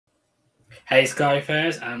Hey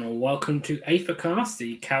Skyfares, and welcome to Aethercast,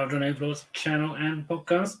 the Caldron Overlords channel and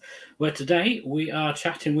podcast, where today we are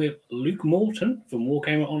chatting with Luke Morton from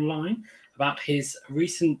Wargamer Online about his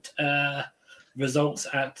recent results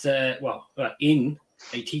at, in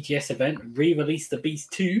a TTS event, re-released The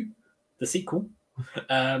Beast 2, the sequel,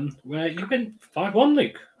 where you've been 5-1,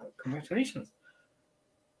 Luke. Congratulations.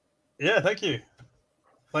 Yeah, thank you.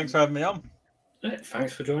 Thanks for having me on.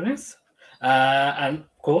 Thanks for joining us. And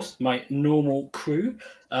of course, my normal crew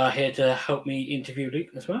are here to help me interview Luke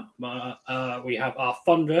as well. We have our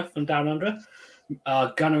Thunder from Down Under,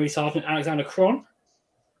 our Gunnery Sergeant Alexander Cron.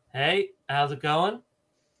 Hey, how's it going?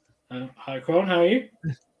 Hi, Cron. How are you?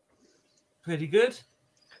 Pretty good.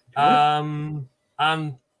 I'm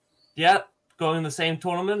going the same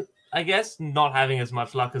tournament, I guess. Not having as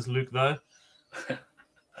much luck as Luke though.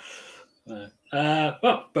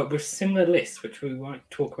 But with similar lists, which we might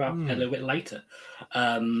talk about a little bit later.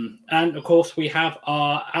 And of course, we have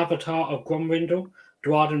our avatar of Gromrindle,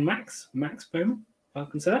 Dwarden Max Bowman.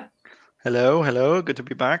 Welcome, sir. Hello. Good to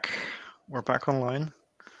be back. We're back online.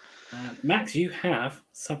 Max, you have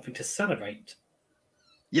something to celebrate.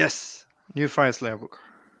 Yes, new Fire Slayer book.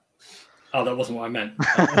 Oh, that wasn't what I meant.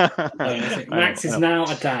 Max is now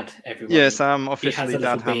a dad, everyone. Yes, I'm officially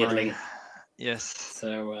dad hammering. Yes.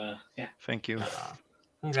 So, yeah. Thank you.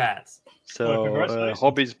 Congrats. So,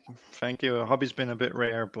 hobbies. Thank you. Hobby's been a bit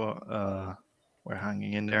rare, but we're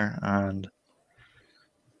hanging in there. And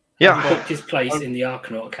yeah. Have you booked his place in the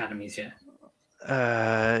Arcanaut Academies yet?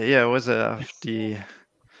 Yeah, it was the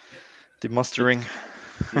mustering.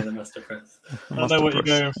 Yeah, the muster press. I know what you're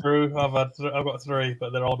going through. I've got 3,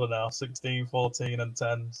 but they're older now, 16, 14, and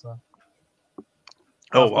 10. So.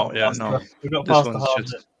 Oh wow, yeah, no. We've got past the hard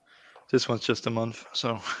bit. This one's just a month,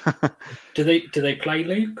 so. Do they play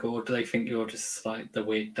Luke, or do they think you're just like the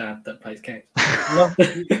weird dad that plays games?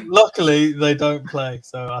 Luckily, they don't play,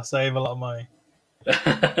 so I save a lot of money.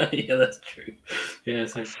 Yeah, that's true. Yeah,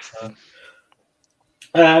 so.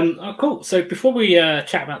 Cool. So before we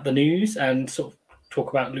chat about the news and sort of talk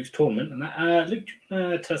about Luke's tournament and that, Luke,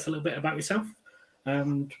 tell us a little bit about yourself,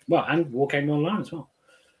 and Wargaming Online as well.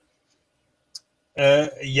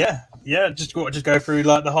 Just go through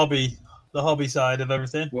like the hobby side of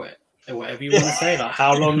everything. Whatever you want to say. Like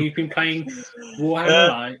how long you've been playing Warhammer?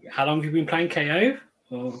 Like how long have you been playing KO?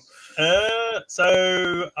 Or...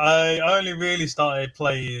 So I only really started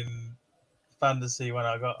playing Fantasy when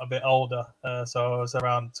I got a bit older. So I was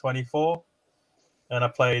around 24, and I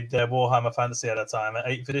played Warhammer Fantasy at the time at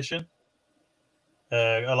 8th edition.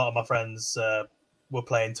 A lot of my friends were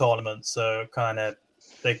playing tournaments, so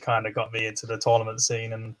they kind of got me into the tournament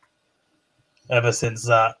scene, and ever since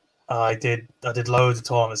that, I did loads of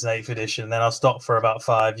tournaments in 8th edition. Then I stopped for about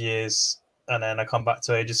 5 years, and then I come back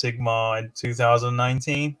to Age of Sigmar in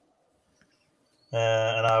 2019,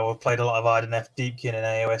 and I played a lot of Idoneth Deepkin in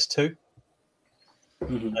AOS 2.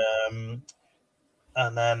 Mm-hmm.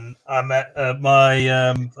 And then I met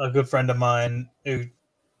a good friend of mine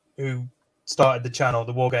who started the channel,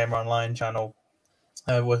 the Wargamer Online channel.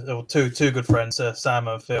 Were two good friends, Sam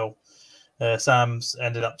and Phil. Sam's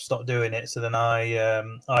ended up stopped doing it, so then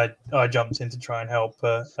I jumped in to try and help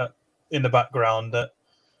in the background.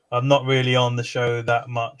 I'm not really on the show that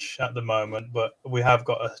much at the moment, but we have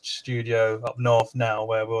got a studio up north now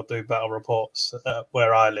where we'll do battle reports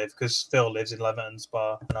where I live, because Phil lives in Leamington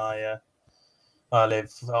Spa and I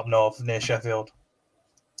live up north near Sheffield.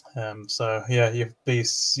 So yeah,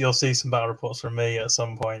 you'll see some battle reports from me at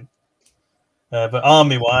some point. But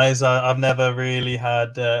army-wise, I've never really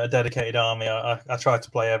had a dedicated army. I try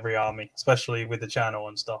to play every army, especially with the channel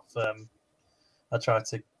and stuff. I try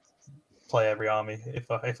to play every army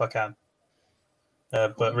if I can.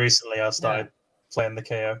 But recently, I started playing the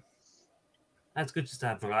KO. That's good just to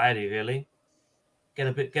have variety, really. Get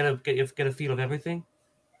a feel of everything.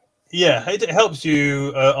 Yeah, it helps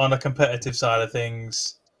you on a competitive side of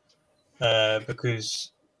things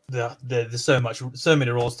because there's so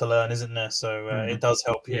many rules to learn, isn't there? So it does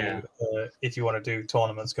help you if you want to do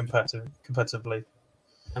tournaments competitively.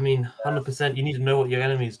 I mean, 100%. You need to know what your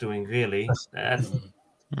enemy's doing, really. That's,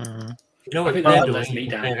 you know what they're doing. You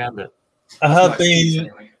can play around it. I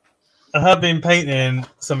have been painting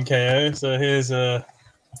some KO. So here's an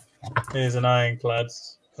ironclad.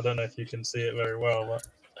 I don't know if you can see it very well, but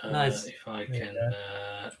nice. If I can,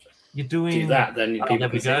 you're doing do that, then people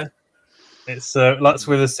can see. It's that's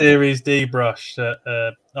with a Series D brush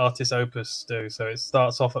that Artist Opus do. So it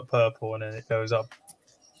starts off at purple and then it goes up.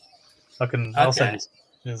 I'll send you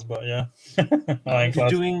pictures, but yeah. Are you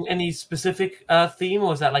doing any specific theme,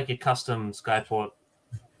 or is that like a custom Skyport?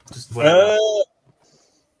 Just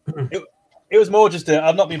it was more just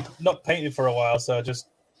I've not painted for a while, so I just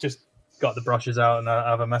got the brushes out and I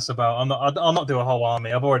have a mess about. I'll not do a whole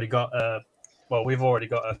army. I've already got we've already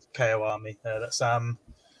got a KO army that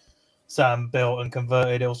Sam built and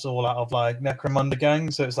converted. It was all out of like Necromunda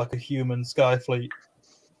gang, so it's like a human sky fleet.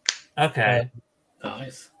 Okay,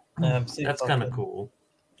 Nice. That's kind of cool.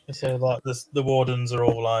 So like the wardens are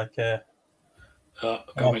all like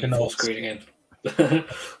got me full screen again.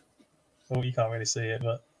 well, you can't really see it,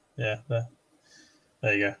 but yeah, there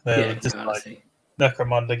you go. They're just like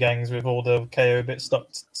Necromunda gangs with all the KO bits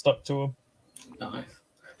stuck to them. Nice.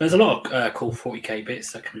 There's a lot of cool 40k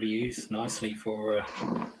bits that can be used nicely for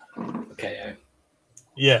KO.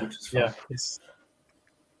 Yeah.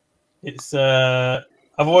 It's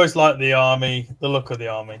I've always liked the army, the look of the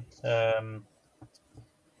army.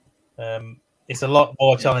 It's a lot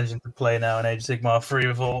more challenging to play now in Age of Sigmar 3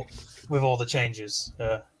 with all the changes.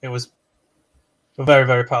 It was very,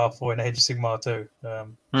 very powerful in Age of Sigmar 2.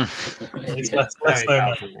 It's less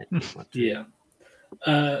so. Yeah.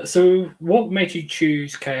 So what made you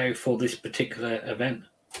choose KO for this particular event?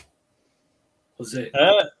 Was it?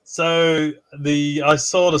 So I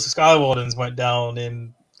saw the Sky Wardens went down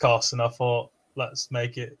in cost, and I thought, let's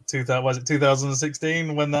make it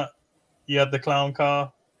 2016 when you had the clown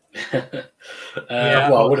car. Well,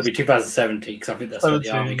 it would have been 2017 because I think that's when the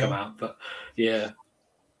army come out. But yeah,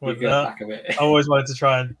 you go back a bit. I always wanted to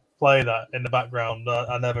try and play that in the background.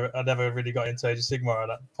 I never really got into Age of Sigmar at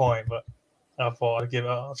that point, but I thought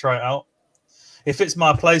I'll try it out. It fits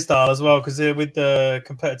my play style as well because with the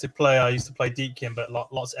competitive play, I used to play Deepkin, but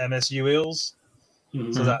lots of MSU eels.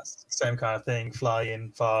 Mm-hmm. So that's the same kind of thing, fly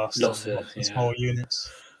in fast, small units.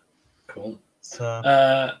 Cool.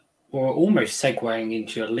 So, we're almost segueing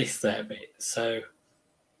into your list there a bit. So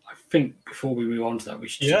I think before we move on to that, we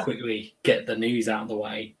should just quickly get the news out of the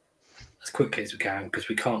way as quickly as we can because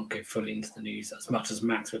we can't go fully into the news as much as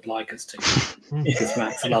Max would like us to because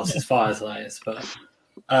Max loves his Fire Slayers. But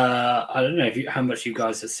I don't know how much you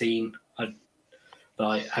guys have seen.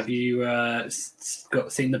 Have you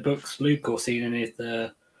seen the books, Luke, or seen any of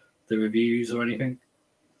the reviews or anything?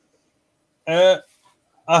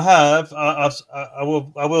 I have. I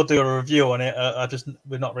will do a review on it.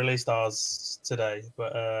 We've not released ours today,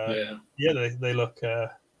 but they look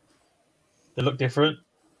different.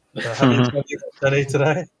 Have you studied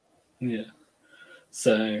today? Yeah.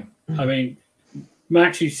 So I mean,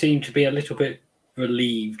 Max, you seem to be a little bit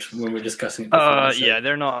relieved when we're discussing it. Yeah,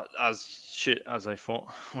 they're not as shit as I thought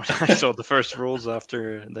when I saw the first rules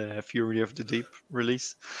after the Fury of the Deep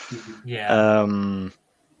release. Yeah.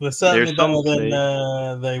 They're certainly better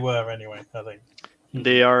than they were anyway, I think.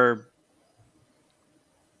 They are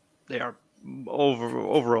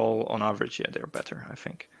overall on average, they're better, I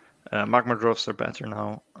think. Magma Dwarfs are better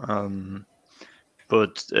now,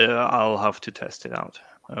 but I'll have to test it out.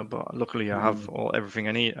 But luckily I have everything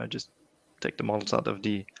I need. I just take the models out of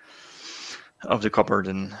the cupboard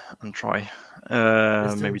and try.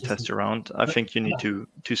 Maybe test around. I think you need to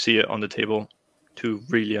see it on the table to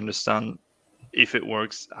really understand if it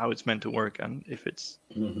works, how it's meant to work, and if it's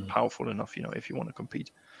powerful enough, if you want to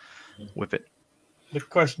compete with it. The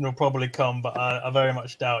question will probably come, but I very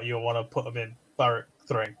much doubt you'll want to put them in Barrack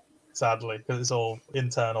 3, sadly, because it's all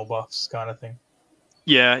internal buffs kind of thing.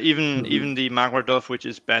 Yeah, even the Magma Dwarf, which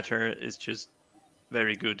is better, is just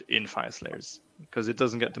very good in Fire Slayers, because it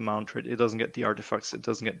doesn't get the mount trait, it doesn't get the artifacts, it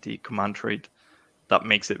doesn't get the command trait. That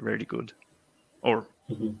makes it really good. Or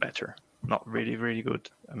better. Not really, really good.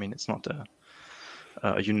 I mean, it's not a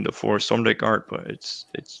unit of 4 Stormdrake Guard, but it's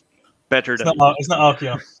better than... It's not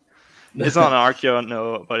Archeon. It's not an Archeon,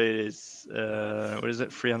 no, but it is,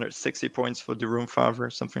 360 points for the Rune Father,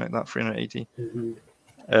 something like that, 380.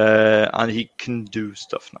 And he can do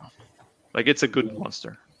stuff now. Like, it's a good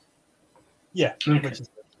monster. Yeah. Okay.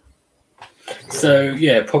 So,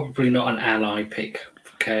 probably not an ally pick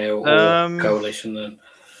for KO or Coalition then.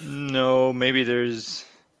 No, maybe there's...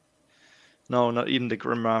 No, not even the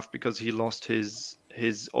Grimwrath, because he lost his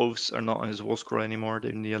oaths are not on his war scroll anymore.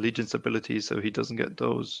 They're in the allegiance ability, so he doesn't get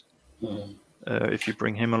those. If you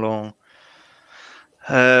bring him along.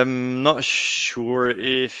 Not sure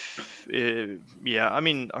if... I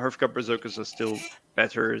mean, Hearthguard Berserkers are still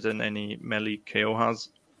better than any melee KO has.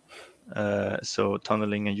 So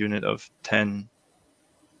tunneling a unit of 10,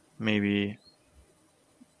 maybe,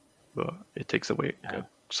 but it takes away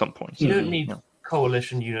some points. You don't need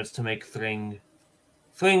coalition units to make Thring.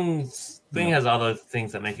 Thring has other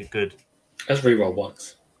things that make it good. Let's reroll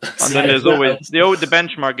once. And then there's always the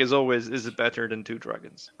benchmark is it better than 2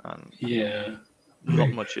 dragons? And not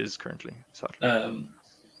much is currently. You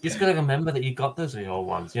just gotta remember that you got those reroll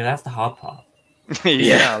ones. That's the hard part.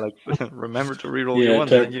 Yeah, like remember to reroll your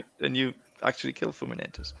ones, and you actually kill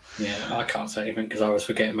Fulminatus. Yeah, I can't say anything because I was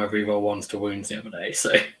forgetting my reroll ones to wounds the other day.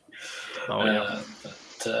 So,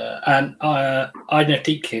 and I know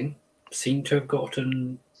Deakin seem to have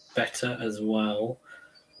gotten better as well.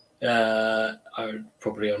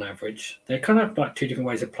 Probably on average, they're kind of like two different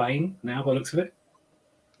ways of playing now, by the looks of it.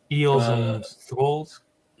 Eels and thralls.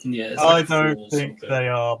 Yeah, I don't think they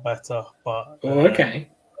are better, but okay.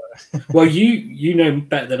 Well, you know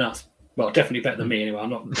better than us. Well, definitely better than me anyway. I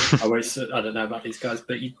don't know about these guys,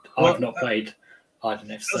 but I've not played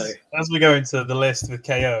Idoneth. So as we go into the list with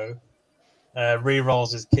KO,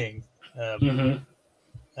 rerolls is king, and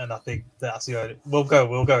I think that's the only. We'll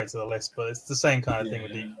go into the list, but it's the same kind of thing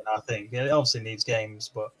with Deacon. I think it obviously needs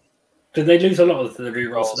games, but did they lose a lot of the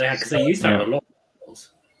rerolls they had because they used to have a lot of rerolls?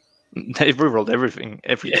 They rerolled everything,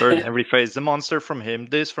 every turn, every phase. The monster from him,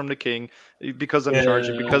 this from the king, because I'm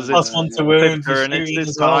charging, because it's +1 to wounds, turn, it's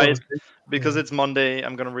this size, because it's Monday,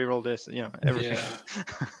 I'm gonna reroll this. You know, everything.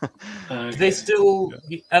 Are they still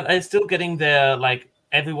getting their like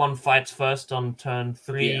everyone fights first on turn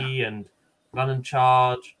 3 and run and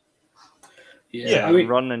charge? Yeah, I mean,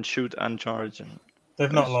 run and shoot and charge, and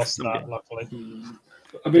they've not lost that, luckily.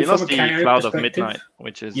 I mean, they lost the Cloud of Midnight,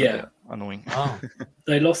 which is a bit annoying. Oh.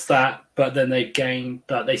 They lost that, but then they gained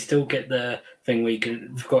that. They still get the thing where you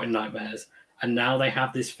can Forgotten Nightmares, and now they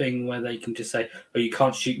have this thing where they can just say, "Oh, you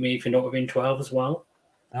can't shoot me if you're not within 12 as well."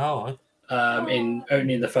 Oh.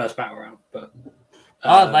 Only in the first battle round, but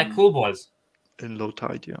like Cool Boys in low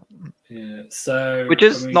tide, yeah. So which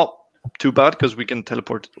is not too bad because we can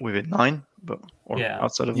teleport within 9,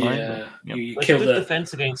 outside of 9. Yeah, but, you kill the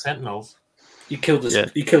defense against Sentinels. You kill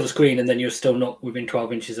the screen, and then you're still not within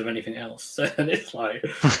 12 inches of anything else. So it's like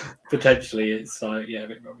potentially, it's like a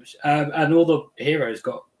bit rubbish. And all the heroes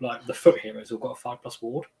got like the foot heroes all got a 5+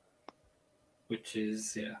 ward, which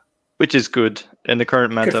is good in the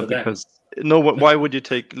current meta because why would you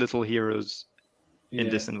take little heroes in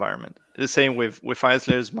this environment? The same with Fire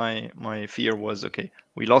Slayers. My fear was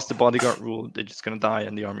we lost the bodyguard rule; they're just gonna die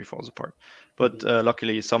and the army falls apart. But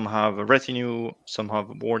luckily, some have a retinue, some have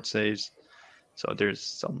ward saves. So there's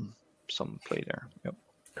some play there. Yep.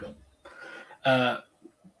 Cool.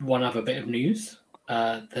 One other bit of news.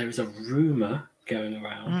 There is a rumor going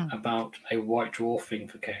around about a white dwarf thing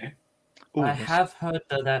for KO. I have heard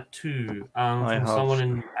that too from someone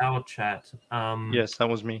in our chat. Yes, that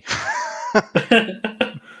was me.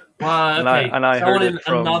 Well, okay. And I someone heard in it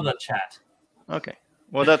from another chat. Okay.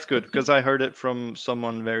 Well, that's good because I heard it from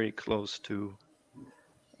someone very close to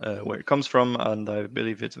where it comes from, and I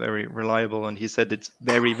believe it's very reliable. And he said it's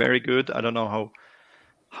very, very good. I don't know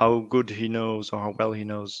how good he knows or how well he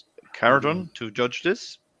knows Caradon to judge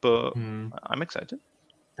this, but I'm excited.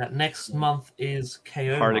 That next month is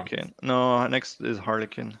KO. Harlequin. Month. No, next is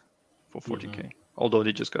Harlequin for 40k. Although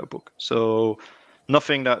they just got a book, so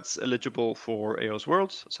nothing that's eligible for AOS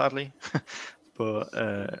Worlds, sadly. But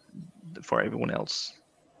for everyone else,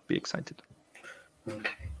 be excited.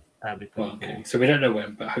 Okay. That'd be cool. Okay. So we don't know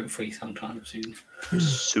when, but hopefully sometime soon.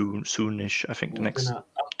 Soonish. I think the next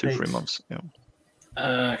 2-3 months.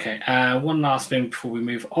 Yeah. Okay. One last thing before we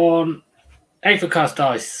move on. Aethercast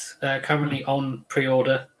dice currently on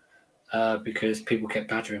pre-order because people kept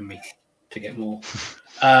badgering me to get more.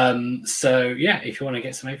 So yeah, if you want to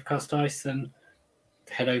get some Aethercast dice, then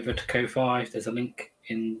head over to Ko-Fi. There's a link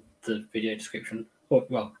in the video description.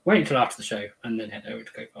 Well, wait until after the show and then head over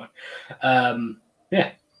to Ko-Fi.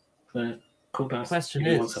 The cool dice. Question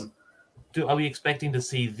is, are we expecting to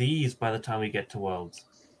see these by the time we get to Worlds?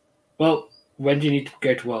 Well, when do you need to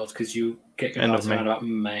go to Worlds? Because you get your dice around about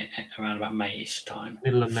May-ish time.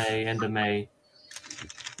 Middle of May, end of May.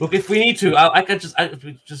 Look, if we need to, I could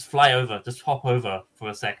just fly over, just hop over for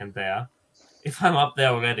a second there. If I'm up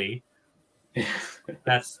there already,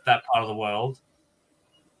 that's that part of the world.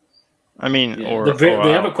 I mean, the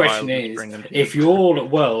other question is, if you're all at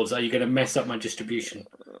Worlds, are you going to mess up my distribution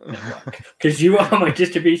network? Because you are my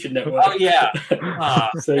distribution network. Oh yeah.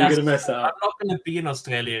 So you're going to mess that up. I'm not going to be in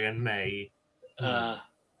Australia in May.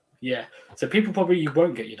 Yeah. So people probably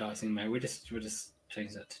won't get your dice in May. We'll just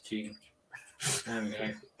change that to June. There we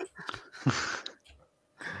go.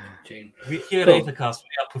 June. Here at Aethercast,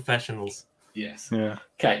 we are professionals. Yes. Yeah.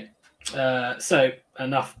 Okay. So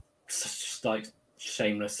enough like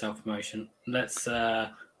shameless self-promotion. Let's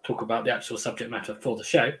talk about the actual subject matter for the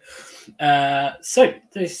show. So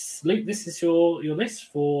this is your list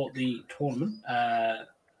for the tournament.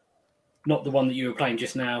 Not the one that you were playing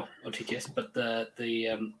just now on TTS, but the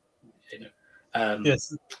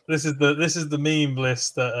yes, this is the meme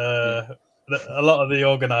list that a lot of the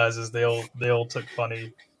organisers they all took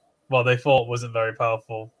funny well, they thought wasn't very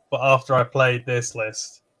powerful. But after I played this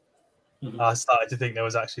list, I started to think there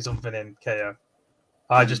was actually something in KO.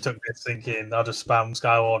 I just took this thinking I'll just spam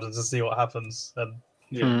Skywardens and see what happens. And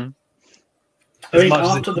I mean, much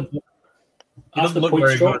as after the it doesn't look points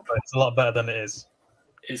very drop, good, but it's a lot better than it is.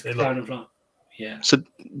 it's it Cloud and Fly. Yeah. So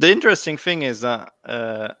the interesting thing is that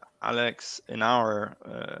Alex in our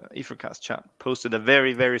Ethercast chat posted a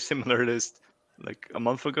very, very similar list like a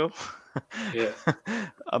month ago. Yeah.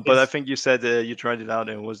 But I think you said you tried it out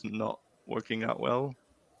and it was not working out well.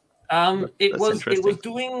 It was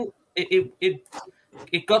doing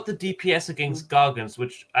it got the DPS against Gargants,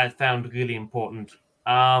 which I found really important.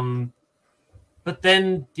 But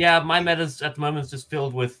then, my meta's at the moment is just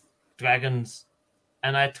filled with dragons,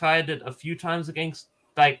 and I tried it a few times against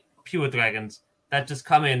like pure dragons that just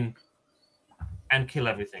come in and kill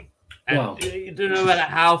everything. And Wow. it no matter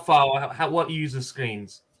how far, what user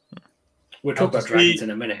screens. We'll talk about dragons in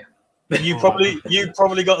a minute. You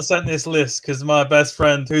probably got sent this list because my best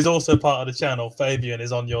friend, who's also part of the channel, Fabian,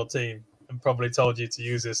 is on your team and probably told you to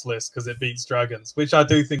use this list because it beats dragons, which I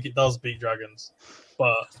do think it does beat dragons.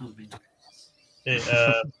 But it,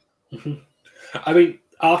 I mean,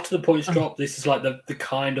 after the points drop, this is like the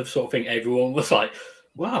kind of sort of thing everyone was like,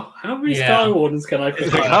 wow, how many Skywardens can I put?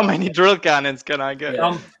 How many drill cannons can I get?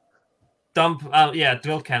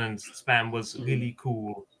 Drill cannons spam was really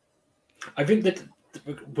cool. I think that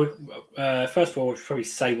first of all, we should probably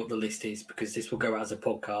say what the list is because this will go out as a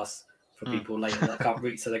podcast for people later that can't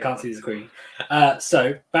read, so they can't see the screen.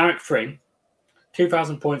 So Barrack Fring,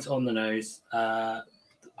 2,000 points on the nose,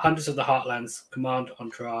 Hunters of the Heartlands, Command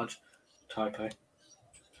Entourage, typo,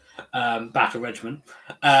 Battle Regiment.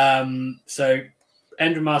 So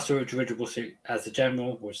Endrin Master of Dirigible Suit as the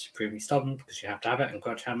general was supremely stubborn because you have to have it, and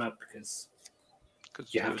Grudge Hammer because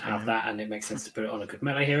you have to have that, and it makes sense to put it on a good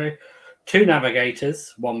melee hero. 2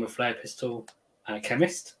 Navigators, 1 with Flare Pistol and a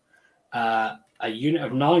Chemist. A unit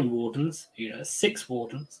of 9 Wardens, a unit of 6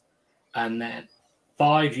 Wardens, and then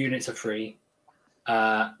 5 units of 3,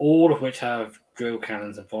 all of which have drill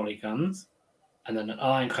cannons and volley guns, and then an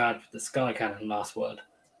Ironclad with the Sky Cannon, last word.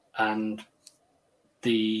 And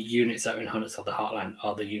the units that are in Hunters of the Heartland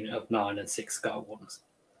are the unit of 9 and 6 Sky Wardens.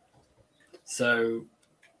 So,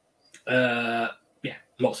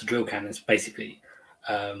 lots of drill cannons, basically.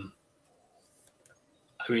 I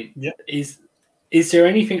mean, is there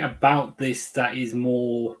anything about this that is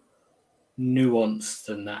more nuanced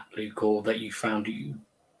than that, Luke, or that you found you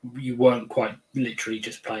weren't quite literally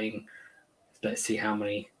just playing, let's see how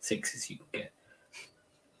many 6s you can get?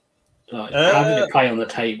 Like, how did it play on the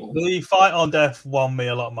table? The Fight on Death won me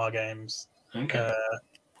a lot of my games. Okay.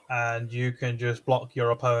 And you can just block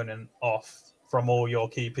your opponent off from all your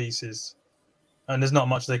key pieces. And there's not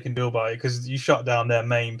much they can do about it because you shut down their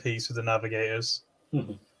main piece with the Navigators.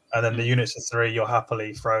 Mm-hmm. And then the units of 3 you'll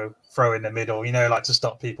happily throw in the middle, like to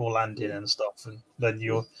stop people landing and stuff. And then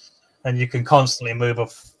you can constantly move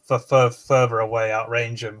further away,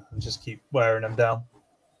 outrange them, and just keep wearing them down.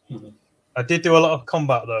 Mm-hmm. I did do a lot of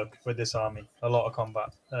combat though with this army, a lot of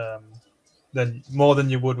combat, more than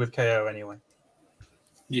you would with KO anyway.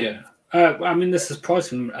 Yeah, I mean, there's a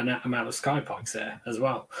surprising amount of Sky Pikes there as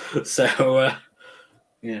well. So,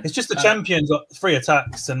 it's just the champion's got 3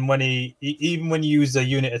 attacks, and even when you use a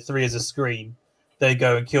unit of 3 as a screen, they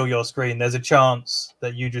go and kill your screen. There's a chance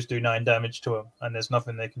that you just do 9 damage to them, and there's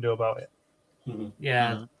nothing they can do about it. Mm-hmm.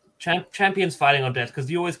 Yeah, champions fighting on death because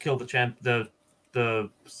you always kill the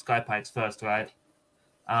Sky Pikes first, right?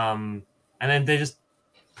 And then they just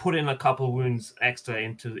put in a couple wounds extra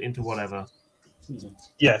into whatever.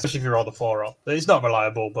 Yeah, especially if you roll the 4 up. It's not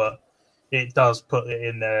reliable, but it does put it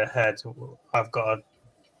in their head.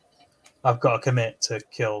 I've got to commit to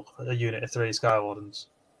kill a unit of 3 Skywardens.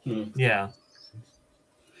 Yeah.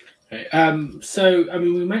 Okay. So, I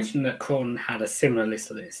mean, we mentioned that Kron had a similar list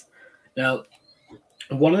to this. Now,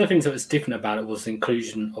 one of the things that was different about it was the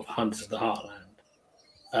inclusion of Hunters of the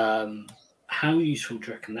Heartland. How useful do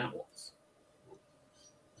you reckon that was?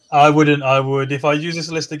 I would, if I use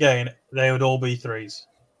this list again, they would all be 3s.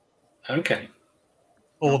 Okay.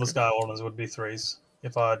 All the Skywardens would be 3s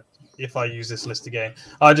if I use this list again.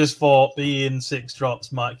 I just thought being 6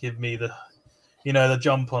 drops might give me the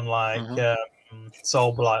jump on like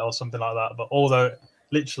Soul Blight or something like that. But although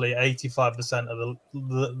literally 85% of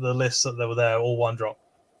the lists that were there all 1 drop.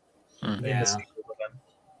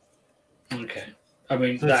 Okay. I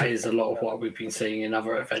mean, that is a lot of what we've been seeing in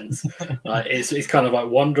other events. It's kind of like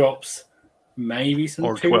 1 drops, maybe some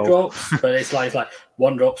or 2 12. Drops, but it's like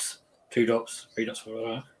 1 drops, 2 drops, 3 drops,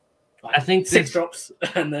 whatever. I think 6 drops,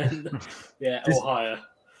 and then or higher.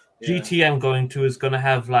 GTM going to is going to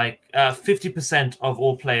have like 50% of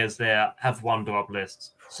all players there have one drop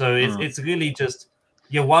lists. So it's really just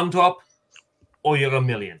you're one drop or you're a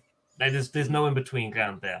million. Like, there's no in between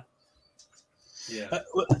ground there. Yeah.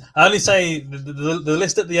 I only say the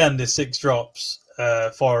list at the end is 6 drops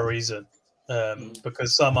for a reason.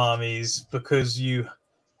 Because some armies, you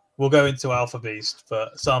will go into Alpha Beast,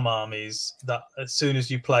 but some armies that as soon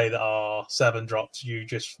as you play that are 7 drops, you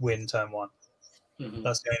just win turn 1. Mm-hmm.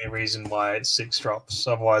 That's the only reason why it's 6 drops.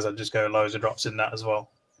 Otherwise, I'd just go loads of drops in that as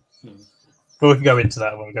well. But we can go into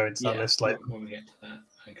that when we go into that list later. When we get to that.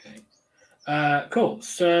 Okay. Cool.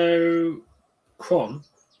 So, Kron,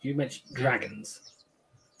 you mentioned dragons.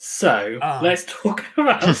 So let's talk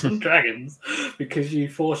about some dragons, because you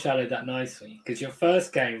foreshadowed that nicely. Because your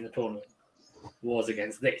first game in the tournament was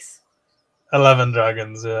against this 11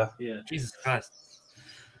 dragons. Yeah. Jesus Christ.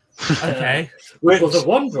 Okay. Which was a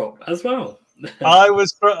 1-drop as well. I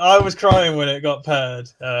was crying when it got paired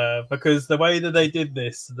because the way that they did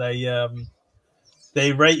this,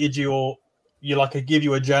 they rated you give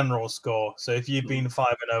you a general score. So if you'd been 5-0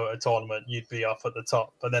 at a tournament, you'd be off at the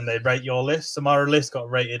top. But then they rate your list. So my list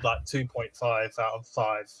got rated like 2.5 out of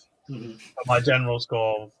 5. Mm-hmm. But my general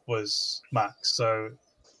score was max. So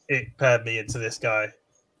it paired me into this guy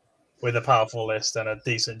with a powerful list and a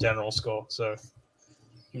decent general score. So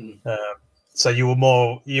so you were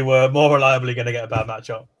more reliably going to get a bad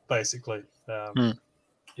matchup, basically.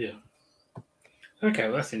 Yeah. Okay,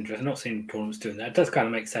 well, that's interesting. Not seeing tournaments doing that. It does kind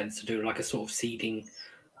of make sense to do like a sort of seeding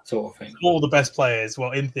sort of thing. All the best players,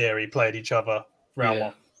 well, in theory, played each other round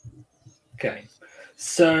 1. Okay.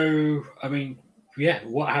 So, I mean,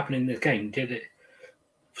 what happened in this game? Did it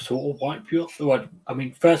sort of wipe you off? Well, I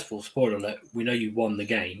mean, first of all, spoiler alert, we know you won the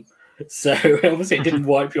game. So, obviously, it didn't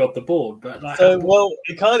wipe you off the board. But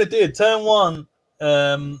it kind of did. Turn 1,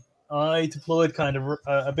 I deployed kind of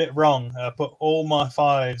a bit wrong. I put all my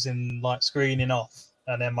 5s in like screening off,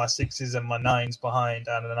 and then my 6s and my 9s behind,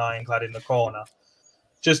 and an ironclad in the corner,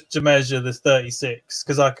 just to measure the 36.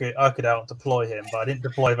 Because I could out deploy him, but I didn't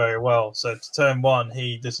deploy very well. So to turn 1,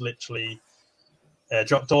 he just literally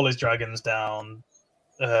dropped all his dragons down,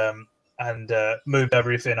 and moved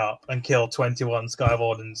everything up and killed 21 Sky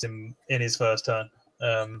Wardens in his first turn.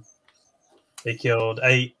 He killed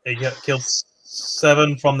 8. He killed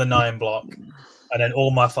 7 from the 9 block, and then all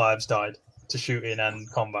my 5s died to shooting and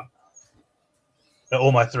combat.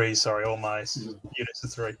 All my 3s, sorry, all my units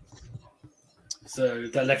of 3. So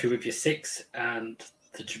that left you with your 6 and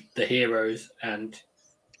the heroes and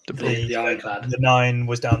the ironclad. The 9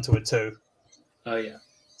 was down to a 2. Oh yeah.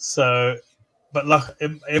 So, but look,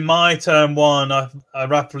 in my turn 1, I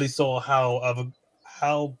rapidly saw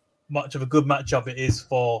how much of a good matchup it is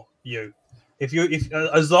for you. If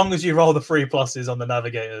as long as you roll the 3 pluses on the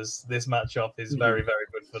navigators, this matchup is very, very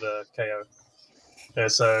good for the KO.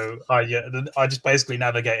 So I just basically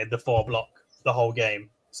navigated the 4 block the whole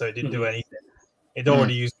game, so it didn't do anything. It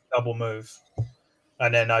already used a double move,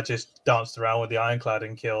 and then I just danced around with the ironclad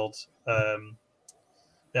and killed.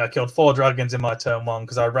 I killed 4 dragons in my turn 1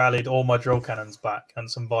 because I rallied all my drill cannons back and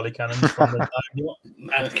some volley cannons from the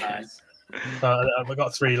Okay. I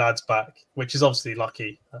got 3 lads back, which is obviously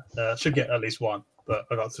lucky. Should get at least 1, but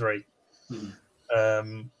I got 3.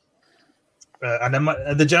 And then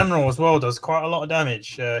the general as well does quite a lot of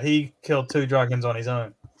damage. He killed 2 dragons on his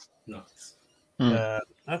own. Nice.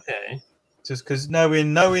 Okay. Just because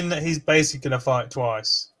knowing that he's basically going to fight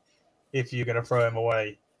twice, if you're going to throw him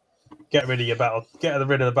away, get rid of the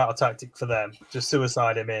battle tactic for them. Just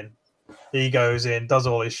suicide him in. He goes in, does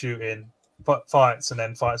all his shooting, fights, and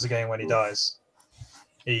then fights again when he dies.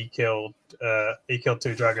 He killed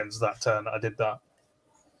 2 dragons that turn that I did that.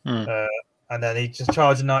 And then he just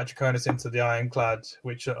charged Nitroconus into the ironclad,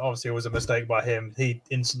 which obviously was a mistake by him. He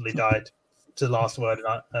instantly died to the last word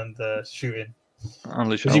and shooting.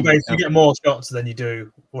 Because you basically get more shots than you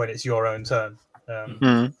do when it's your own turn.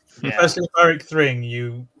 Especially with Eric Thring,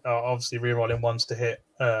 you are obviously rerolling 1s to hit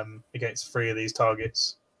against 3 of these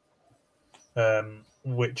targets,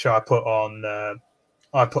 which I put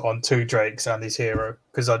on 2 Drakes and his hero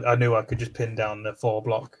because I knew I could just pin down the 4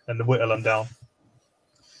 block and whittle them down.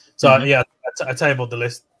 So I tabled the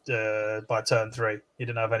list by turn 3. He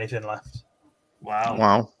didn't have anything left.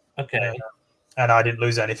 Wow. Okay. And I didn't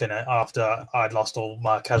lose anything after I'd lost all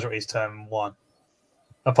my casualties turn 1,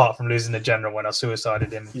 apart from losing the general when I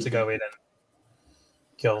suicided him to go in and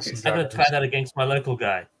kill some dragons. I'm going to try that against my local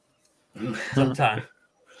guy sometime.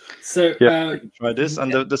 So try this.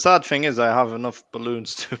 And the sad thing is I have enough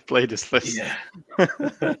balloons to play this list. Yeah.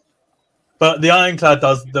 But the Ironclad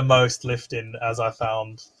does the most lifting, as I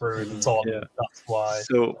found through the ton. Yeah. That's why.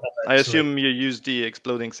 So I eventually- assume you used the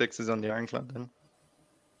exploding sixes on the Ironclad then.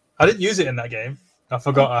 I didn't use it in that game. I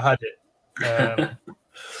forgot I had it.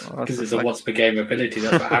 Because it's a once per game ability.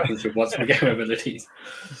 That's what happens with once per game abilities.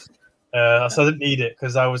 So I didn't need it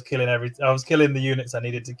because I was killing the units I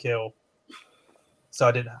needed to kill. So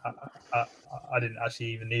I didn't actually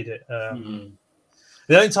even need it.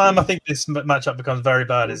 The only time I think this matchup becomes very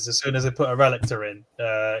bad is as soon as they put a Relictor in.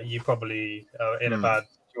 You probably are in a bad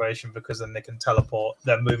situation because then they can teleport,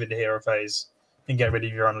 then move into hero phase, and get rid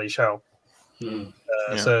of your Unleash Hell.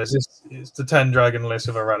 So it's the 10 dragon list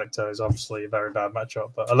of a Relictor is obviously a very bad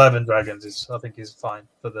matchup, but 11 dragons I think is fine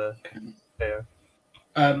for the KO.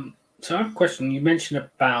 So I have a question. You mentioned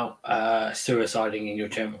about suiciding in your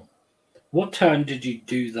general. What turn did you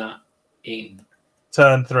do that in?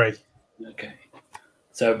 Turn 3. Okay.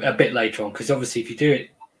 So a bit later on, because obviously if you do it,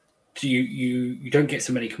 you don't get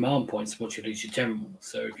so many command points once you lose your general.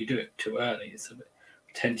 So if you do it too early, it's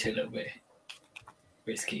potentially a little bit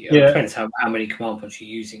risky. It depends how many command points you're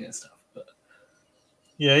using and stuff. But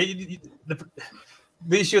yeah,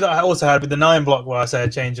 the issue that I also had with the 9 block, where I say I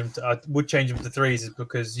would change them to 3s, is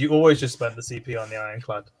because you always just spend the CP on the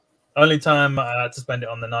Ironclad. Only time I had to spend it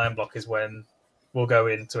on the 9 block is when we'll go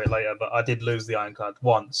into it later. But I did lose the Ironclad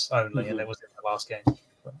once only, and it was in the last game.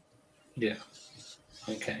 But, yeah.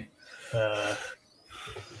 Okay. I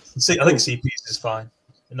think CPs is fine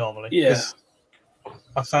normally. Yeah.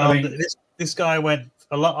 I found that this guy went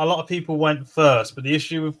a lot of people went first, but the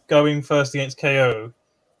issue with going first against KO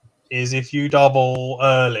is if you double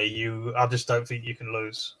early, I just don't think you can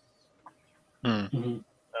lose.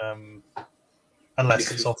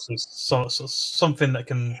 Unless it's obviously something that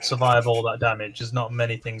can survive all that damage. There's not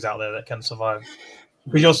many things out there that can survive.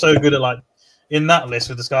 Because you're so good at in that list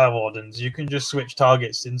with the Sky Wardens, you can just switch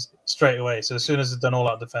targets in straight away. So as soon as it's done all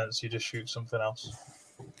out defense, you just shoot something else.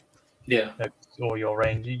 Yeah. Or your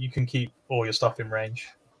range. You can keep all your stuff in range.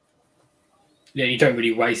 Yeah, you don't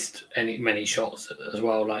really waste many shots as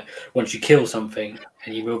well. Like once you kill something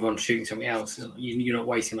and you move on to shooting something else, you're not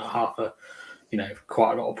wasting quite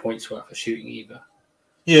a lot of points worth of shooting either.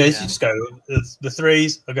 Yeah, you just go. The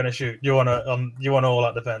 3s are going to shoot. You want all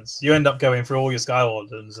out defense. You end up going for all your Sky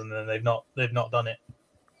Wardens, and then they've not done it.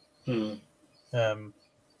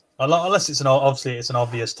 Unless it's an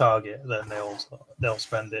obvious target, then they'll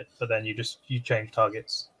spend it. But then you change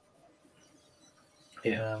targets.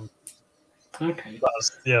 Yeah. Okay.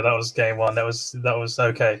 That was game 1. That was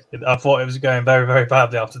okay. I thought it was going very, very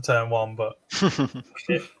badly after turn 1, but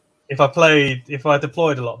if I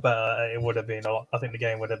deployed a lot better, it would have been a lot. I think the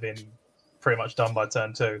game would have been pretty much done by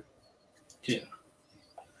turn 2. Yeah.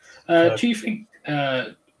 Do you think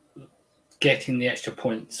getting the extra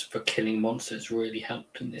points for killing monsters really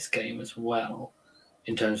helped in this game as well,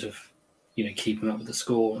 in terms of keeping up with the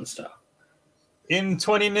score and stuff? In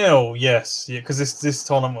 20-0, yes, because this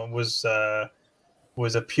tournament was a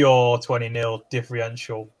pure 20-0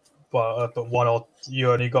 differential, but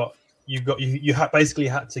you basically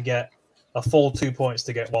had to get a full 2 points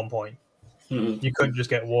to get 1 point. You couldn't just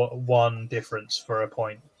get one difference for a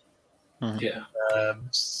point. Yeah.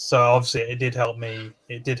 So obviously it did help me.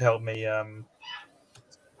 It did help me on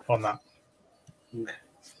that. Okay.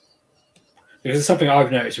 Because it's something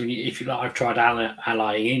I've noticed I've tried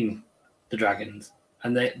allying in the dragons,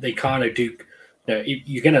 and they kind of do.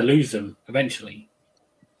 You're going to lose them eventually.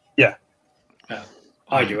 Yeah.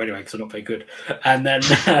 I do anyway because I'm not very good, and then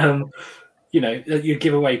you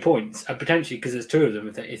give away points, and potentially because there's 2 of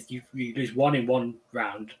them. If you lose one in one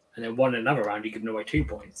round and then one in another round, you're giving away 2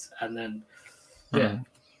 points, and then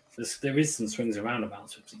there is some swings and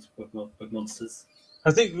roundabouts with monsters.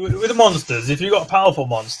 I think with the monsters, if you've got powerful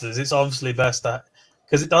monsters, it's obviously best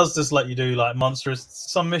because it does just let you do monstrous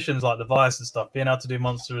some missions like the Vice and stuff. Being able to do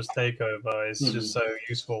monstrous takeover is just so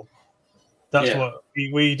useful. That's what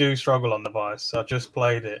we do struggle on the Vice. I just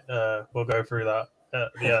played it. We'll go through that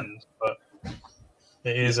at the end, but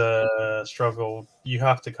it is a struggle. You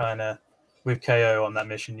have to with KO on that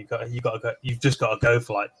mission. You've just got to go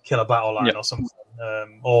for kill a battle line or something,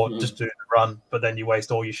 or just do the run. But then you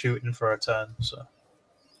waste all your shooting for a turn. So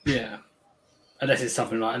unless it's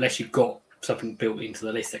something unless you've got something built into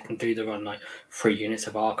the list that can do the run, 3 units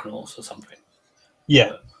of Arcanauts or something.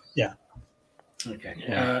 Yeah. Okay.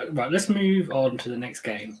 Yeah. Right. Let's move on to the next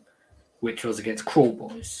game, which was against Crawl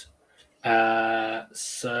Boys.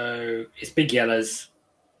 So it's big yellows,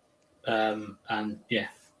 and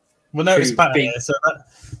Well, no, it's pattern here. So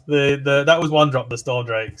that was 1 drop. The Storm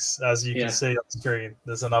Drakes, as you can see on the screen.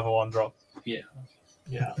 There's another 1 drop. Yeah.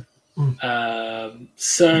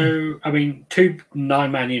 So, I mean, 2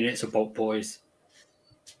 9-man units of Bolt Boys,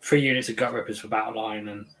 3 units of Gut Rippers for Battle Line,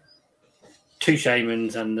 and 2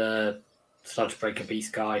 Shamans and the Sludge Breaker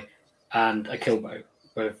Beast Guy, and a Killbow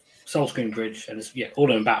with Soul Screen Bridge, and it's,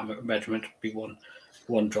 all in Battle Regiment would be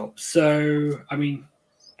one drop. So, I mean,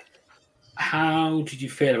 how did you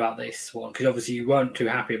feel about this one? Because obviously you weren't too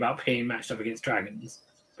happy about being matched up against dragons,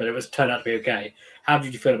 but it was turned out to be okay. How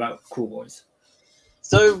did you feel about Kruleboyz?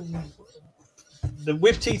 So,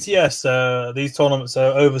 with TTS, these tournaments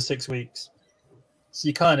are over 6 weeks. So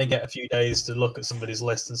you kind of get a few days to look at somebody's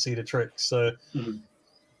list and see the tricks. So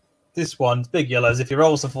this one, Big Yellows, if he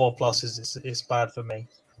rolls the 4+, it's bad for me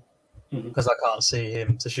because I can't see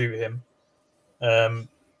him to shoot him.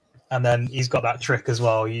 And then he's got that trick as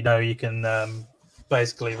well. You know, you can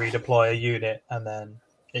basically redeploy a unit and then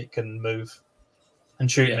it can move and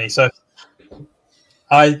shoot me. So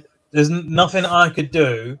there's nothing I could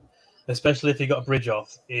do, especially if he got a bridge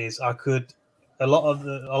off. Is I could a lot of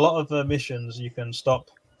the missions you can stop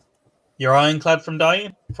your Ironclad from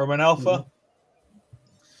dying from an alpha.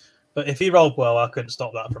 But if he rolled well, I couldn't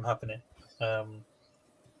stop that from happening. So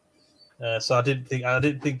I didn't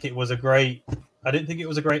think it was a great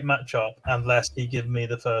matchup unless he gave me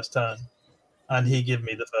the first turn, and he gave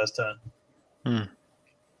me the first turn.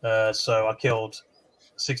 So I killed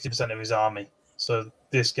 60% of his army. So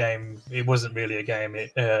this game, it wasn't really a game.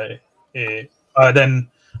 I then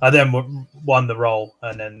won the roll,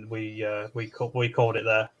 and then we called it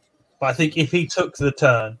there. But I think if he took the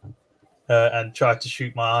turn and tried to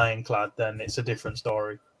shoot my Ironclad, then it's a different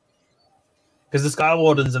story. Because the Sky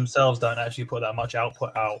Wardens themselves don't actually put that much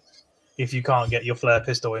output out if you can't get your flare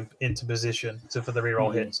pistol into position for the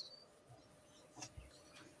reroll hits.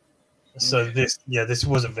 So this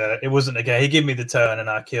wasn't fair. It wasn't a game. He gave me the turn, and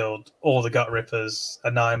I killed all the Gut Rippers,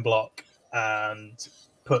 a 9 block, and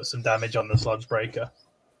put some damage on the Sludge Breaker.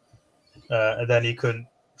 And then he couldn't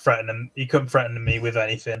threaten him. He couldn't threaten me with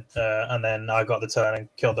anything. And then I got the turn and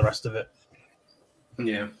killed the rest of it.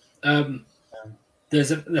 Yeah. There's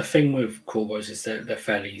the thing with Kruleboyz is that they're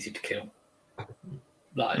fairly easy to kill.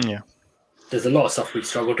 There's a lot of stuff we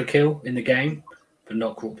struggle to kill in the game, but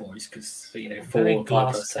not Kruleboyz because 4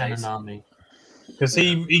 glass cannon army. Because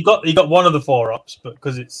he got one of the 4-ups, but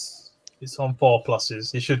because it's on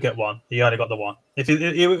 4+, he should get one. He only got the one. If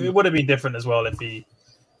it would have been different as well if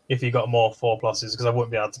he got more 4+, because I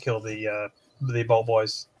wouldn't be able to kill the Bolt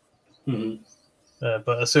Boys.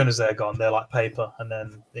 But as soon as they're gone, they're like paper, and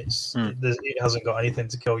then it hasn't got anything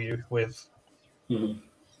to kill you with. And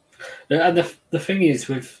the thing is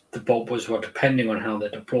with the Bolt Boys, well, depending on how they're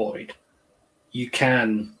deployed, you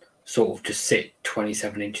can sort of just sit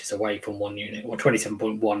 27 inches away from one unit, or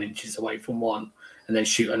 27.1 inches away from one, and then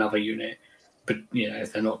shoot another unit. But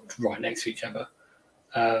if they're not right next to each other,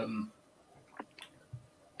 and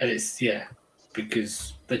it's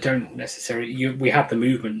because they don't necessarily. We have the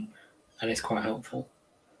movement. And it's quite helpful.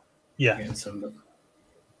 So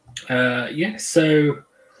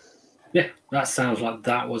that sounds like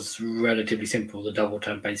that was relatively simple. The double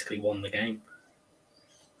turn basically won the game.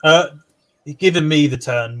 Giving me the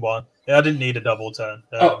turn one. I didn't need a double turn.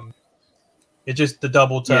 It just the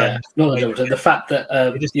double turn. Yeah, not the double turn. The fact that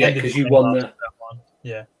because you won the one.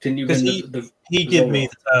 Yeah, didn't you win he gave me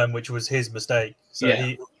the turn, which was his mistake. So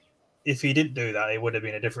if he didn't do that, it would have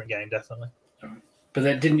been a different game, definitely. But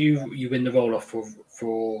then didn't you win the roll off for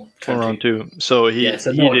round 2? So he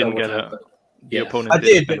didn't get the opponent. I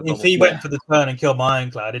did, but if he went for the turn and killed my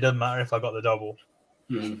Ironclad, it doesn't matter if I got the double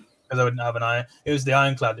because I wouldn't have an iron. It was the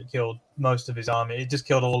Ironclad that killed most of his army. It just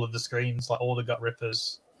killed all of the screens, like all the Gut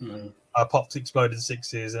Rippers. I popped exploded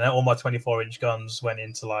 6s, and all my 24-inch guns went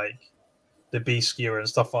into like the beast skewer and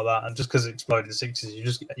stuff like that. And just because it exploded 6s,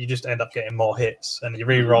 you just end up getting more hits, and you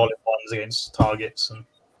re-rolling ones against targets and.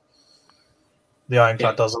 The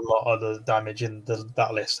Ironclad does a lot of the damage in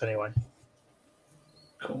that list anyway.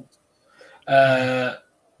 Cool.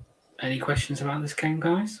 Any questions about this game,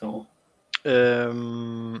 guys? Or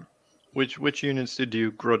which units did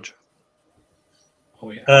you grudge?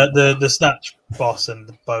 The Snatch boss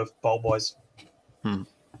and both Bolt Boys. Yeah,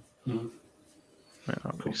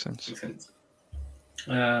 that makes sense.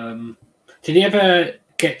 Did you ever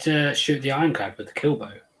get to shoot the Ironclad with the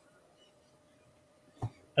Killbow?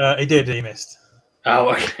 He did. He missed.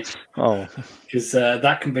 Oh, okay. Oh, because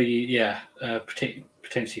that can be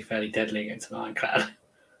potentially fairly deadly against an Ironclad.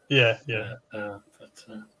 Yeah.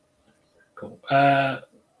 Cool.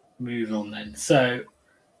 Moving on then. So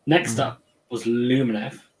next up was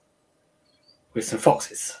Luminev with some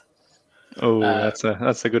foxes. Oh, that's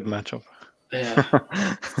a good matchup. Yeah.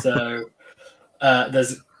 So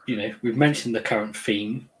there's we've mentioned the current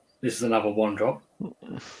theme This is another one drop.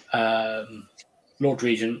 Lord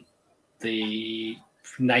Regent, the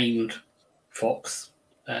named fox,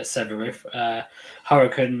 Severith,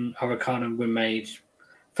 Hurricane and Windmage,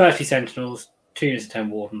 30 Sentinels, 2 units of 10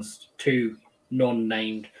 Wardens, 2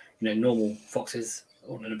 non-named, normal foxes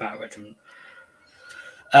all in a battle regiment.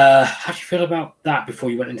 How do you feel about that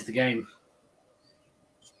before you went into the game?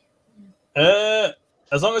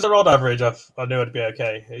 As long as I rolled average, I knew it'd be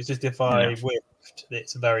okay. It's just if I whiffed,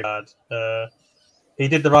 it's very bad. He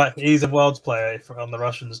did the right. He's a Worlds player on the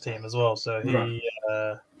Russians team as well, so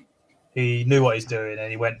he knew what he's doing and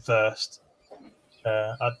he went first.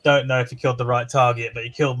 I don't know if he killed the right target, but he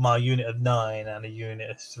killed my unit of 9 and a unit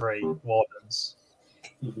of 3 Wardens.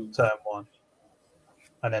 Turn 1,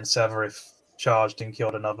 and then Severith charged and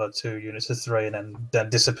killed another 2 units of 3, and then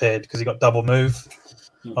disappeared because he got double move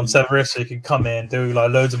on Severith, so you can come in, do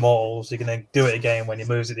like loads of mortals. You can then do it again when he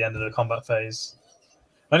moves at the end of the combat phase.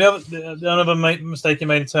 And the other mistake he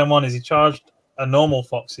made in turn 1 is he charged a normal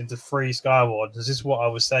fox into 3 Skyward. This is what I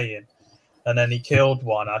was saying, and then he killed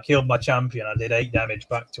one. I killed my champion. I did 8 damage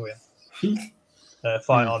back to him.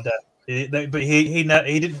 Fight on death. But he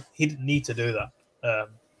didn't need to do that.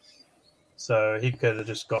 So he could have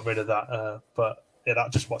just got rid of that. But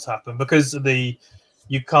that's just what's happened because of you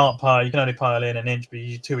can only pile in an inch, but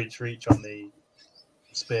you 2 inch reach on the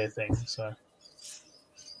spear thing. So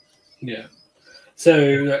the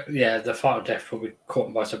fight of death probably caught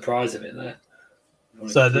him by surprise a bit there.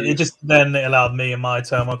 So it allowed me in my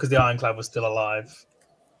turn 1 because the Ironclad was still alive.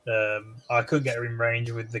 I couldn't get in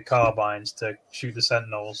range with the carbines to shoot the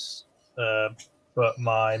Sentinels, but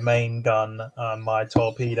my main gun and my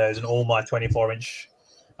torpedoes and all my 24-inch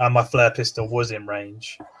and my flare pistol was in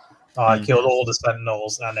range. I killed all the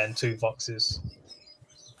Sentinels and then 2 Foxes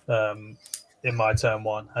in my turn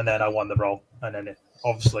 1, and then I won the roll. And then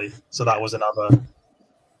so that was another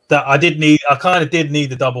that I did need. I kind of did need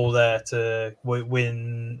the double there to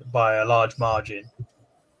win by a large margin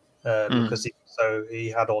because he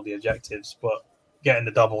had all the objectives, but getting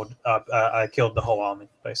the double, I killed the whole army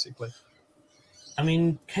basically. I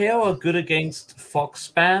mean, KO are good against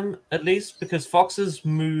fox spam at least because foxes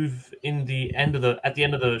move at the end of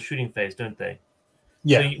the shooting phase, don't they?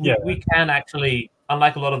 Yeah, so we can actually,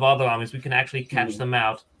 unlike a lot of other armies, we can actually catch them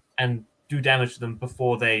out and do damage to them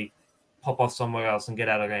before they pop off somewhere else and get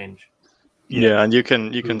out of range. Yeah, and you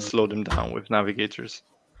can slow them down with navigators.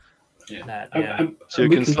 Yeah. So you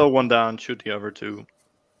can slow one down, shoot the other 2,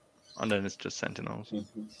 and then it's just Sentinels.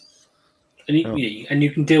 And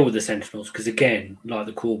you can deal with the Sentinels because, again, like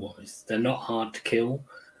the Core Boys, they're not hard to kill.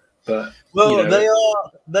 But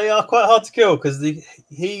they are quite hard to kill because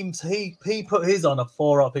he put his on a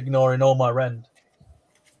 4-up, ignoring all my rend.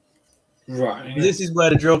 Right. This is where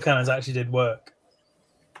the drill cannons actually did work.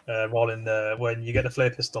 Rolling when you get the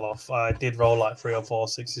flare pistol off, I did roll like 3 or 4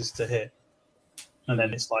 6s to hit, and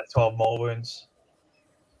then it's like 12 mortal wounds.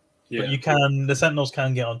 Yeah. But the Sentinels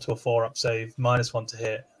can get onto a 4-up save, -1 to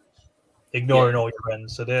hit, ignoring all your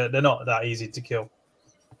rends, so they're not that easy to kill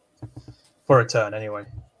for a turn anyway.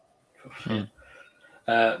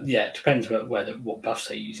 It depends what buffs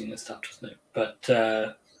they're using and stuff, doesn't it? But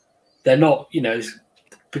they're not,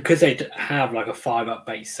 because they have like a 5-up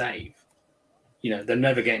base save. They're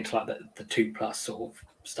never getting to like the 2+ sort of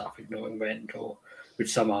stuff, ignoring rend, or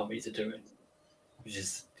which some armies are doing, which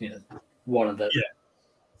is one of the. Yeah.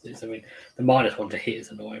 I mean, the -1 to hit is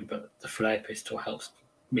annoying, but the flare pistol helps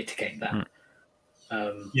mitigate that.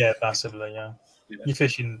 Massively. Yeah. You're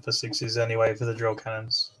fishing for 6s anyway for the drill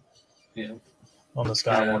cannons. Yeah. On the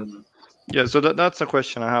Skyward. Yeah. So that's a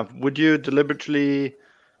question I have. Would you deliberately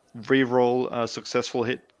re-roll a successful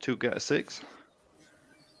hit to get a 6?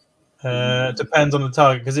 Depends on the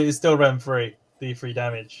target because it is still rem free, D3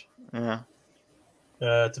 damage. Yeah.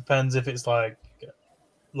 Depends if it's like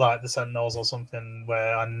the Sentinels or something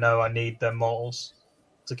where I know I need their mortals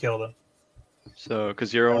to kill them. So,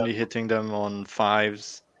 because you're only hitting them on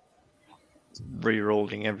 5s,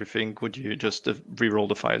 re-rolling everything, would you just re-roll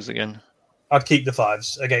the 5s again? I'd keep the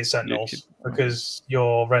 5s against Sentinels because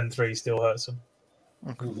your Ren 3 still hurts them.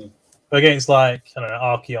 Okay. Against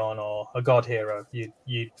Archeon or a God Hero,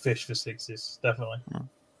 you'd fish for 6s, definitely.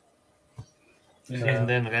 And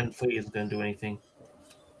then Ren 3 isn't going to do anything.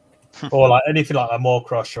 Or like anything like a Maw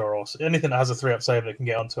Crusher or anything that has a 3-up save that can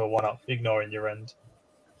get onto a 1-up, ignoring your end.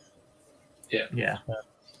 Yeah.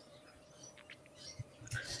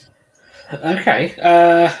 Okay.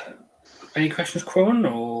 Any questions, Quoran,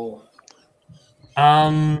 or?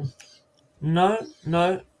 No.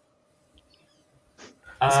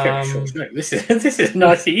 This is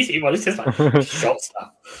nice, easy one. This is like shot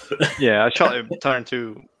stuff. Yeah, I shot him. Turn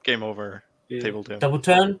 2, game over. Yeah. Table 2. Double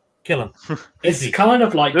turn. Kill him. It's Easy. kind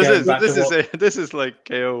of like going back to what this is like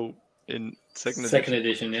KO in second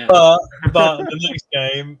edition, yeah. But the next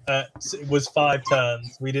game it was 5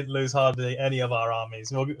 turns. We didn't lose hardly any of our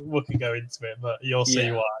armies. We can go into it, but you'll see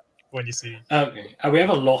Yeah. why when you see. Okay, and we have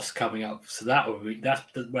a loss coming up, so that's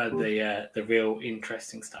where the real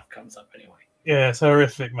interesting stuff comes up anyway. Yeah, it's a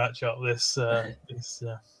horrific matchup.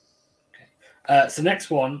 So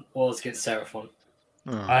next one was against Seraphon.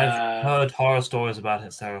 I've heard horror stories about it,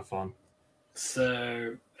 Seraphon.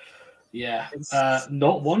 So yeah,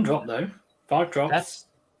 not 1 drop though, 5 drops. That's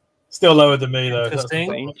Still lower than me though. interesting.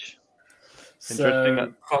 Finch. So, Interesting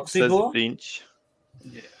that Proxy says Gore? Finch.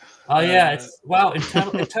 yeah. Oh yeah, it's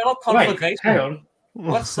internal Wait, conflict. hang on.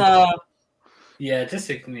 What's Yeah, just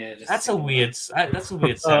that's a weird I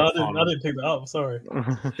Seraphon. didn't pick that up. Sorry.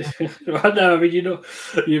 Well, no, I mean you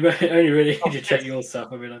only really need to check your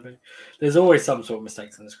stuff. I mean, there's always some sort of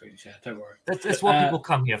mistakes on the screen share. Don't worry. That's what people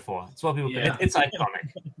come here for. It's what people. Yeah. It's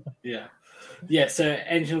iconic. Yeah. So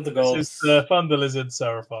Engine of the Gods. It's Thunder Lizard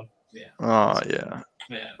Seraphon. Oh yeah,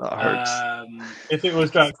 Yeah. that hurts. If it was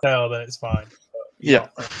Draktail, then it's fine. Yeah.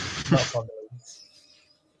 Not Thunder Lizard.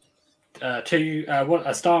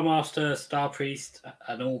 A Star Master, Star Priest,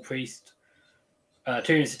 an All Priest,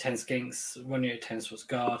 2 units of 10 Skinks, 1 unit of 10 Swords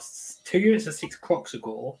Ghasts, 2 units of 6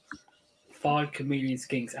 Croxagore, 5 Chameleon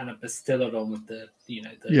Skinks, and a Bastillodon with the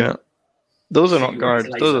Yeah. Those are not Shoot guards.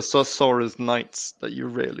 laser. Those are Sora's knights that you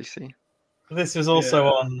rarely see. This is also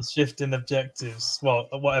on shifting objectives. Well,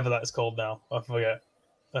 whatever that's called now, I forget.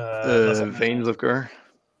 Veins of Gur.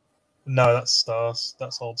 No, that's Stars.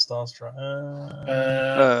 That's old Stars. Right?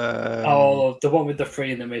 The one with the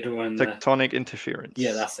 3 in the middle and Tectonic Interference.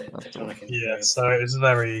 yeah, that's it. That's Tectonic Yeah, Interference. so it was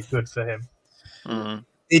very good for him. Mhm.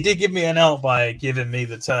 He did give me an out by giving me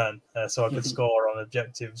the turn, so I could Mhm. score on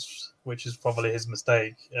objectives, which is probably his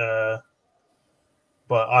mistake.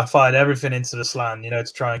 But I fired everything into the slan, to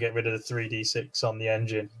try and get rid of the 3d6 on the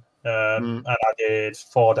engine, and I did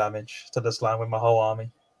 4 damage to the slan with my whole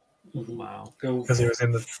army Wow. Cool. because he was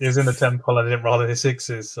in the temple. I didn't roll any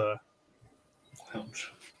 6s, so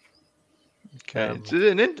Ouch. Okay, it's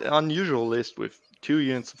an unusual list with 2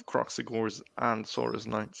 units of Croxagores and Sora's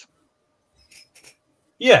knights.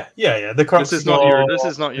 yeah. The Crocs This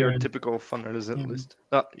is not your typical Thunder Lizard list.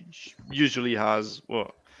 That usually has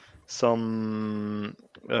some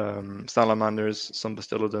salamanders, some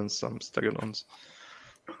bastillodons, some stegodons.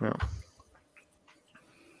 Yeah.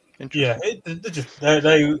 Yeah,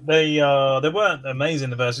 they weren't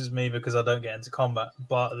amazing versus me because I don't get into combat,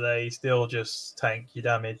 but they still just tank your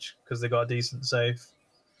damage because they got a decent save.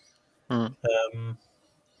 So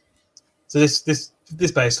this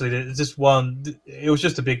basically just one. It was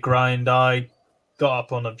just a big grind. I got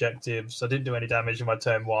up on objectives. I didn't do any damage in my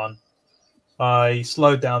turn 1. I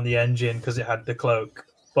slowed down the engine because it had the cloak,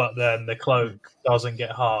 but then the cloak doesn't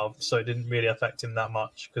get halved, so it didn't really affect him that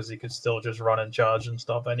much because he could still just run and charge and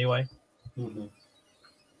stuff anyway.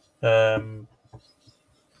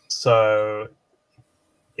 So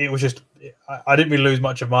it was just I didn't really lose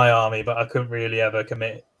much of my army, but I couldn't really ever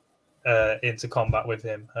commit into combat with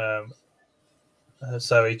him.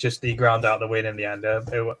 So he ground out the win in the end.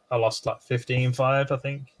 I lost like 15-5, I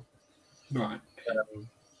think. Right.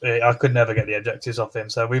 I could never get the objectives off him.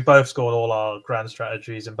 So we both scored all our grand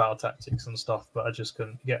strategies and battle tactics and stuff, but I just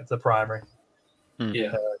couldn't get the primary.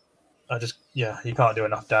 Yeah. You can't do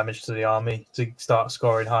enough damage to the army to start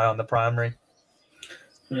scoring high on the primary.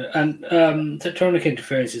 And Tectonic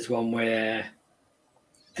Interference is one where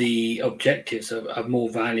the objectives are more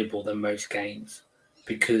valuable than most games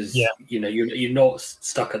because you're not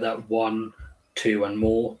stuck at that 1, 2, and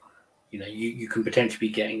more. You can potentially be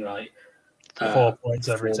getting like 4 points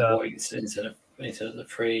every 4 turn points instead of the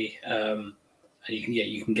 3, and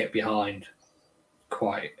you can get behind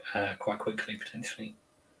quite quickly potentially.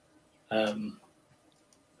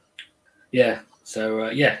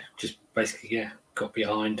 Just basically got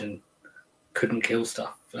behind and couldn't kill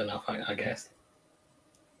stuff enough, I guess.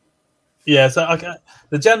 Yeah, so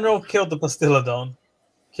the general killed the Bastillodon,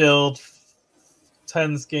 killed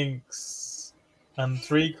 10 Skinks and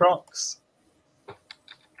 3 Crocs.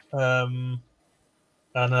 And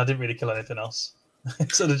I didn't really kill anything else.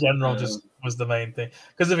 So the general just was the main thing.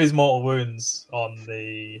 Because of his mortal wounds on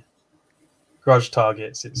the grudge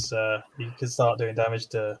targets, it's he could start doing damage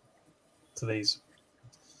to these.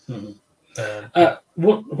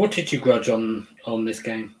 What did you grudge on this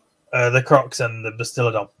game? The Crocs and the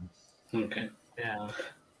Bastillodon. Okay.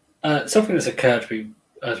 Yeah. Something that's occurred to me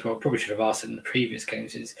as well, probably should have asked it in the previous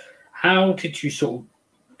games, is how did you sort of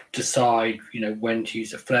decide, when to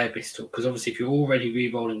use a flare pistol? Because obviously, if you're already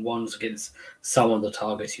re-rolling 1s against some of the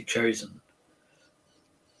targets you've chosen,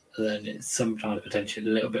 then it's sometimes potentially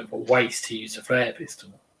a little bit of a waste to use a flare pistol.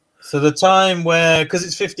 So the time where, because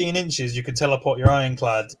it's 15 inches, you could teleport your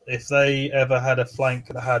ironclad. If they ever had a flank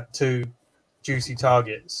that had 2 juicy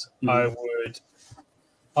targets, I would.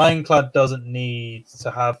 Ironclad doesn't need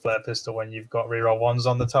to have flare pistol when you've got reroll 1s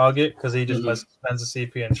on the target because he just spends a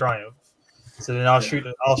CP and triumph. So then I'll shoot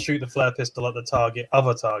the flare pistol at the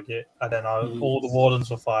other target, and then all the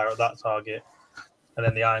wardens will fire at that target, and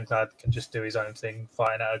then the ironclad can just do his own thing,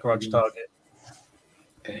 fighting at a grudge target.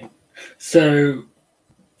 Okay, so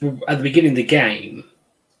at the beginning of the game,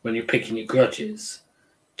 when you're picking your grudges,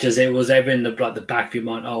 was ever in the back of your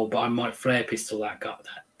mind? Oh, but I might flare pistol that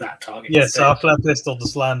target. Yes, I flare pistol the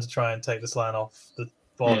Slan to try and take the Slan off the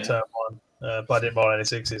bottom turn 1, but I didn't roll any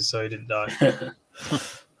 6s, so he didn't die.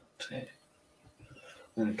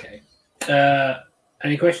 Okay.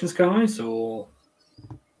 Any questions, guys, or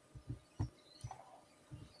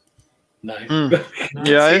no?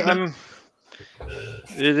 Yeah, I'm.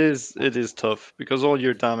 It is tough because all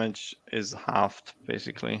your damage is halved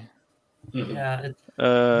basically. Yeah.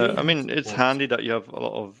 I mean, it's handy that you have a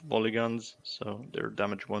lot of volley guns, so they're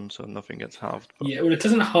damage 1, so nothing gets halved. But Yeah, well, it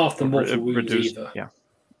doesn't half the mortal wounds either. Yeah.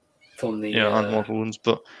 From the and mortal wounds,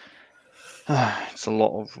 but it's a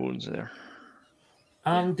lot of wounds there.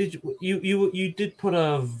 Did you did put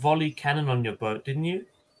a volley cannon on your boat, didn't you?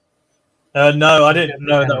 No, I didn't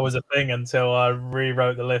know that was a thing until I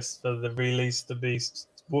rewrote the list for the Release the Beast.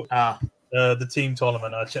 The team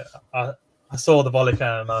tournament. I saw the volley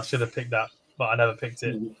cannon and I should have picked that, but I never picked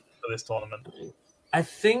it for this tournament. I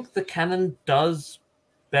think the cannon does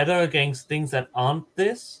better against things that aren't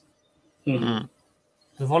this. Mm-hmm.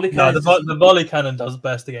 The volley cannon. No, the volley cannon does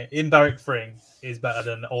best against. In Barrack Fring is better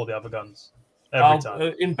than all the other guns. Every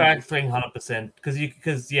time. In Barrack Fring, 100%. Because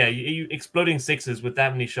you exploding 6s with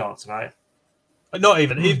that many shots, right? Not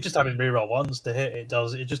even. Even just having reroll 1s to hit, it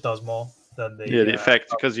just does more than the the effect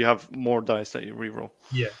because you have more dice that you reroll.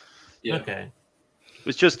 Yeah. Okay.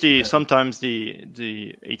 It's just sometimes the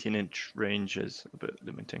 18-inch range is a bit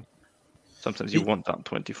limiting. Sometimes you want that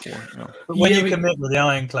 24. But when you commit with the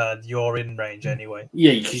ironclad, you're in range anyway.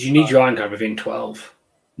 Yeah, because you need your ironclad within 12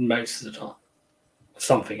 most of the time.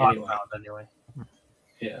 Something anyway.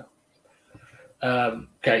 Yeah.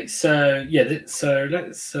 Okay, so so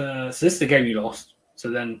this is the game you lost. So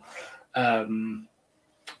then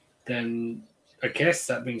I guess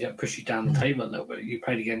that means that pushed you down the table a little bit. You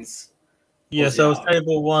played against. Yeah, so it was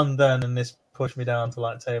table 1 then, and this pushed me down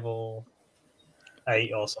to table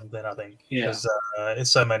 8 or something, I think. Yeah. Because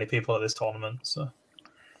it's so many people at this tournament. So.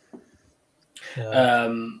 Yeah.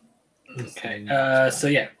 Okay. So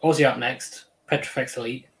Aussie up next. Petrifex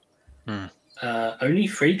Elite. Only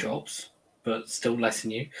 3 drops, but still less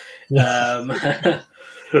than you.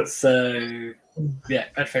 So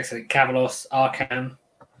Petrifex Elite, Cavalos, Arcan,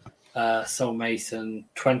 Soul Mason,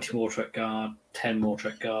 20 Mortret Guard, 10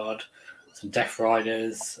 Mortret Guard, some Death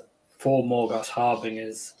Riders, 4 Morgoth's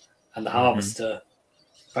Harbingers, and the Harvester,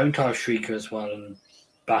 Bone Tire Shrieker as well, and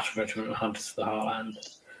Battle Regiment and Hunters of the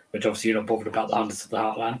Heartland, which obviously you're not bothered about the Hunters of the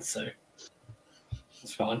Heartland, so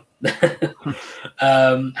it's fine.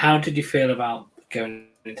 How did you feel about going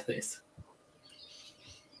into this?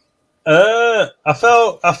 I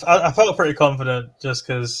felt pretty confident just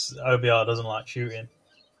because OBR doesn't like shooting.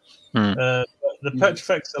 The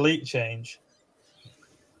Petrifex Elite change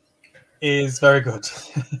is very good.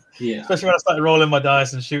 Yeah. Especially when I started rolling my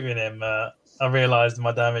dice and shooting him, I realised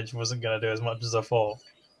my damage wasn't going to do as much as I thought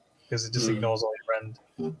because it just ignores all your friend.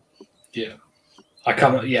 Yeah. I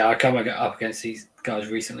come up against these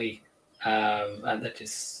guys recently, and they're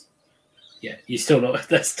just you're still not.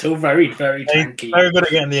 They're still very, very tanky. Very good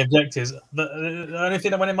at getting the objectives. The only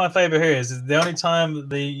thing that went in my favour here is the only time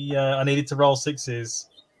I needed to roll 6s,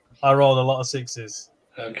 I rolled a lot of 6s.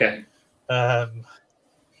 Okay.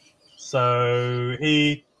 So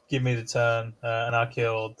he gave me the turn, and I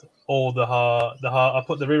killed all I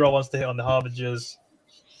put the reroll 1s to hit on the Harbingers,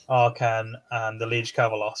 Arcan, and the Liege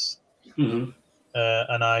Cavalos. Mm-hmm.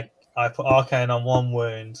 And I put Arcane on 1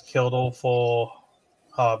 wound, killed all 4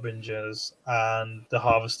 Harbingers, and the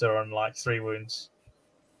Harvester on 3 wounds.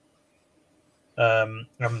 And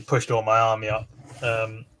pushed all my army up.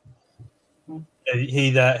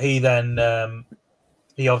 He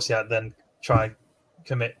obviously had then try and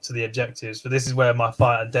commit to the objectives, but this is where my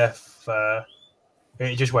fight at death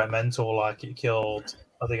it just went mental. I think it killed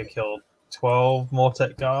 12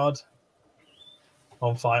 Mortec Guard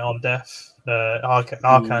on death.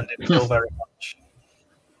 Arcan didn't kill very much,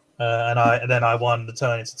 and I won the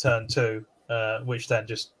turn into turn 2, which then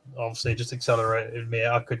just accelerated me.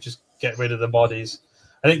 I could just get rid of the bodies,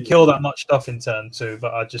 I didn't kill that much stuff in turn 2,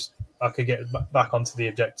 but I could get back onto the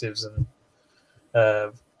objectives and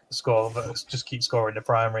just keep scoring the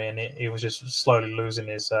primary, and he was just slowly losing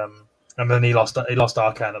his. And then he lost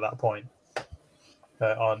Arcan at that point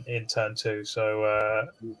in turn 2. So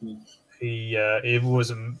he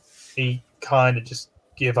kind of just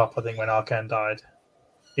gave up, I think, when Arcan died.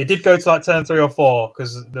 It did go to like turn 3 or 4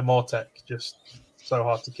 because the Mortek just so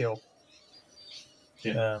hard to kill.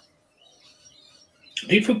 Yeah.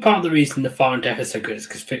 Do you think part of the reason the Fire and Death is so good is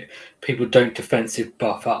because people don't defensive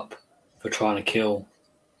buff up for trying to kill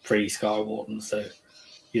 3 Sky Wardens? So,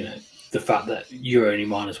 the fact that you're only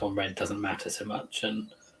 -1 red doesn't matter so much,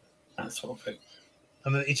 and that sort of thing.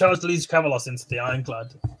 And then he charged the Legion of Kavalos into the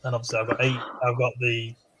Ironclad, and obviously I've got 8. I've got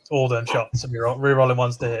the all-done shots and re-rolling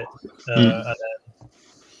ones to hit. And then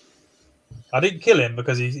I didn't kill him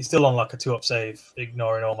because he's still on like a 2-up save,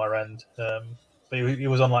 ignoring all my rend. But he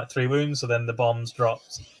was on like 3 wounds, so then the bombs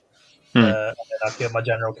dropped. And then my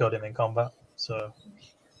general killed him in combat. So,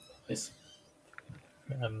 Nice.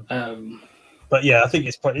 But yeah, I think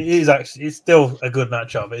it's still a good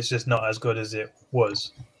matchup. It's just not as good as it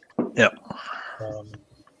was. Yeah.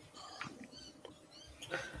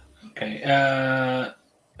 Okay.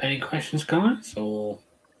 Any questions, guys? Or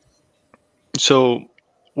So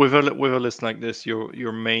with a list like this,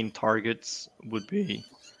 your main targets would be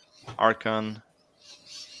Arcan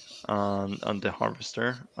and the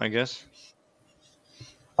Harvester, I guess.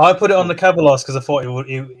 I put it on the Kavalos because I thought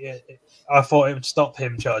it would stop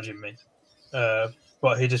him charging me,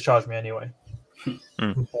 but he just charged me anyway.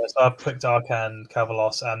 So I picked Arcan,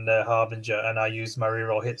 Kavalos, and the Harbinger, and I used my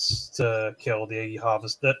reroll hits to kill the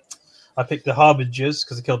Harvester. I picked the Harbingers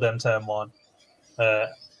because I killed them turn 1,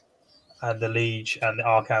 and the Liege and the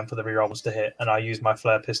Arcan for the rerolls to hit, and I used my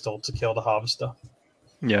flare pistol to kill the Harvester.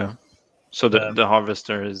 Yeah. So the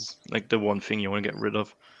Harvester is like the one thing you want to get rid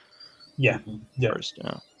of. Yeah. First,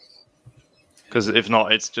 yeah. Because if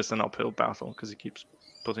not, it's just an uphill battle because he keeps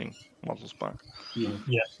putting models back. Yeah.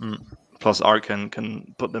 Plus, Arcan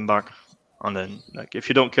can put them back, and then like if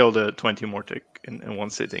you don't kill the 20 Mortic in one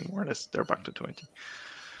sitting, more or less, they're back to 20.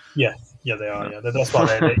 Yeah, they are. Yeah, that's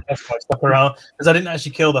why I stuck around because I didn't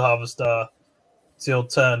actually kill the Harvester till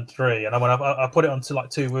turn 3, and I put it onto like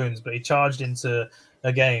 2 wounds, but he charged into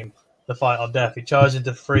a game, the fight on death. He charged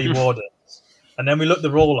into 3 wardens, and then we looked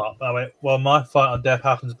the roll up. I went, well, my fight on death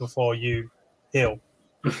happens before you heal,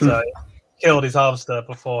 so he killed his Harvester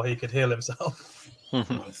before he could heal himself.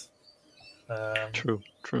 Nice. True.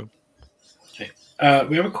 Okay.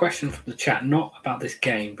 We have a question from the chat, not about this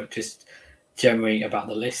game, but just generally about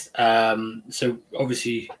the list. So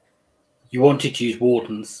obviously, you wanted to use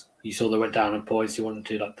Wardens. You saw they went down in points. You wanted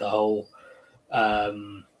to do like the whole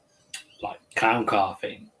like clown car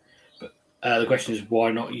thing. But the question is,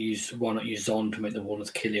 why not use Zon to make the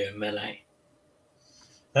Wardens kill you in melee?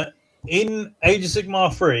 In Age of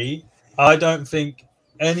Sigmar 3, I don't think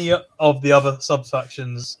any of the other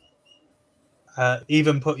sub-factions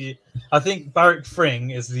even put you... I think Barrack Fring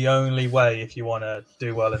is the only way if you want to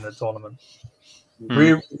do well in the tournament.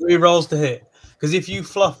 Re-rolls to hit. Because if you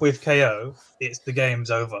fluff with KO, the game's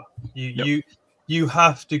over. You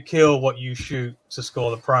have to kill what you shoot to score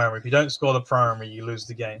the primary. If you don't score the primary, you lose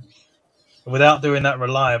the game. Without doing that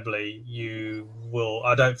reliably,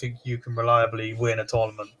 I don't think you can reliably win a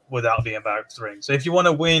tournament without being Barrack Fring. So if you want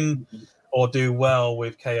to win or do well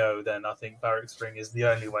with KO, then I think Barrack Fring is the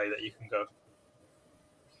only way that you can go.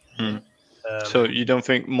 So you don't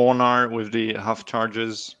think Mornar with the half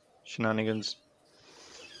charges shenanigans?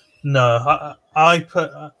 No, I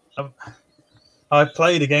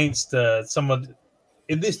played against someone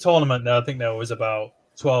in this tournament. I think there was about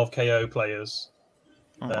 12 KO players.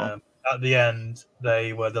 At the end,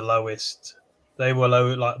 they were the lowest. They were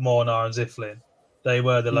low, like Mornar and Ziflin. They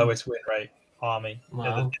were the lowest win rate army.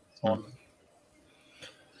 Wow.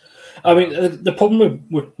 I mean, the problem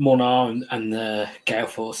with Mornar and the Gale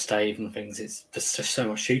Force stave and things is there's just so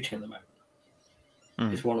much shooting at the moment.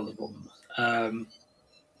 It's one of the problems. And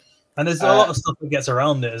there's a lot of stuff that gets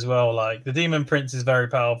around it as well. Like the Demon Prince is very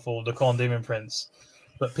powerful, the Khorne Demon Prince,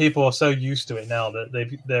 but people are so used to it now that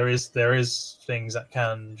there is things that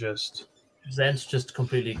can just. Zench just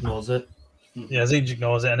completely ignores it. Yeah, Zench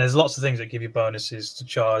ignores it, and there's lots of things that give you bonuses to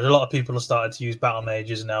charge. A lot of people have started to use Battle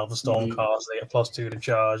Mages now for Storm Cars. They get +2 to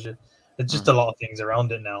charge. There's just a lot of things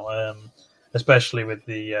around it now, especially with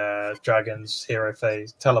the Dragons Hero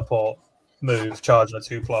Phase Teleport move, charging a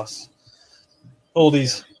 2+. All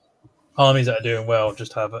these armies that are doing well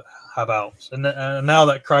just have outs, and now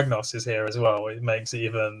that Kragnos is here as well, it makes it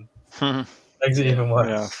even even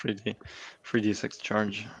worse. Yeah, 3d6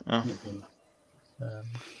 charge.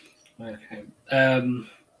 Okay.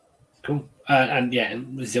 Cool. And yeah,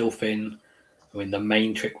 Zilfin. I mean, the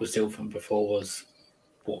main trick with Zilfin before was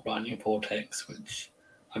Warp Lightning Vortex, which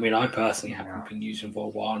I mean, I personally haven't been using for a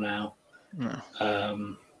while now. No. I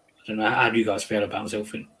don't know. How do you guys feel about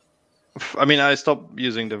Zilfin? I mean, I stopped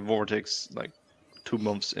using the Vortex like 2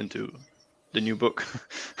 months into the new book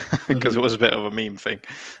because it was a bit of a meme thing.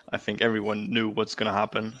 I think everyone knew what's going to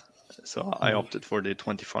happen, so I opted for the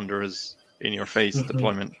 20 Thunderers in your face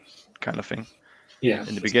deployment kind of thing. Yeah.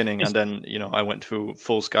 In the beginning, and then I went to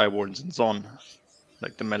full Skywardens and Zon,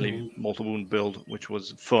 like the melee multi wound build, which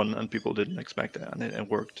was fun and people didn't expect it, and it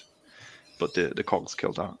worked. But the cogs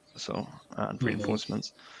killed out, so and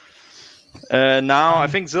reinforcements. Now I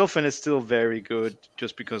think Zilfin is still very good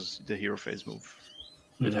just because the hero phase move.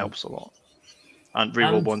 It helps a lot. And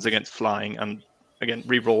reroll ones against flying, and again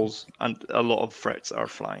rerolls, and a lot of threats are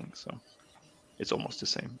flying, so it's almost the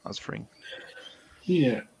same as freeing.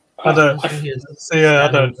 Yeah. I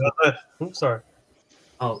don't. Oops, sorry.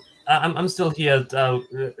 Oh, I'm still here.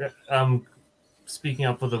 Speaking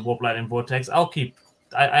up for the Warp Lightning Vortex, I'll keep.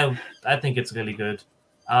 I think it's really good.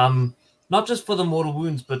 Not just for the mortal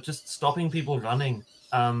wounds, but just stopping people running.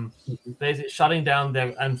 Basically shutting down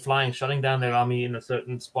shutting down their army in a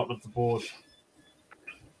certain spot of the board.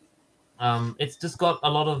 It's just got a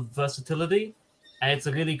lot of versatility, and it's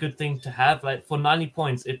a really good thing to have. Like for 90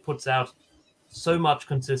 points, it puts out so much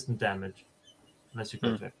consistent damage, unless you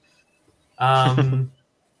go there.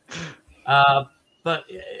 But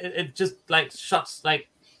it just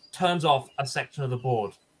turns off a section of the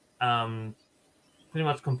board, pretty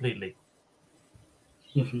much completely.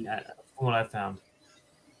 From what I found.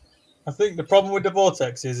 I think the problem with the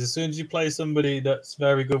Vortex is as soon as you play somebody that's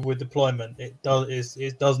very good with deployment, it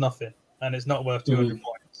does nothing, and it's not worth 200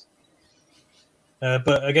 points.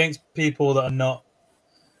 But against people that are not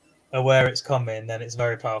aware it's coming, then it's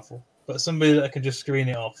very powerful. But somebody that can just screen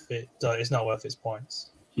it off, it's not worth its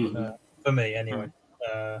points. For me, anyway.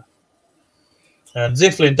 And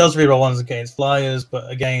Zilfin does reroll ones against flyers, but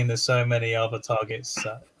again, there's so many other targets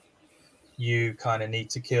that you kind of need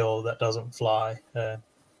to kill that doesn't fly.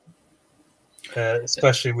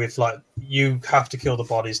 Especially with you have to kill the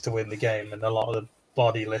bodies to win the game, and a lot of the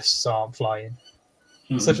body lists aren't flying.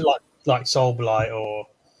 Such like Soul Blight or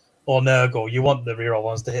Nurgle, you want the reroll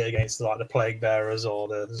ones to hit against the Plague Bearers or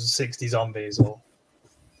the 60 zombies.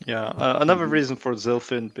 Another reason for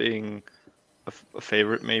Zilfin being a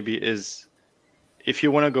favorite maybe is if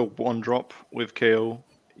you want to go one drop with KO,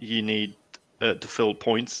 you need to fill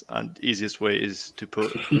points, and the easiest way is to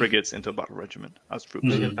put frigates into a battle regiment as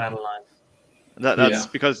troops. Battle line. That's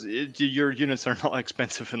because your units are not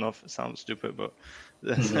expensive enough. It sounds stupid, but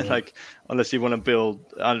unless you want to build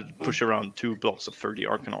and push around 2 blocks of 30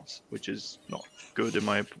 Arcanauts, which is not good in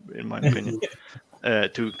my opinion,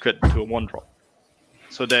 to get to a 1-drop.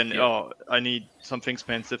 So then, I need something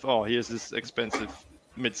expensive. Oh, here's this expensive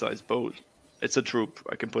mid-sized boat. It's a troop.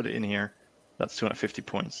 I can put it in here. That's 250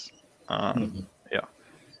 points.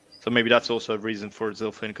 So maybe that's also a reason for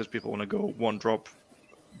Zilfin, because people want to go 1-drop,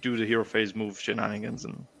 do the hero phase move shenanigans,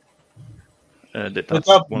 and that's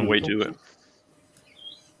one way to do it.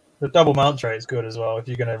 The double mount trait is good as well if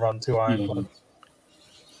you're going to run 2 ironclads.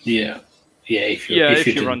 If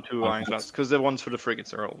you run 2 ironclads, because the ones for the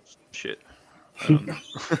frigates are all shit.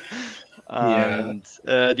 And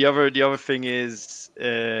the other thing is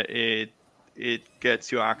it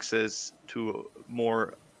gets you access to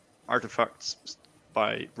more artifacts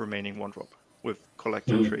by remaining 1-drop with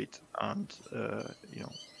collector trait, and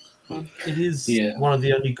it is one of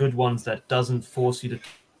the only good ones that doesn't force you to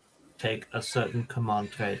take a certain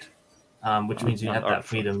command trait, which means you have that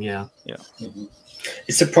freedom.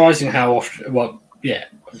 It's surprising how often.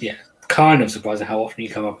 Kind of surprising how often you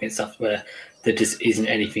come up against stuff where there just isn't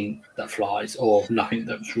anything that flies, or nothing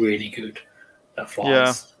that's really good that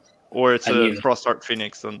flies. Or it's a Frost Arc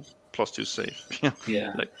Phoenix and +2 save.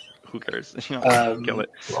 Like, who cares? Kill it.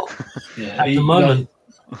 At the moment.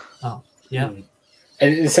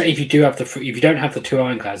 And say if you don't have the 2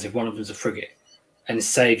 ironclads, if one of them's a frigate, and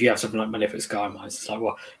say if you have something like Malefic Sky Mines, it's like,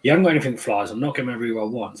 well, you haven't got anything that flies. I'm not getting my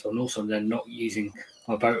reroll once, and also they're not using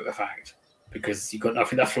my boat artifact because you've got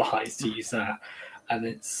nothing that flies to use that, and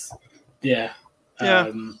it's I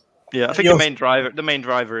think the main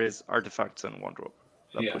driver is artifacts and 1-drop.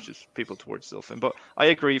 That pushes people towards Zilfin. But I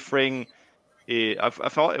agree, Fring, I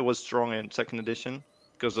thought it was strong in 2nd edition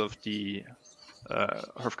because of the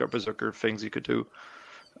Hearthguard Berserker things you could do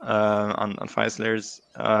on Fire Slayers.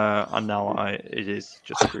 And now it is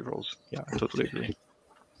just 3 rolls. Yeah, I totally agree.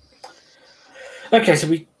 Okay, so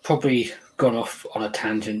we probably gone off on a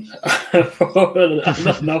tangent. Not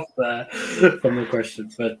enough there from the question,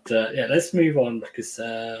 but yeah, let's move on because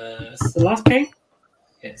it's the last game.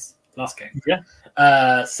 Yes, last game. Yeah.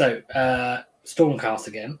 So Stormcast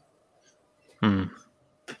again.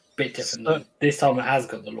 Bit different. Though. This time it has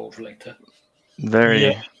got the Lord Relictor.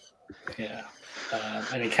 Very. Yeah.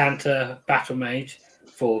 An Incanter, Battle Mage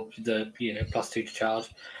for the +2 to charge.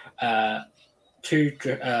 2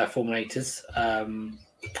 Fulminators,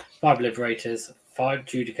 5 Liberators, 5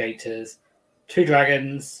 Judicators, 2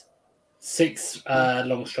 Dragons, 6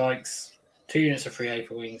 Long Strikes, 2 units of 3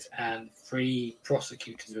 Aether Wings, and 3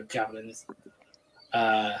 Prosecutors with Javelins.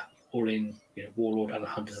 All in Warlord and the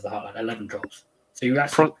Hunters of the Heartland. 11 drops. So you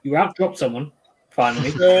actually you out-dropped someone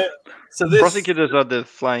finally. So this Prosecutors are the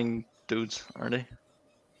flying dudes, are they?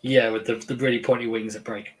 Yeah, with the really pointy wings that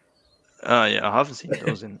break. Yeah, I haven't seen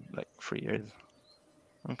those in like 3 years.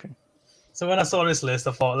 Okay. So when I saw this list,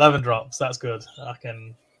 I thought 11 drops. That's good. I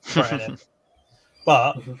can threaten it.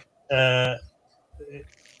 But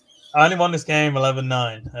I only won this game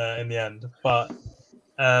 11-9 in the end. But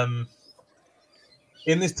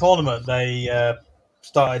in this tournament, they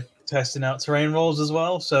started testing out terrain rolls as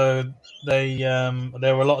well. So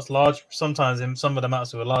there were lots large. Sometimes in some of the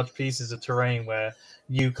maps there were large pieces of terrain where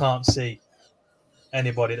you can't see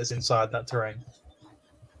anybody that's inside that terrain.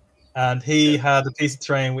 And he had a piece of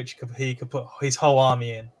terrain which he could put his whole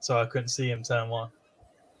army in, so I couldn't see him turn 1.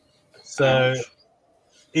 So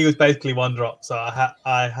he was basically 1 drop. So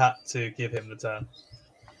I had to give him the turn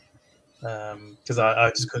because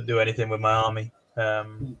I just couldn't do anything with my army.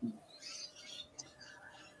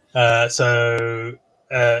 He's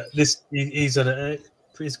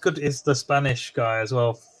good. He's the Spanish guy as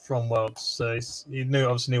well from Worlds, so he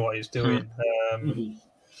obviously knew what he was doing.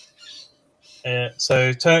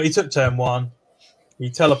 So he took turn 1. He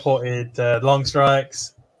teleported Long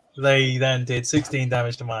Strikes. They then did 16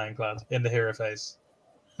 damage to my Ironclad in the hero phase.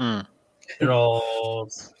 He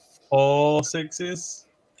rolled 4 6s.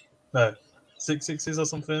 No, 6 6s or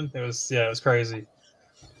something. It was crazy.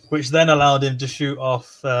 Which then allowed him to shoot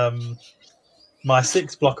off my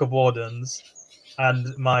 6 block of Wardens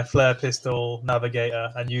and my Flare Pistol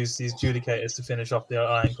Navigator and use these Judicators to finish off the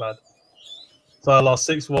Ironclad. So I lost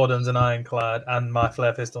 6 Wardens and Ironclad and my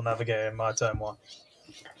Flare Pistol Navigator in my turn 1.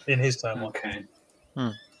 In his turn 1. Okay.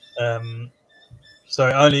 So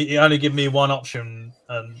it only gave me one option,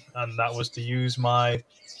 and that was to use my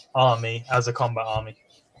army as a combat army.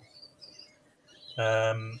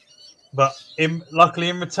 But luckily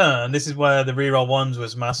in return, this is where the reroll 1s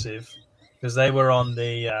was massive, because they were on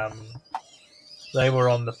the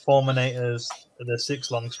Fulminators, the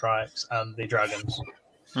 6 Long Strikes, and the Dragons.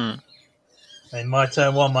 In my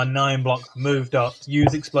turn 1, my 9 block moved up,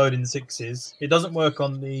 used Exploding 6s. It doesn't work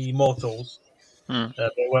on the Mortals, but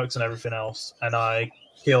it works on everything else. And I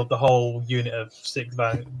killed the whole unit of 6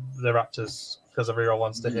 the Raptors because I reroll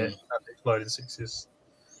 1s to hit and Exploding 6s.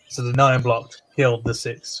 So the 9 blocked, killed the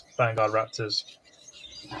 6 Vanguard Raptors.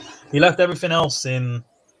 He left everything else in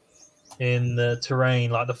the terrain,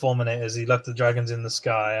 like the Fulminators. He left the Dragons in the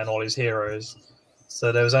sky and all his heroes.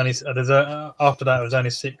 So there was only after that it was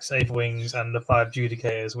only 6 Aether Wings and the 5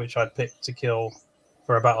 Judicators, which I'd picked to kill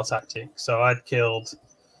for a battle tactic. So I'd killed.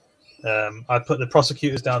 I'd put the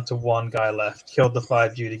Prosecutors down to 1 guy left, killed the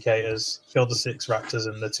 5 Judicators, killed the 6 Raptors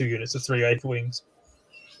and the 2 units of 3 Aether Wings.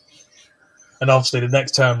 And obviously the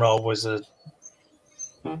next turn roll was either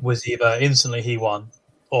instantly he won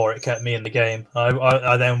or it kept me in the game.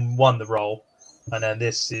 I then won the roll, and then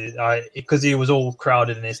because he was all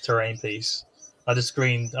crowded in his terrain piece. I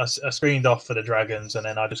screened off for the Dragons, and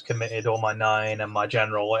then I just committed all my 9 and my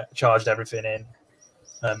general, charged everything in.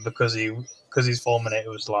 Because his Fulminator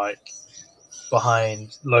was like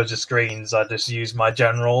behind loads of screens, I just used my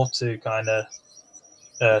general to kind of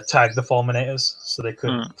tag the Fulminators, so they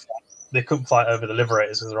couldn't fight over the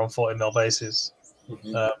Liberators because they're on 40 mil bases.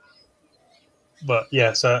 But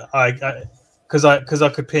yeah, so because I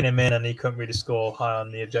could pin him in and he couldn't really score high on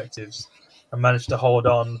the objectives. I managed to hold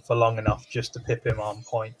on for long enough just to pip him on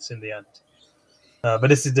points in the end. But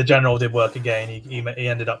the general did work again. He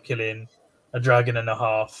ended up killing a dragon and a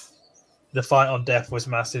half. The fight on death was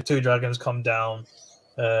massive. 2 dragons come down,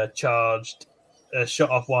 charged, shot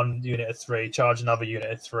off 1 unit of 3, charged another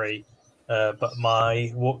unit of 3. But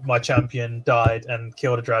my champion died and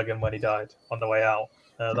killed a dragon when he died on the way out.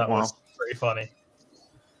 That was pretty funny.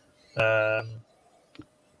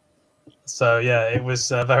 So yeah, it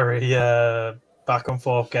was a very back and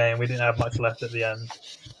forth game. We didn't have much left at the end.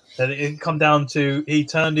 It come down to he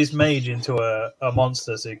turned his mage into a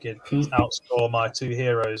monster so he could outscore my 2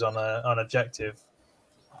 heroes on objective.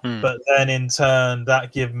 but then in turn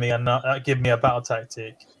that give me a battle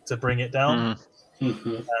tactic to bring it down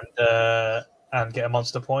and get a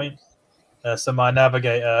monster point. So my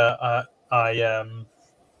navigator, I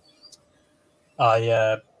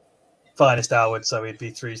finest outward, so he'd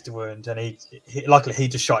be 3s to wound, and he luckily he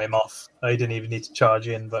just shot him off. He didn't even need to charge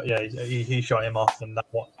in, but yeah, he shot him off, and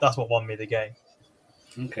that's what won me the game.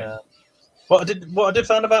 Okay. What I did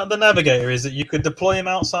find about the navigator is that you could deploy him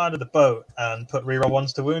outside of the boat and put reroll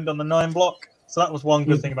 1s to wound on the 9 block. So that was one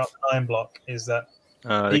good thing about the 9 block, is that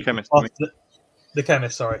the chemist. The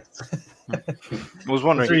chemist, sorry. I was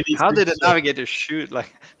wondering, how did the navigator shoot?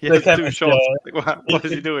 Like, he The had 2 chemist, shots. yeah. Like, what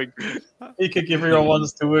is he doing? He could give reroll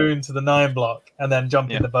 1s to wound to the 9 block and then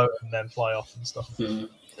jump in the boat and then fly off and stuff.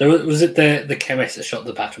 Was it the chemist that shot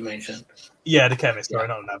the battle mage then? Yeah, the chemist, sorry,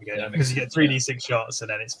 not the navigator. Because you get 3d6 shots and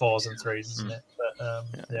then it's 4s and 3s, isn't it? But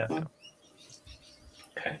yeah.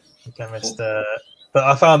 Okay. The chemist. But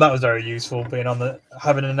I found that was very useful,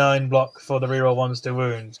 having a 9 block for the reroll 1s to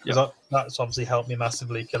wound, because that's obviously helped me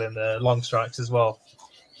massively killing the long strikes as well.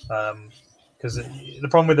 Because the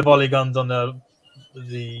problem with the volley guns on the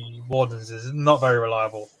wardens is not very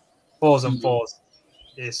reliable. 4s and 4s,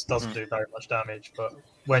 it doesn't do very much damage, but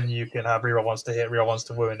when you can have reroll 1s to hit, reroll 1s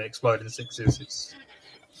to wound, explode in 6s,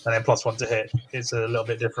 and then +1 to hit, it's a little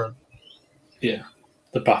bit different. Yeah,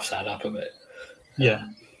 the buffs add up a bit. Yeah.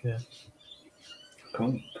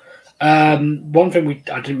 Cool. One thing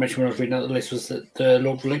I didn't mention when I was reading out the list was that the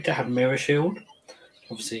Lord Relictor had Mirror Shield.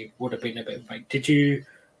 Obviously, would have been a bit of a... Did you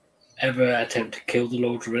ever attempt to kill the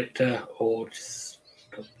Lord Relictor, or just...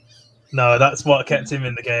 No, that's what kept him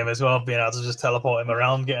in the game as well, being able to just teleport him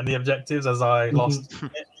around, getting the objectives as I lost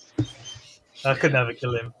it. I could never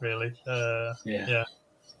kill him, really. Yeah.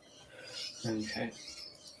 Okay.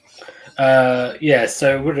 So I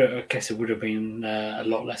guess it would have been a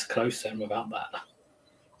lot less close then without that.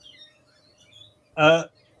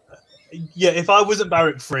 If I wasn't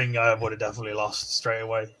Barrack Fring, I would have definitely lost straight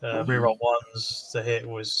away. Reroll 1s to hit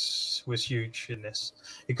was huge in this,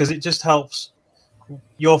 because it just helps.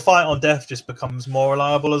 Your fight on death just becomes more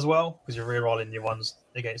reliable as well, because you're rerolling your 1s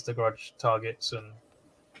against the grudge targets, and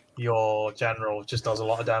your general just does a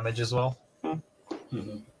lot of damage as well.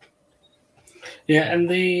 Yeah, and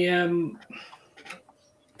the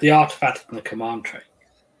artifact and the command trait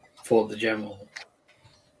for the general,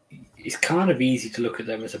 it's kind of easy to look at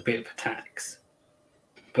them as a bit of a tax,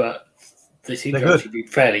 but they seem to actually be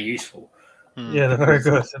fairly useful. Yeah, they're very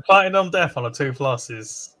good. Fighting on death on a 2+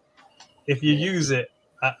 is, if you use it,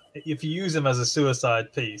 if you use him as a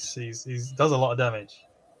suicide piece, he does a lot of damage,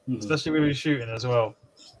 especially with his shooting as well.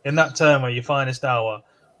 In that turn where you finest hour,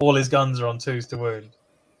 all his guns are on 2s to wound,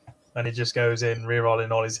 and he just goes in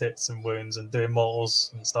rerolling all his hits and wounds and doing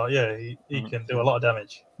mortals and stuff. Yeah, he can do a lot of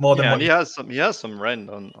damage, more than he has some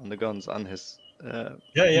rend on the guns and his. Rend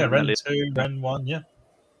 2, Rend 1, yeah.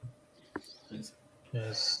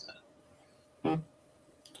 Yes.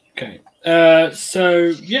 Okay.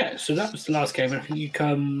 So that was the last game. I think you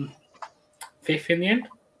come 5th in the end.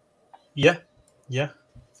 Yeah.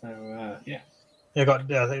 So Yeah, I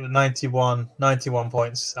think it was 91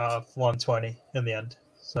 points out of 120 in the end.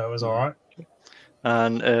 So it was all right.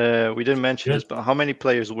 And we didn't mention this, but how many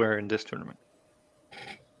players were in this tournament?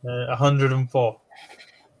 104.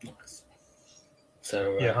 Nice.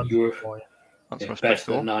 So yeah, 104. That's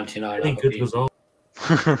better than 99. I think good result.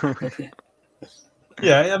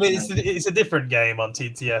 Yeah, I mean it's a different game on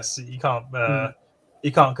TTS. You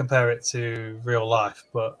can't compare it to real life,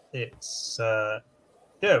 but it's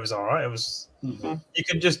it was all right. It was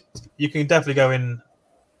you can definitely go in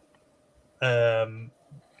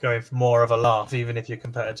going for more of a laugh, even if you're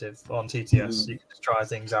competitive on TTS. You can just try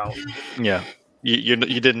things out. Yeah, you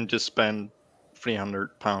didn't just spend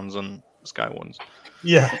 £300 on Sky Ones.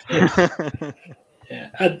 Yeah. Yeah,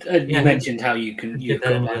 and you mentioned how you've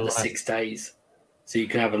got like the 6 days, so you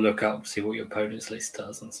can have a look up, see what your opponent's list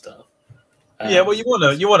does and stuff. Yeah, well, you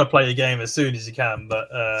want to play your game as soon as you can, but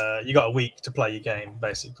you got a week to play your game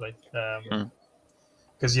basically,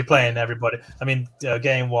 because you're playing everybody. I mean,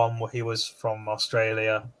 game 1 he was from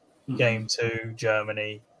Australia, game 2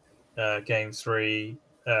 Germany, game 3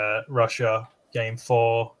 Russia, game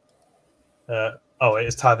 4.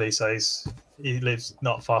 It's Tavi, so he lives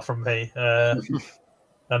not far from me.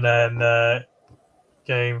 And then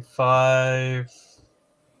game 5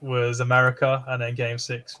 was America, and then game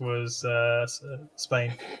 6 was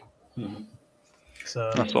Spain. So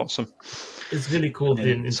that's awesome. It's really cool.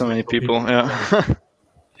 So many people. Yeah.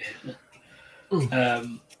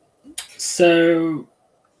 So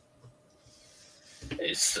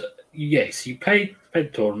it's you played the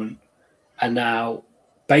tournament, and now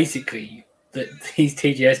basically these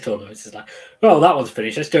TGS tournaments is like, well, that one's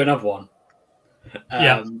finished. Let's do another one.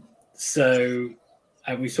 Yeah. So,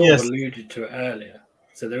 and we sort of alluded to it earlier.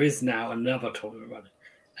 So there is now another tournament running,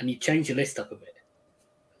 and you change your list up a bit.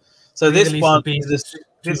 So this Release one the is this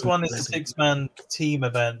two one is a letters. 6-man team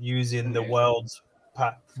event using the Okay. Worlds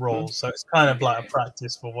pack rules. So it's kind of like Okay. a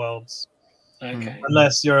practice for Worlds. Okay.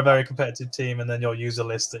 Unless you're a very competitive team, and then you'll use a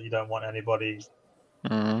list that you don't want anybody.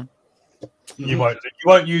 Mhm. You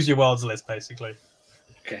won't use your Worlds list basically.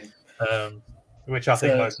 Okay. Which I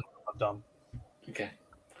think So- most of them have done. Okay.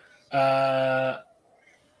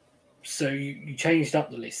 So you changed up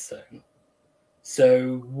the list, though.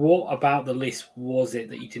 So what about the list was it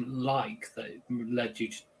that you didn't like that led you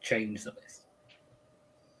to change the list?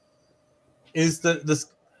 Is the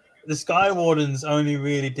Sky Wardens only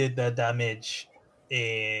really did their damage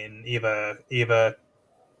in either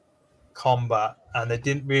combat, and they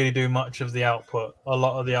didn't really do much of the output. A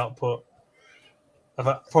lot of the output,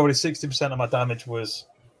 probably 60% of my damage was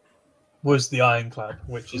the Ironclad,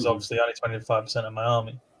 which is obviously only 25% of my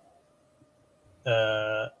army.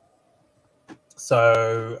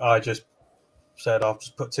 So I just said I'll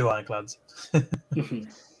just put 2 Ironclads.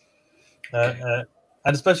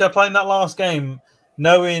 And especially playing that last game,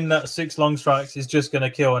 knowing that 6 long strikes is just going to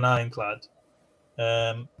kill an Ironclad,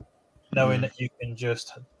 knowing that you can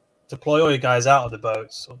just deploy all your guys out of the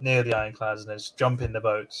boats or near the Ironclads and then just jump in the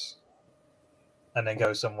boats and then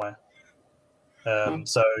go somewhere.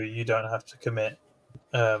 So you don't have to commit.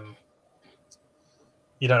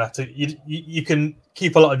 You don't have to. You can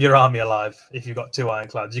keep a lot of your army alive if you've got 2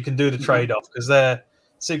 Ironclads. You can do the trade off because they're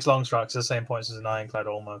 6 long strikes, the same points as an Ironclad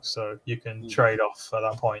almost. So you can trade off at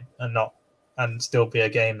that point and still be a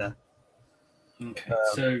game there. Okay,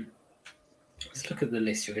 so let's look at the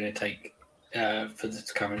list you're going to take for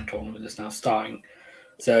this current tournament that's now starting.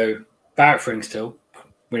 So Barrack Fring still,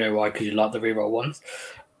 we know why, because you like the reroll ones,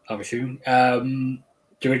 I'm assuming.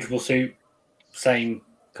 Dirigible Suit, same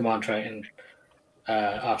command trait and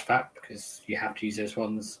artifact because you have to use those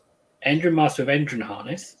ones. Endrin Master with Endrin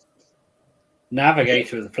Harness,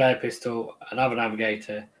 Navigator with a flare pistol, another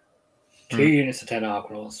Navigator, 2 units of 10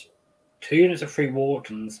 Arclaws, 2 units of 3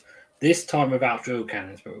 Wardens, this time without drill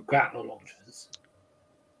cannons but with grapnel launchers,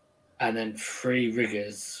 and then 3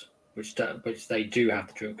 Riggers, which they do have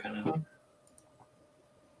the drill cannon.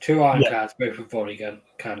 2 Ironclads, both with volley gun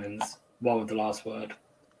cannons, 1 with the last word.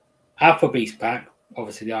 Alpha Beast Pack,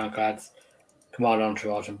 obviously the Ironclads, Command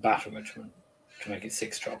Entourage and Battle Regiment to make it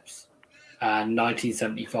 6 drops. And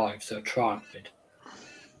 1975, so a Triumph bid.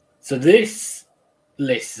 So this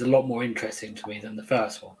list is a lot more interesting to me than the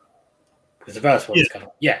first one. Because the first one is kind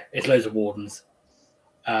of, it's loads of Wardens.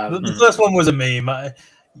 The first one was a meme.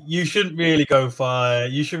 You shouldn't really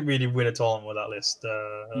you shouldn't really win a tournament with that list.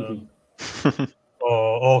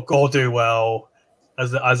 Or do well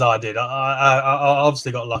as I did. I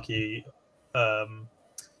obviously got lucky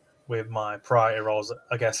with my priority rolls,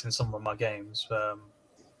 I guess, in some of my games.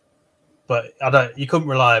 But you couldn't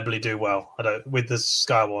reliably do well. With the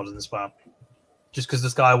Sky Wardens as well. Just because the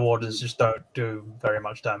Sky Wardens just don't do very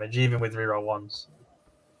much damage, even with reroll ones.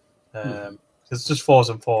 It's just 4s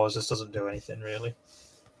and 4s, just doesn't do anything really.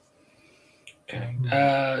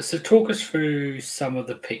 Okay. So talk us through some of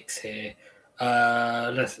the picks here.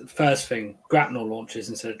 First thing, grapnel launchers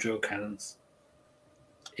instead of drill cannons.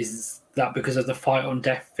 Is that because of the fight on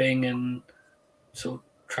death thing and sort of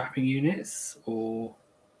trapping units, or?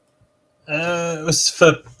 It was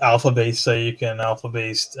for Alpha Beast, so you can Alpha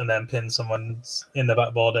Beast and then pin someone in the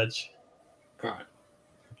backboard edge. Right.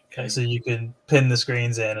 Okay. So you can pin the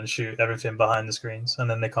screens in and shoot everything behind the screens, and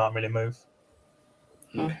then they can't really move.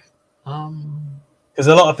 Okay. Because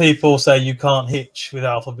a lot of people say you can't hitch with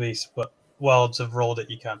Alpha Beast, but Worlds have rolled it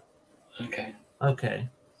you can. Okay.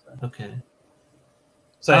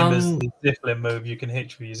 Same as the Ziflin move, you can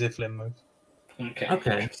hitch with your Ziflin move.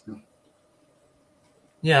 Okay.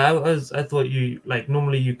 Yeah, I thought you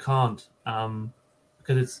normally you can't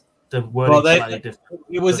because it's the wording slightly different.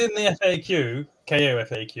 It was in the FAQ, KO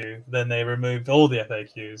FAQ. Then they removed all the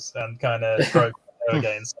FAQs and kind of broke it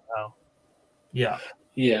again somehow. Yeah.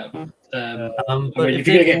 But if if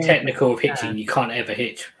you're going to get technical of hitching, you can't ever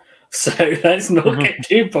hitch. So let's not get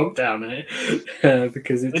too bogged down in it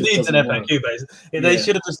because it needs an FAQ base. They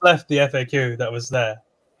should have just left the FAQ that was there.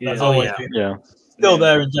 That's always been still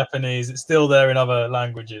there in Japanese. It's still there in other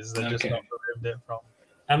languages. They're just not removed it from.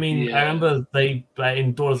 I mean, I remember they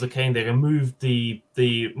in Daughters of Cain they removed the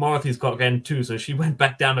Morothy's got again too, so she went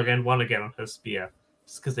back down again, one again on her spear,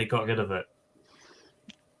 just because they got rid of it.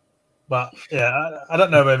 But I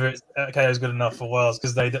don't know whether it's KO is good enough for Worlds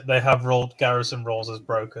because they have rolled garrison rolls as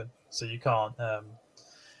broken, so you can't.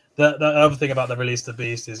 The other thing about the release the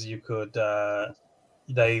beast is you could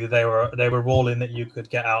they were ruling that you could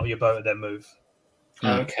get out of your boat and then move.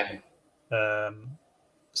 Okay.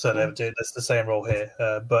 So they would do that's the same rule here,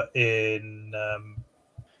 but in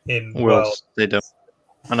Well, World they don't,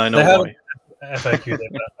 and I know they have why. FAQ,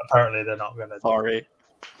 but apparently they're not going to. Sorry.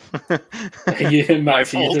 Yeah, My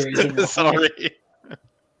Max, you're the reason fault. why. Sorry.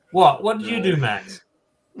 What did you do, Max?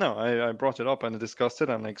 No, I brought it up and discussed it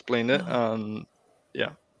and explained it, and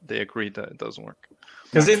yeah, they agreed that it doesn't work.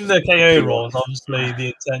 Because in the KO rules, obviously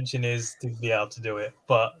the intention is to be able to do it,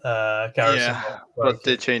 but Garrison. Yeah, rules but break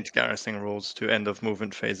they it. changed garrison rules to end of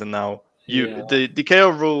movement phase, and now Yeah. the KO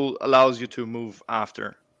rule allows you to move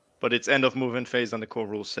after, but it's end of movement phase, and the core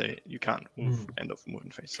rules say you can't move end of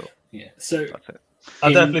movement phase. So Yeah. So that's it. I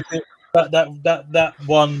in- definitely think that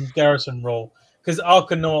one Garrison rule, because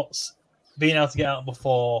Arcanauts being able to get out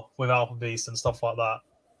before with Alpha Beast and stuff like that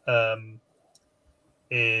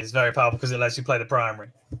is very powerful because it lets you play the primary.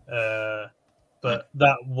 But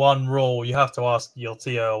that one rule, you have to ask your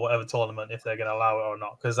TO or whatever tournament if they're going to allow it or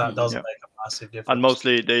not, because that doesn't Yeah. make a massive difference. And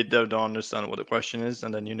mostly they don't understand what the question is,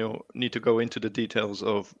 and then need to go into the details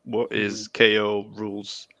of what is KO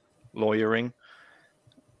rules lawyering,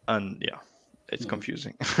 and yeah, it's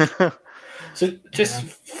confusing. So just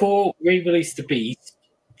for re-release the beast,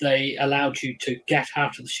 they allowed you to get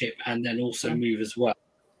out of the ship and then also move as well.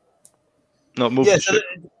 No, move Yeah. the So ship.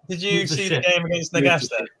 did you Move the see ship. the game against Move the Nagash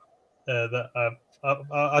ship. there?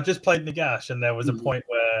 I just played Nagash, and there was a point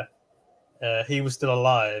where he was still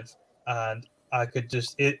alive, and I could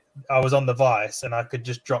I was on the vice, and I could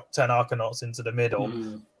just drop 10 Arcanauts into the middle,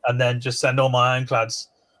 and then just send all my ironclads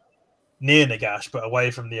near Nagash, but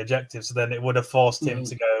away from the objective. So then it would have forced him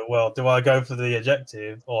to go, well, do I go for the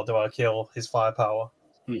objective or do I kill his firepower?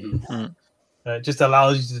 It just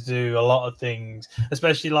allows you to do a lot of things,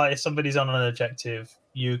 especially like if somebody's on an objective,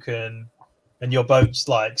 you can, and your boat's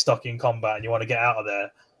like stuck in combat and you want to get out of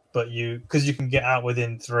there, but because you can get out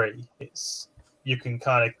within 3, you can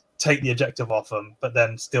kind of take the objective off them, but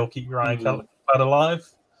then still keep your ironclad alive.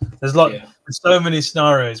 There's so many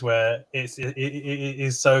scenarios where it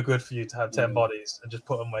is so good for you to have 10 bodies and just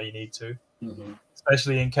put them where you need to.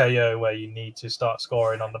 Especially in KO where you need to start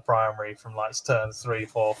scoring on the primary from like turn 3,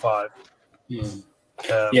 4, 5.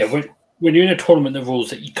 When you're in a tournament, the rules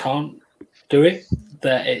that you can't do it,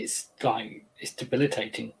 that it's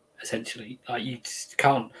debilitating essentially. Like you just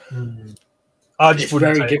can't. I just It's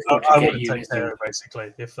wouldn't very take, difficult I to get wouldn't units take KO in.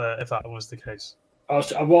 basically if that was the case.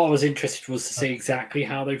 What I was interested was to see exactly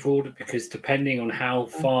how they've ruled it, because depending on how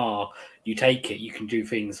far you take it, you can do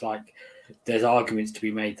things like there's arguments to be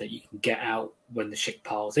made that you can get out when the ship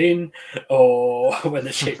piles in or when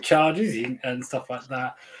the ship charges in and stuff like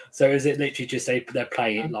that. So is it literally just they're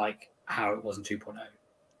playing it like how it was in 2.0?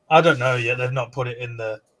 I don't know yet. They've not put it in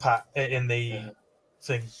the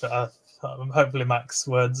thing, but hopefully Max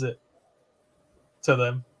words it to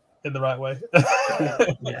them in the right way.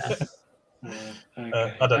 Okay.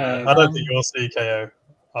 I don't know. I don't think you'll see KO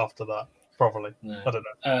after that. Probably. No. I don't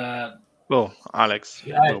know. Well, Alex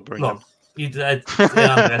will bring them. You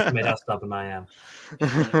underestimate how stubborn I am.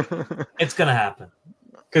 It's gonna happen.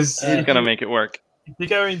 Because He's gonna make it work. if you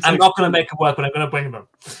go into, I'm not gonna make it work, but I'm gonna bring them.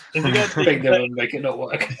 if you go to bring them and make it not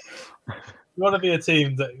work. you want to be a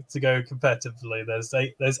team to go competitively,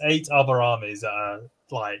 there's 8 other armies that are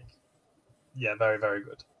like, very, very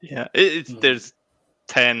good. Yeah, there's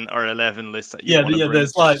 10 or 11 lists that you Yeah, want to bring.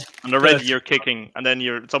 there's like, and already you're kicking, and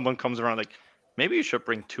then someone comes around like, maybe you should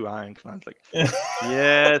bring 2 ironclads. Like,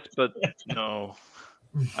 yes, but no.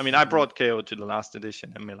 I mean, I brought KO to the last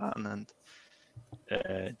edition in Milan, and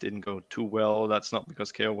it didn't go too well. That's not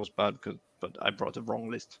because KO was bad, but I brought the wrong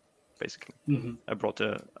list, basically. I brought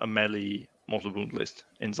a melee mortal wound list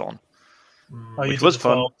in Zon, which was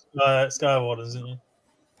fun. Skywarders, didn't you?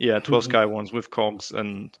 Yeah, 12 Sky ones with cogs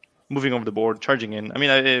and moving over the board, charging in. I mean,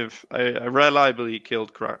 I reliably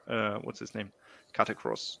killed what's his name,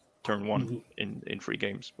 Catacross turn 1 in 3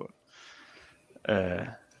 games, but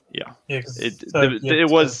it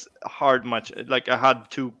was hard match. Like I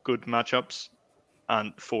had 2 good matchups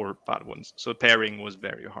and 4 bad ones, so pairing was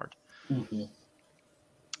very hard.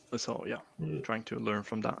 So trying to learn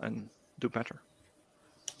from that and do better.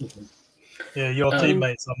 Yeah, your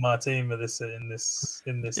teammates on my team are in this.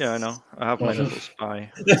 Yeah, I know. I have my little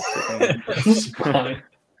spy. Spy.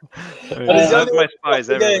 My spies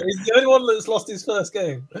everywhere. He's the only one that's lost his first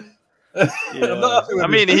game. Yeah. I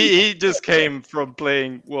mean, he just came from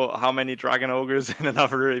playing how many Dragon Ogres in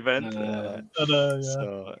another event. I know, yeah.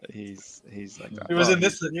 So he's like that. He was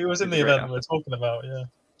in the event we're talking about.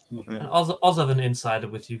 Yeah. Also have an insider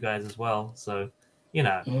with you guys as well, so you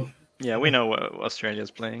know. Yeah, we know what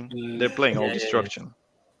Australia's playing. They're playing all Yeah. destruction.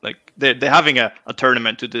 Like they're having a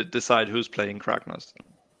tournament to decide who's playing Kragnos.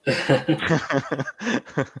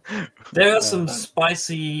 There are some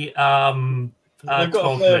spicy They've got a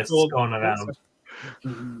troll player lists called going around.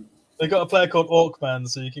 They've got a player called Orkman,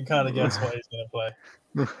 so you can kind of guess what he's going to play.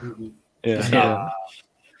 Yeah.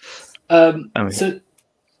 I mean- So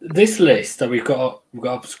this list that we've got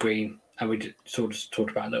up screen, and we sort of talked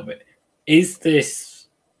about a little bit, is this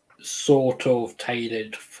sort of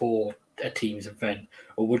tailored for a team's event,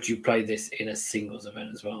 or would you play this in a singles event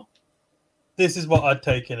as well? This is what I'd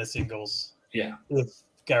take in a singles Yeah, if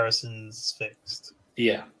Garrison's fixed.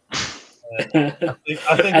 yeah. I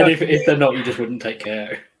think And if they're not, you just wouldn't take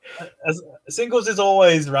care. as singles is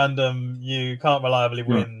always random. You can't reliably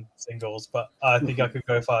win singles, but I think I could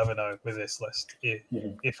go 5-0 with this list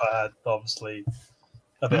if I had obviously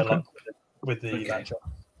a bit of luck with the matchup.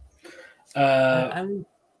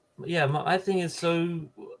 My thing is, so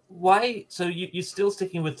why? So you're still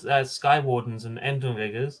sticking with Sky Wardens and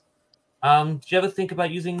Endrinriggers. Do you ever think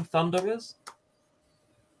about using Thunderers?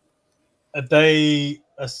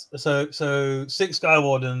 So 6 Sky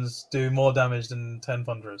Wardens do more damage than 10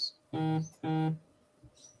 Thunderers. Do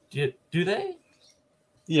they?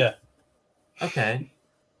 Yeah. Okay.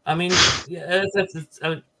 I mean, yeah,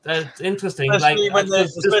 it's interesting. Especially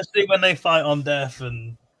when they fight on death,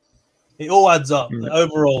 and it all adds up.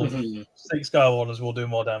 Overall, 6 Sky Wardens will do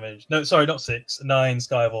more damage. No, sorry, not 6. 9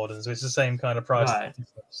 Sky Wardens. It's the same kind of price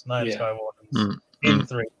difference. 9 Sky Wardens in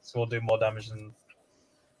 3 will do more damage than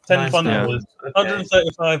 10 Thunderers.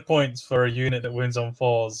 135 points for a unit that wins on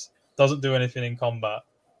 4s, doesn't do anything in combat,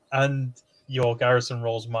 and your garrison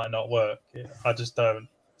rolls might not work. I just don't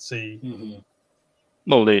see.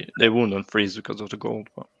 Well, they wound on freeze because of the gold,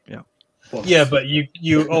 but yeah. Well, Yeah, but the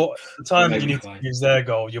time you need to use their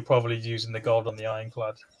gold, you're probably using the gold on the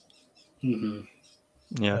Ironclad. Yeah.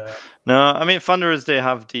 No, I mean Thunderers, they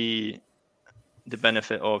have the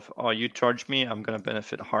benefit of, you charge me, I'm gonna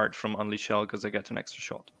benefit hard from Unleash Shell because I get an extra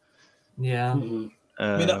shot. Yeah.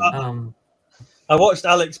 I watched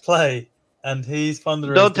Alex play, and he's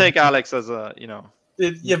Thunderers. Don't take Alex as a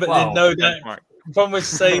benchmark. From with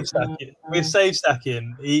save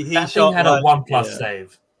stacking, he that shot thing had a 1+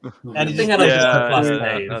 save. And the thing had a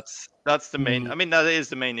save. That's the main. I mean, that is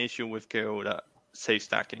the main issue with KO, that save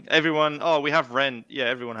stacking. Everyone, we have Ren. Yeah,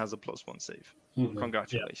 everyone has a +1 save.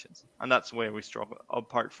 Congratulations. And that's where we struggle.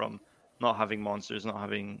 Apart from not having monsters, not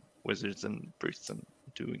having wizards and priests, and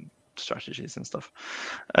doing strategies and stuff.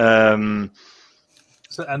 And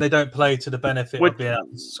they don't play to the benefit of being able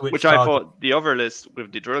to switch. Which I thought the other list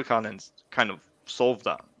with the drill cannons kind of solved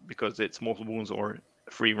that, because it's mortal wounds or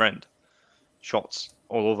free rend shots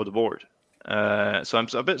all over the board. So I'm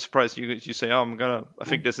a bit surprised you say, I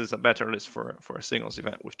think this is a better list for a singles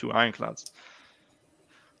event with 2 Ironclads.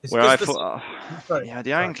 Where I thought,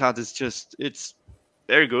 the Ironclad is it's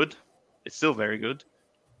very good. It's still very good,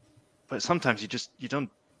 but sometimes you don't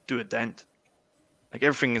do a dent. Like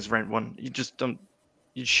everything is rent 1. You just don't.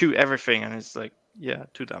 You shoot everything, and it's like,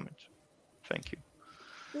 2 damage. Thank you.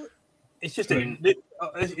 It's just. I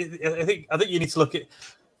think you need to look at.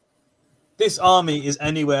 This army is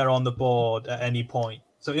anywhere on the board at any point.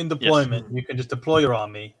 So in deployment, you can just deploy your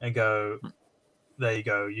army and go. There you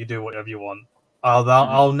go. You do whatever you want.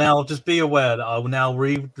 I'll now just be aware that I will now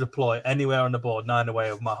redeploy anywhere on the board 9 away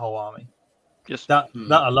of my whole army. Yes. That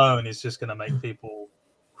alone is just going to make people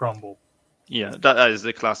crumble. Yeah, that is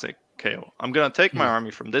the classic KO. I'm going to take my army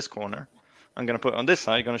from this corner. I'm going to put it on this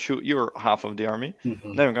side. Going to shoot your half of the army.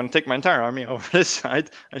 Then I'm going to take my entire army over this side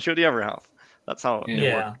and shoot the other half. That's how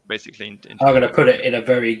it works, basically. I'm going to put it in a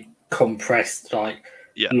very compressed,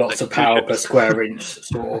 lots of power per square inch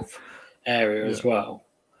sort of area as well.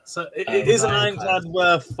 So is an Ironclad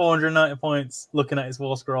worth 490 points looking at its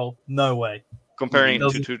war scroll? No way. Comparing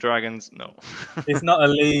it to 2 dragons, no. It's not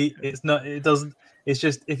elite. It's not. It doesn't. It's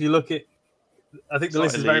just, if you look at, I think the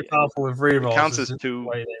list is very powerful with rerolls. It counts as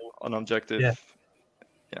 2 on objective. Yeah.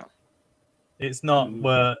 It's not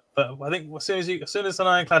where, but I think as soon as an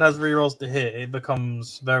Ironclad has rerolls to hit, it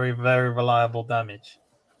becomes very, very reliable damage.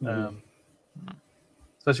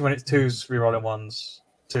 Especially when it's 2s rerolling 1s,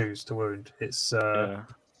 2s to wound. It's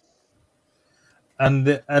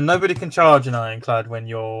and nobody can charge an Ironclad when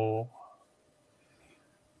you're.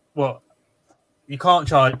 Well, you can't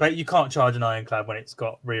charge an Ironclad when it's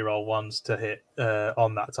got reroll 1s to hit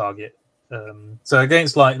on that target. So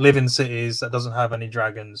against living cities that doesn't have any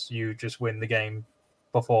dragons, you just win the game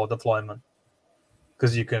before deployment,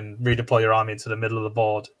 because you can redeploy your army into the middle of the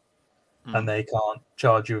board, and they can't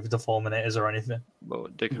charge you with the fulminators or anything. Well,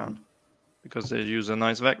 they can, because they use a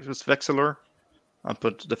nice Vexillor and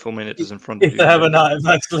put the fulminators in front of If you. they have a Knight of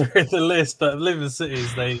Excellence in the list, but Living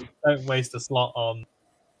Cities, they don't waste a slot on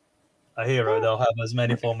a hero. They'll have as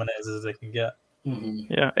many fulminators as they can get. Mhm.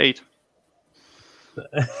 Yeah, 8.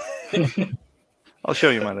 I'll show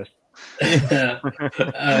you my list.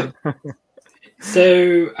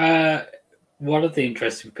 So, one of the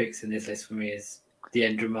interesting picks in this list for me is the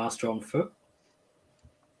Engine Master on foot.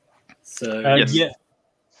 So, Yes. Yeah,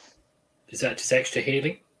 is that just extra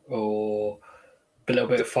healing or a little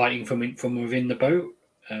bit of fighting from within the boat?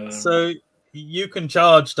 so you can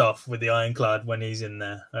charge stuff with the Ironclad when he's in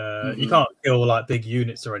there. You Mhm. can't kill like big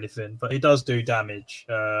units or anything, but he does do damage.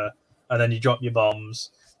 And then you drop your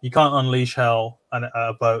bombs. You can't unleash hell at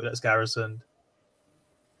a boat that's garrisoned.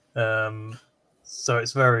 So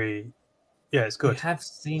it's very, it's We good. have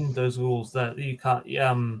seen those rules that you can't.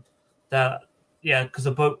 Because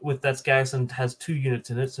a boat with that's garrisoned has 2 units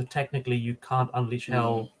in it, so technically you can't unleash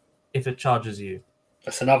hell if it charges you.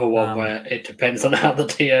 That's another one where it depends on how the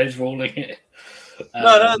TO is ruling it.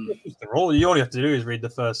 No, that's just the rule. All you have to do is read the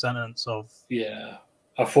first sentence of. Yeah.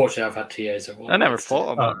 Unfortunately, I've had TOs that I never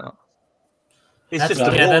thought about that. It's That's-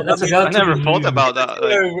 just the yeah, rule. that's a I never relatively thought new- about that.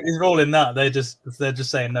 Like, Is rolling that they're just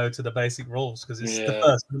saying no to the basic rules because it's the Yeah.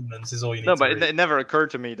 first sentence is all you need no, to but read. it never occurred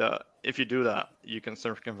to me that if you do that, you can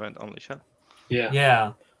circumvent Unleash Hell. Yeah.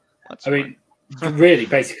 Yeah. That's I mean, really,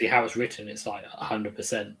 basically, how it's written, it's like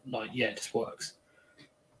 100%. Like, yeah, it just works.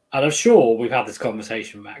 And I'm sure we've had this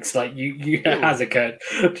conversation, Max. Like, you has occurred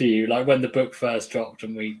to you, like when the book first dropped,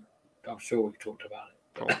 and I'm sure we talked about it.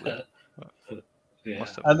 Probably. Yeah.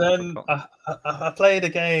 Must have And then forgotten. I played a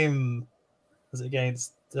game. Was it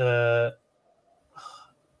against Nurgle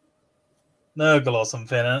or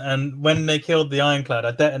something? And when they killed the Ironclad,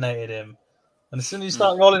 I detonated him. And as soon as you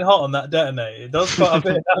start rolling hot on that detonator, it does quite a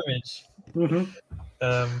bit of damage.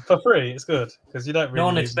 For free, it's good because you don't really. No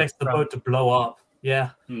one use expects the it. boat to blow up.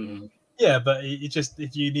 Yeah. Mhm. Yeah, but you just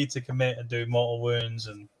if you need to commit and do mortal wounds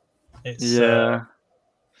and it's Yeah.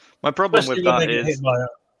 My problem especially with when that they get is hit by a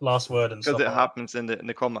last word and because stuff. it like happens in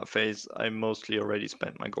the combat phase. I mostly already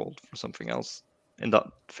spent my gold for something else in that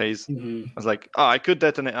phase. Mhm. I was like, I could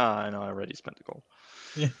detonate. I know I already spent the gold.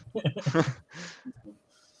 that.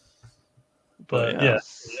 But But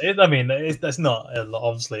I mean, that's not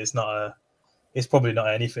obviously it's not a. It's probably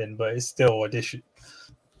not anything, but it's still addition.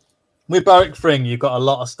 With Barrack Fring, you've got a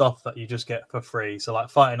lot of stuff that you just get for free. So like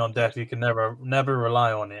fighting on death, you can never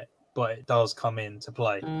rely on it, but it does come into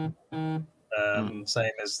play. Same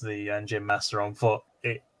as the Engine Master on foot.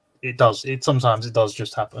 It does. Sometimes it does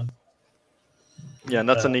just happen. Yeah, and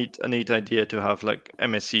that's a neat idea to have like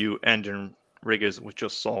MSU engine riggers with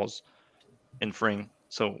just saws in Fring.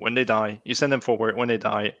 So when they die, you send them forward. When they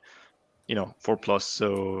die, 4+,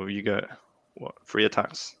 so you get 3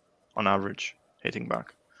 attacks on average hitting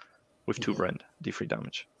back with 2 red D3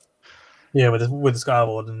 damage. Yeah, with the Sky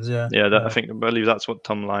Wardens, yeah. Yeah, I believe that's what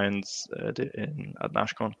Tom Lyons did at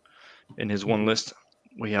NashCon in his one list.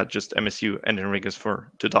 We had just MSU engine riggers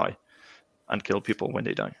to die and kill people when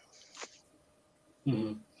they die.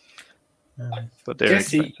 Mhm. But they're Guess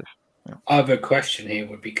the expensive. other question here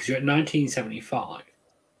would be because you're at 1975.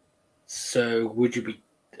 So would you be?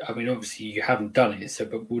 I mean, obviously you haven't done it. So,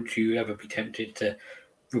 but would you ever be tempted to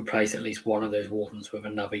replace at least one of those wardens with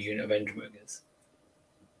another unit of engine riggers?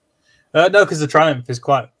 No, because the Triumph is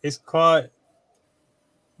it's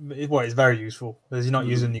very useful because you're not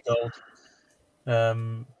using your gold,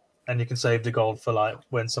 and you can save the gold for like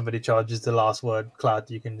when somebody charges the last word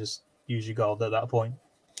clad, you can just use your gold at that point.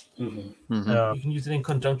 Mm-hmm. Mm-hmm. You can use it in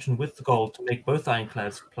conjunction with the gold to make both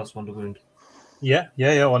Ironclads +1 to wound. Yeah,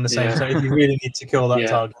 on the same side. If you really need to kill that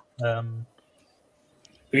target.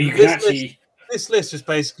 You can actually. This list just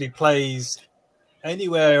basically plays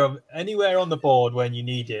anywhere on the board when you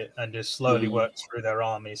need it, and just slowly works through their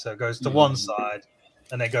army. So it goes to one side,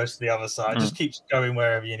 and then goes to the other side. Just keeps going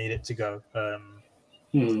wherever you need it to go. I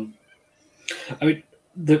mean,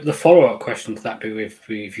 the follow-up question to that be if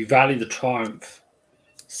you value the Triumph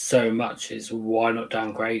so much, is why not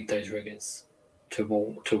downgrade those riggers to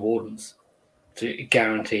wardens to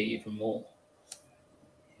guarantee even more?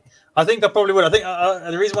 I think I probably would. I think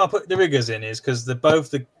the reason why I put the riggers in is because both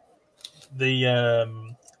the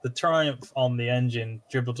Triumph on the engine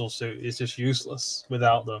Gibraltar suit is just useless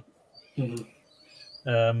without them.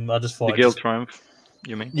 I just thought the Guild Triumph,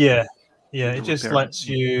 you mean? Yeah. It just lets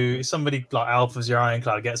you. If somebody like Alpha's your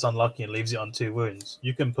Ironclad gets unlucky and leaves it on 2 wounds,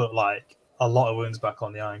 you can put like a lot of wounds back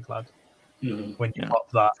on the Ironclad when you pop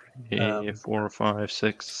that. 4, 5,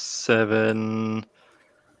 6, 7.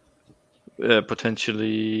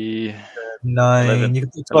 Potentially 9. 11. You can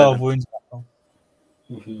put 12 wounds back on.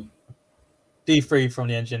 D3 from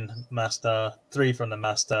the engine master, 3 from the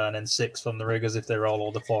master, and then 6 from the riggers if they roll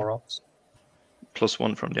all the 4 ops.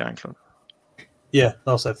 +1 from the ironclad. Yeah,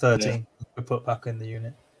 also 13 we put back in the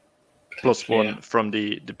unit. +1 from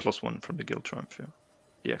the +1 from the Guild Triumph,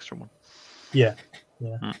 the extra one. Yeah.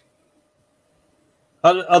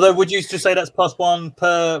 Although, would you just say that's +1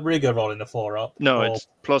 per rigger rolling the 4 op? No, or it's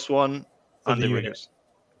 +1 for on the unit? riggers.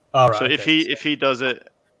 All right. So okay. if he does it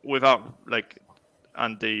without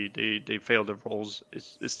and they fail the rolls,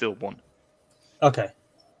 it's still 1. Okay.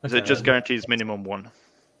 So it just guarantees minimum 1.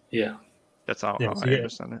 Yeah. That's how Yeah, I so you get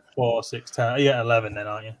understand it. 4, 6, 10. You get 11 then,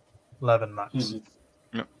 aren't you? 11 max.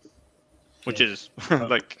 Mm-hmm. Which is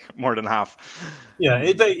more than half. Yeah,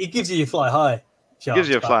 it gives you fly high. It gives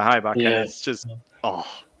you a chance fly high back, and Yeah. it's just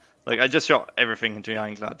I just shot everything into the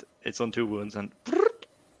ironclad. It's on 2 wounds and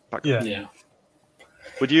back. Yeah. Yeah.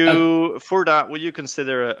 Would you for that? Would you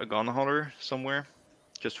consider a gun hauler somewhere,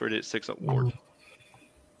 just for the 6 up ward?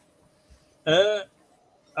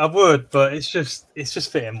 I would, but it's just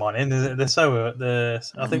fitting one in. They're so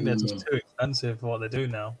I think they're just too expensive for what they do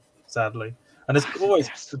now. Sadly, and there's always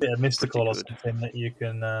a bit of mystical or something that you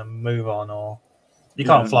can move on, or you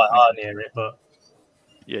can't fly high near it, but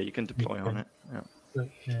Yeah, you can deploy on it. Yeah.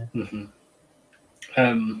 yeah.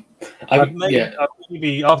 Mm-hmm.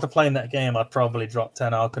 Maybe after playing that game, I'd probably drop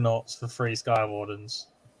 10 Arcanauts for 3 Skywardens,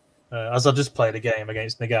 as I just played a game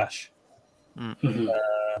against Nagash. Mm-hmm.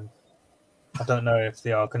 I don't know if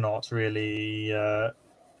the Arcanauts really.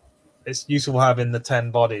 It's useful having the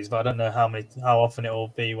 10 bodies, but I don't know how often it will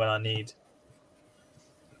be when I need.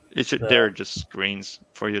 They're just screens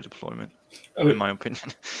for your deployment, in my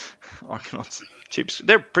opinion. Arcanauts, cheap.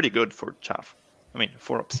 They're pretty good for chaff. I mean,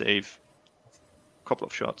 4 up save, a couple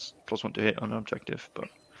of shots, +1 to hit on objective, but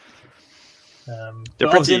they're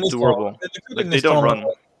pretty durable. They don't run.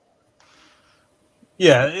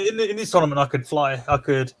 Yeah, in this tournament, I could fly. I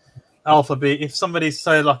could alpha B. If somebody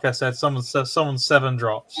say, like I said, someone 7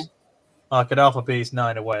 drops, I could alpha beast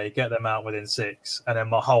 9 away, get them out within 6, and then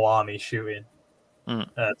my whole army shooting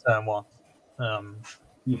turn 1.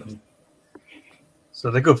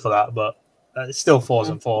 So they're good for that, but it's still 4s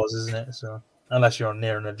and 4s, isn't it? So unless you're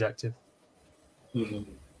near an objective,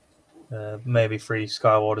 maybe 3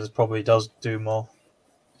 Skywardens probably does do more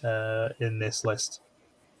in this list,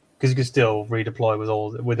 because you can still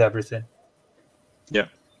redeploy with everything. Yeah,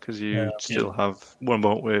 because you still have 1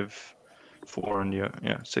 boat with 4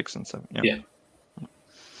 and 6 and 7. Yeah.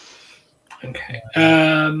 Okay.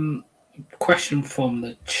 Question from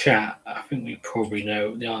the chat. I think we probably know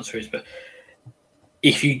what the answer is, but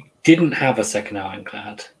if you didn't have a second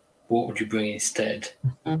ironclad, what would you bring instead?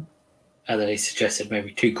 And then he suggested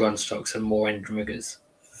maybe 2 Grundstocks and more engine riggers.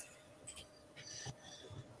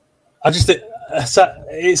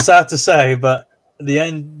 It's sad to say, but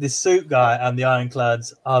the suit guy and the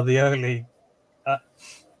ironclads are the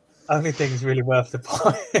only things really worth the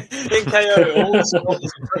point. In KO, all the squads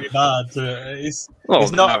are pretty bad. It's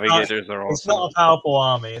not navigators are also. It's not a powerful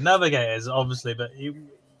army. Navigators, obviously, but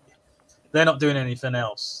they're not doing anything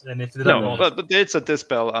else. And if they don't, but it's a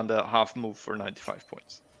dispel and a half move for 95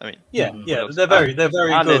 points. I mean, they're very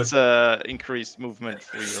and good. It's increased movement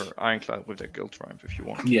for your ironclad with the Guild Triumph if you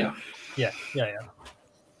want. Yeah.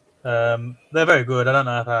 They're very good. I don't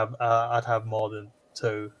know if I'd have more than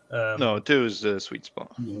 2. No, 2 is the sweet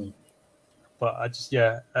spot. But I just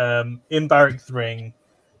in Barrack 3,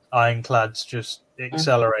 ironclads just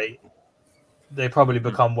accelerate. They probably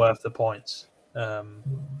become worth the points. I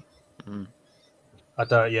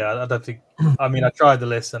don't think. I mean, I tried the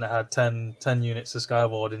list and it had 10 units of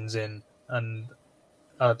Skywardens in, and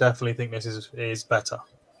I definitely think this is better.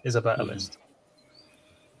 Is a better list.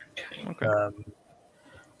 Okay.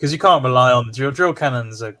 Because you can't rely on drill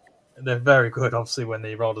cannons. They're very good, obviously, when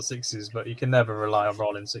they roll the 6s, but you can never rely on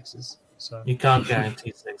rolling 6s. So you can't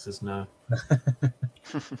guarantee 6s, no.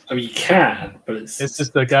 I mean, you can, but it's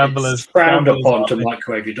just the gamblers frowned upon to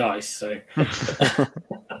microwave your dice. So,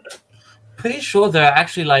 pretty sure there are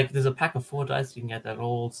actually there's a pack of 4 dice you can get that are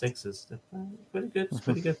all 6s. Pretty good. It's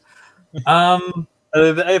pretty good. The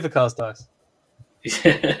Avacast dice. Those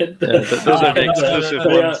are the exclusive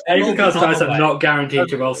ones. Avacast dice are not guaranteed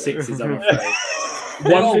to roll 6s, I'm afraid.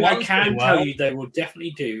 One thing I can tell you they will definitely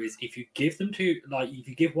do is if you give them if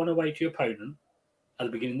you give one away to your opponent at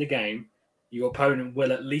the beginning of the game, your opponent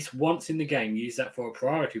will at least once in the game use that for a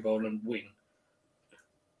priority roll and win.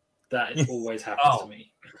 That always happens to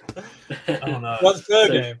me. Oh no! What's per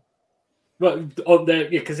game? Well,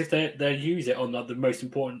 because if they use it on the most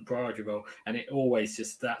important priority roll, and it always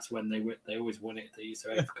that's when they always win it. They use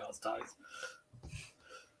their Avacast dice.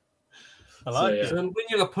 I like yeah. it. So it'll win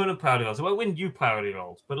your opponent priority rolls. It won't win you priority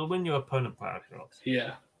rolls, but it'll win your opponent priority rolls.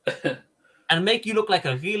 Yeah. And make you look like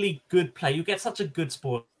a really good player. You get such a good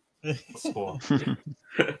score. It's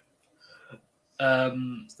the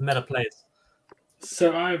meta plays.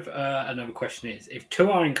 So I've another question is, if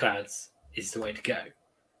 2 ironclads is the way to go,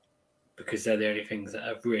 because they're the only things that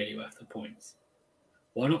are really worth the points,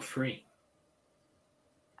 why not 3?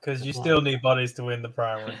 Because you still need bodies to win the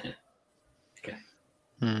primary. Okay.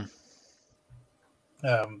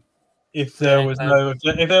 If there was no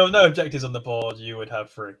objectives on the board, you would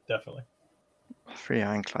have 3, definitely. 3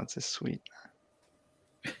 ironclads is sweet.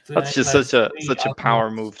 So That's just such a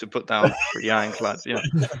power move to put down 3 ironclads. Yeah.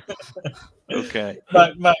 Okay.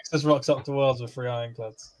 Max just rocks up to Worlds with 3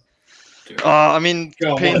 ironclads. I mean,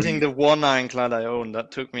 Go on, painting the 1 ironclad I own,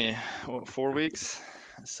 that took me 4 weeks.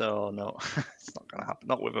 So no, it's not gonna happen.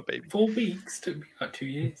 Not with a baby. 4 weeks took me like 2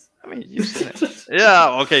 years. I mean, you've seen it.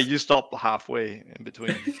 Yeah. Okay. You stopped halfway in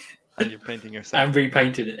between, and you're painting yourself. And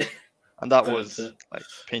repainted it. And that was like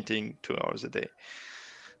painting 2 hours a day.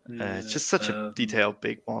 Yeah, It's just such a detailed,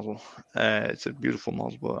 big model. It's a beautiful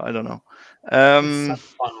model, but I don't know. It's such a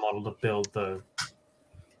fun model to build, though.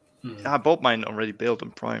 I bought mine already built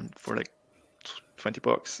and primed for like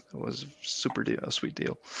 $20. It was a sweet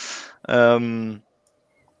deal.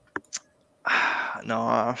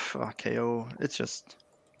 No, KO. It's just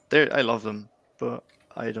I love them, but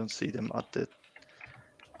I don't see them at the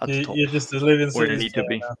top. You're just living where they need to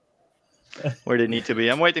be. Where they need to be.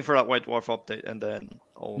 I'm waiting for that White Dwarf update, and then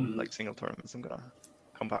all like single tournaments. I'm gonna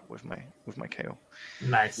come back with my KO.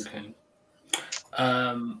 Nice. Okay.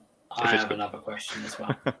 I have another question as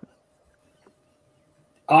well.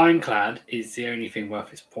 Ironclad is the only thing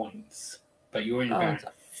worth its points, but you're in about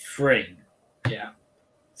 3. Yeah.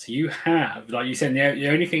 So you have, like you said, the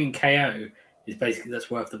only thing in KO is basically that's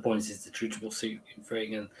worth the points is the treatable suit in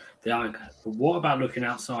 3 and the ironclad. But what about looking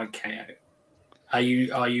outside KO? Are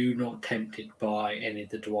you not tempted by any of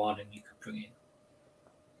the Dwarven you could bring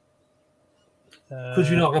in? Could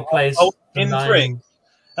you not replace in 3?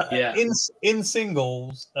 Yeah. In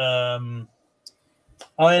singles, Iron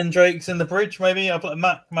Drake's in the bridge. Maybe I put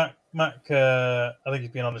Mac. I think he's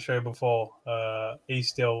been on the show before. He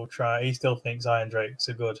still thinks Iron Drakes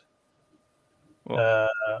are good. Well,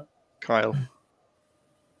 Kyle,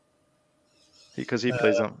 because he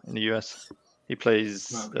plays in the US. He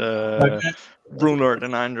plays Brunlord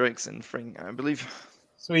and Iron Drakes in Fring, I believe.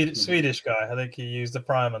 Swedish guy. I think he used the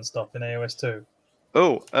Prime and stuff in AOS 2.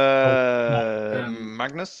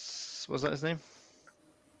 Magnus, was that his name?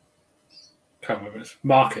 Can't remember.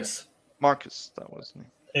 Marcus, that was his name.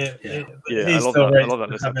 I love that. I love that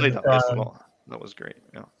list. I played that list a lot. That was great.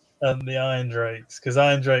 Yeah. And the Iron Drakes, because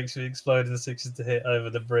Iron Drakes, who explode in the 6s to hit over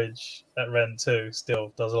the bridge at Ren 2,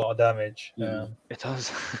 still does a lot of damage. It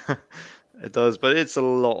does. It does, but it's a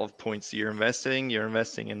lot of points you're investing. You're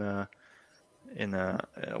investing in a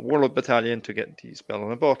Warlord battalion to get the spell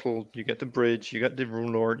on a bottle. You get the bridge. You get the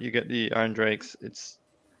Rune Lord. You get the Iron Drakes. It's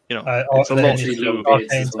it's a lot to do.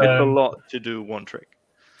 It's a lot to do one trick.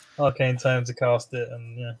 Arcane Tome to cast it,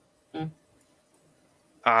 and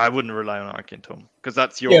I wouldn't rely on Arcane Tome because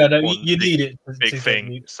that's your you need it big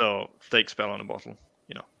thing. So take spell on a bottle.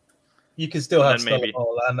 You can still have spell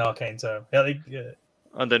and Arcane Tome.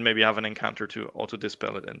 And then maybe have an encounter to auto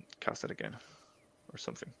dispel it and cast it again, or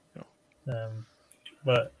something.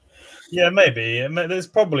 But yeah, maybe there's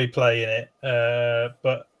probably play in it.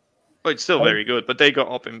 But it's still very good. But they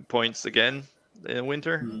got up in points again in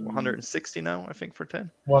winter. 160 now, I think, for 10.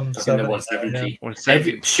 170.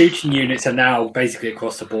 170. Shooting units are now basically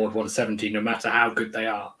across the board 170, no matter how good they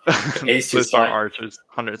are. It's just like archers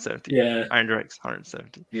 170. Yeah, Iron Drakes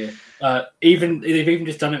 170. Yeah. They've even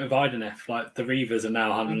just done it with Ideneth. Like the Reavers are now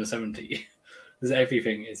 170. Because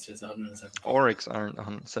everything is just 170. Oryx aren't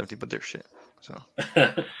 170, but they're shit. So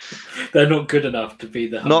they're not good enough to be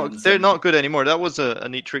the. They're not good anymore. That was a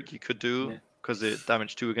neat trick you could do because it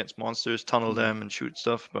damage 2 against monsters, tunnel them, and shoot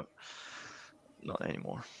stuff, but not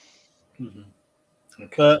anymore.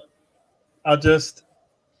 Okay. But I just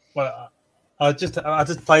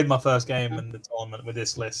played my first game in the tournament with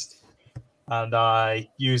this list, and I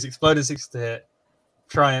used Exploded 6 to hit,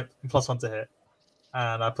 Triumph and +1 to hit,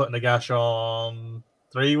 and I put Nagash on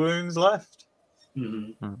 3 wounds left.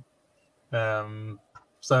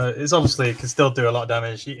 So it's obviously can still do a lot of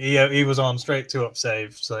damage. He was on straight 2-up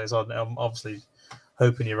save, so he's on obviously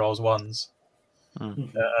hoping he rolls 1s,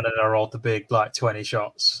 and then I rolled the big 20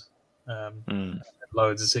 shots,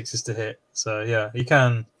 loads of 6s to hit. So yeah, he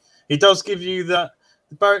can. He does give you that.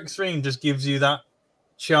 The Barracks Ring just gives you that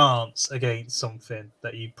chance against something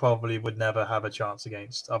that you probably would never have a chance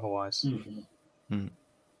against otherwise.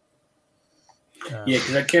 Yeah,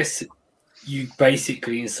 because I guess you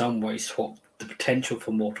basically, in some way, swap the potential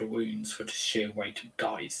for mortal wounds for the sheer weight of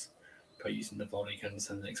dice by using the volley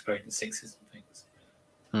guns and the exploding sixes and things.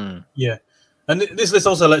 Yeah, and this list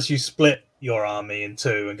also lets you split your army in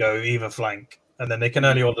two and go either flank, and then they can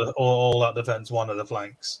only all out defense one of the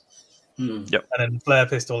flanks. Yep. And then flare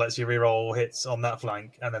pistol lets you reroll hits on that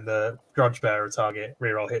flank, and then the grudge bearer target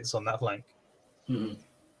reroll hits on that flank.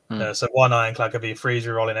 So one ironclad could be threes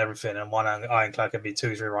rerolling everything, and one ironclad could be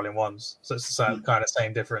twos rerolling ones. So it's the kind of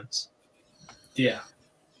same difference. Yeah.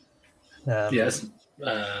 Nice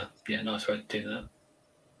Way to do that.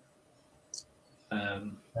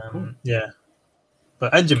 Yeah,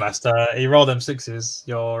 but Engine Master, he rolled them sixes.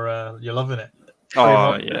 You're loving it.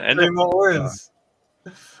 Three more wounds,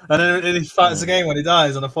 and then he fights again when he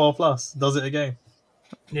dies on a 4+. Does it again?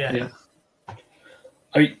 Yeah.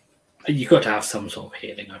 I mean, you've got to have some sort of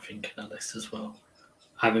healing, I think, in that list as well.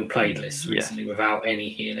 Having played lists recently without any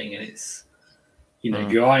healing, and it's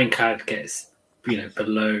your ironclad gets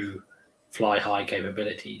below fly high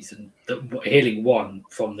capabilities, and the healing one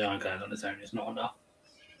from the ironclad on its own is not enough.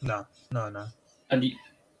 No. And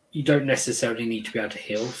you don't necessarily need to be able to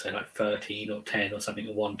heal, say like 13 or 10 or something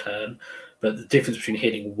in one turn, but the difference between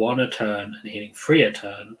healing 1 a turn and healing 3 a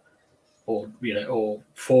turn, or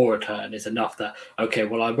 4 a turn, is enough that, okay,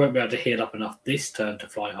 well, I won't be able to heal up enough this turn to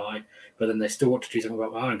fly high, but then they still want to do something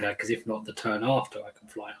about my ironclad, because if not, the turn after I can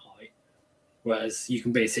fly high. Whereas you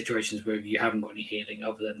can be in situations where you haven't got any healing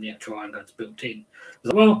other than the actual ironclad's built in.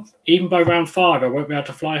 Like, well, even by round 5, I won't be able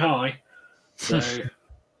to fly high. So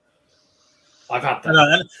I've had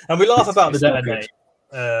that. And we laugh about the detonate,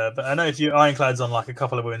 but I know if your ironclad's on like a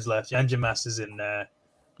couple of wounds left, your engine master's in there,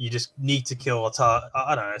 you just need to kill I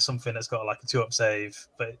don't know, something that's got like a 2-up save,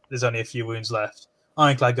 but there's only a few wounds left.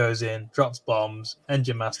 Ironclad goes in, drops bombs,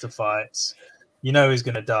 engine master fights. You know he's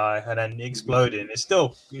going to die, and then exploding. It's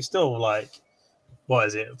still like, what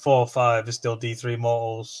is it? 4 or 5 is still D3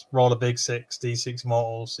 mortals. Roll a big 6, D6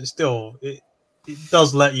 mortals. It's still it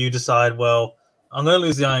does let you decide. Well, I'm going to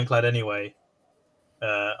lose the ironclad anyway.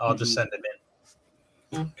 I'll just send him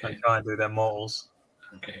in. Okay. And try and do their mortals.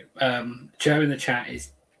 Okay. Joe in the chat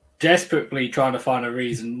is desperately trying to find a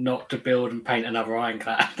reason not to build and paint another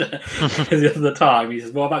ironclad. The other time, he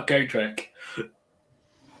says, "What about Gotrek?"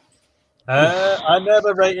 I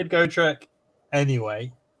never rated Gotrek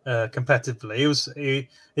anyway. Competitively,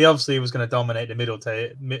 he obviously was going to dominate the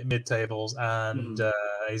mid tables, and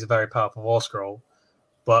he's a very powerful war scroll.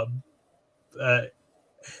 But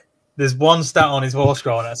there's one stat on his war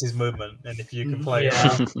scroll, and that's his movement. And if you can play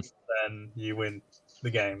that, then you win the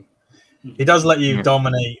game. He does let you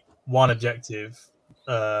dominate one objective,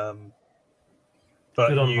 but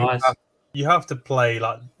you have to play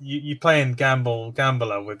like you play in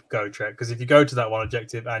gambler with Gotrek, because if you go to that one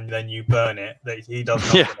objective and then you burn it, that he does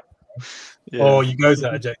nothing. Or you go to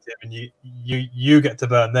that objective and you get to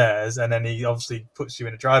burn theirs, and then he obviously puts you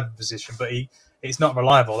in a driving position, but it's not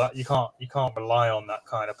reliable. That you can't rely on that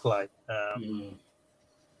kind of play.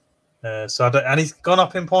 And he's gone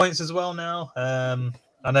up in points as well now.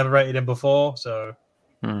 I never rated him before, so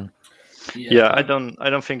I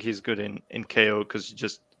don't think he's good in KO, because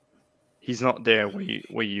he's not there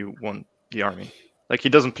where you want the army. Like, he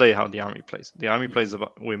doesn't play how the army plays. The army plays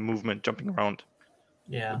with movement, jumping around,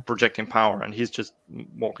 projecting power, and he's just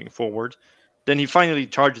walking forward. Then he finally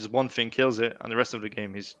charges one thing, kills it, and the rest of the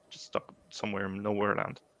game he's just stuck somewhere in nowhere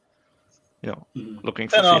land. Looking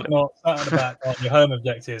for at the back on your home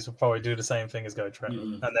objectives will probably do the same thing as Gotrek,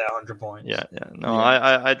 and they're 100 points.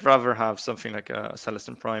 I'd rather have something like a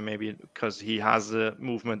Celestin Prime, maybe, because he has a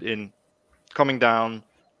movement in coming down,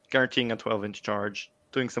 guaranteeing a 12-inch charge,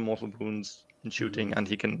 doing some mortal wounds and shooting, and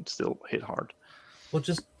he can still hit hard. Well,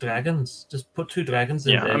 just dragons. Just put 2 dragons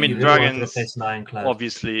in there. Yeah, I mean, dragons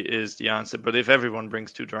obviously is the answer, but if everyone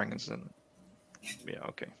brings 2 dragons, then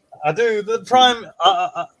okay. I do. The Prime,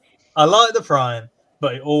 I like the Prime,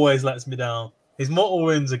 but it always lets me down. His mortal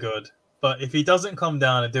wounds are good, but if he doesn't come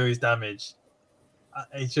down and do his damage,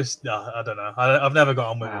 it's just, I don't know. I've never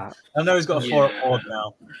got on with him. I know he's got a 4-up board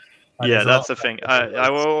now. That's the thing.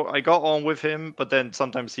 I got on with him, but then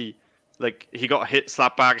sometimes he got hit,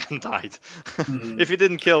 slapped back, and died. If he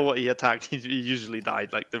didn't kill what he attacked, he usually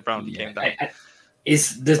died. Like the round he came down.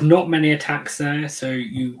 There's not many attacks there, so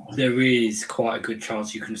there is quite a good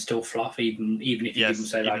chance you can still fluff, even if you can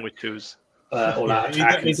say even like with 2s. All out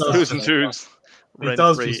attack. 2s and 2s. He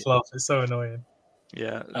does just fluff. It's so annoying.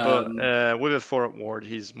 Yeah, but with a 4-up ward,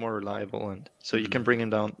 he's more reliable, and so you can bring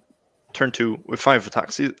him down turn 2 with 5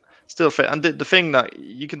 attacks. He's still fit. And the thing that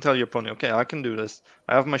you can tell your opponent, okay, I can do this.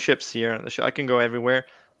 I have my ships here. I can go everywhere.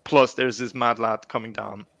 Plus, there's this mad lad coming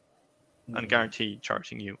down. and guarantee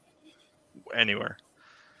charging you anywhere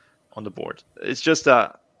on the board. It's just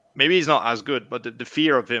that maybe he's not as good, but the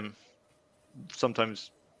fear of him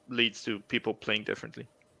sometimes leads to people playing differently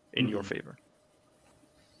in your favor.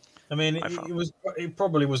 I mean, it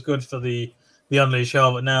probably was good for the Unleashed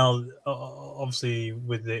Hell, but now, obviously,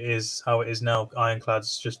 with it is how it is now,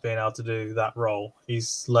 Ironclad's just being able to do that role.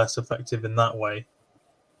 He's less effective in that way.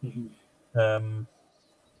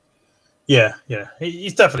 Yeah.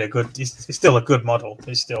 He's definitely a good. He's still a good model.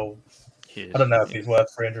 He's still. I don't know if he's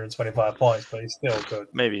worth 325 points, but he's still good.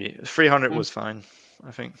 Maybe 300 was fine,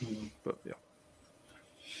 I think. But yeah,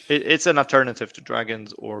 it's an alternative to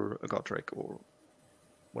dragons or a Godric or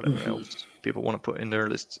whatever else people want to put in their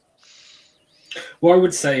lists. What I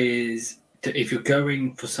would say is, if you're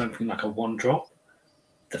going for something like a 1-drop,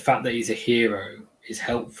 the fact that he's a hero is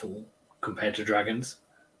helpful compared to dragons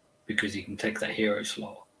because you can take that hero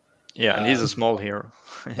slot. Yeah, and he's a small hero.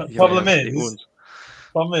 The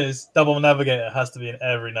problem is, Double Navigator has to be in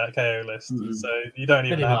every KO list, so you don't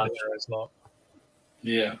even have the hero slot.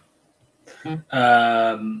 Yeah.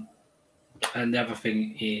 And the other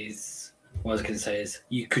thing is, what I was going to say is,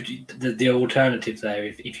 you could the alternative there,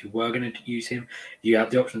 if you were going to use him, you have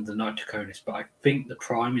the option of the Knight Draconis, but I think the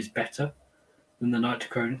Prime is better than the Knight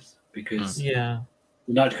Draconis because the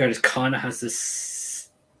Knight Draconis kind of has this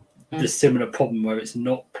similar problem where it's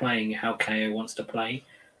not playing how KO wants to play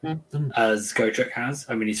as Godric has.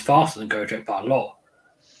 I mean, he's faster than Godric by a lot,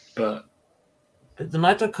 but the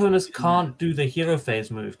Knight Draconis can't do the hero phase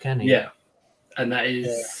move, can he? Yeah, and that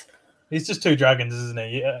is. He's just 2 dragons, isn't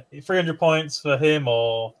he? 300 points for him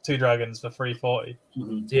or 2 dragons for 340.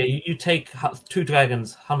 Yeah, you take 2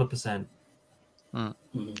 dragons, 100%.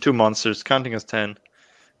 2 monsters, counting as 10,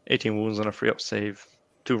 18 wounds on a free up save,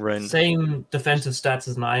 2 rend. Same defensive stats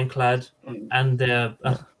as an Ironclad, and they're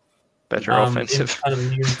better offensive. Kind of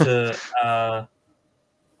immune to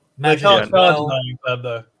They magic. can't charge an Ironclad,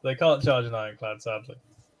 though. They can't charge an Ironclad, sadly.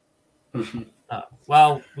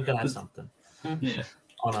 Well, we're going to have something. Yeah.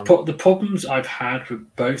 The problems I've had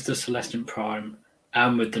with both the Celestin Prime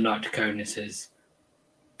and with the Knight Draconis is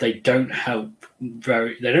they don't help in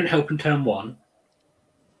turn 1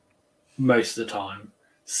 most of the time.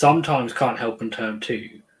 Sometimes can't help in turn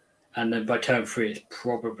 2, and then by turn 3 it's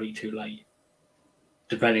probably too late.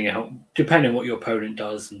 Depending on what your opponent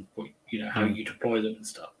does and what, how you deploy them and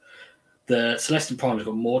stuff. The Celestin Prime has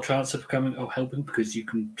got more chance of helping because he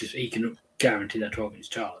can guarantee that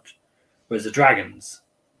 12-inch charge. Whereas the dragons,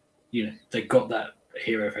 they've got that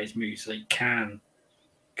hero phase move, so they can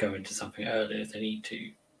go into something earlier if they need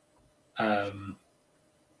to. But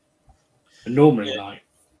normally,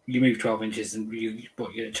 you move 12 inches and you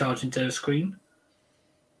charge into a screen?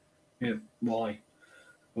 Yeah, why?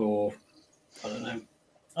 Or, I don't know.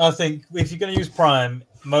 I think if you're going to use Prime,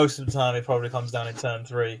 most of the time it probably comes down in turn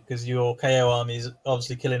 3 because your KO army is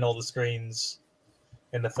obviously killing all the screens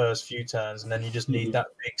in the first few turns, and then you just need that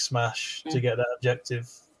big smash to get that objective.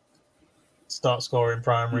 Start scoring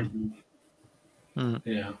primary.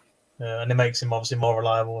 Yeah. And it makes him obviously more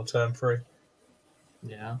reliable on turn 3.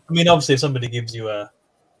 Yeah. I mean, obviously, if somebody gives you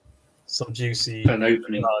some juicy an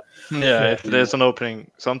opening, if there's an opening,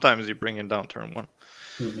 sometimes you bring him down turn 1.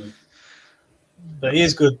 But he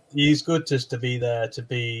is good. He's good just to be there. To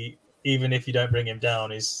be, even if you don't bring him down,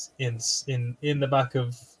 he's in the back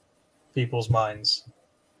of people's minds.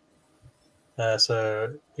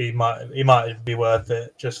 So he might be worth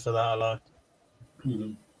it just for that alone.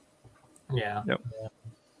 Yeah. Yep.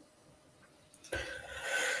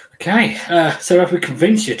 Okay, so have we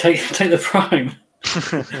convinced you? Take the Prime.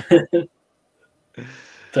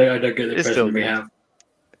 So I don't get the impression we have.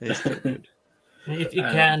 If you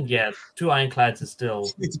can, 2 Ironclads is still.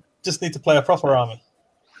 Just need to play a proper army.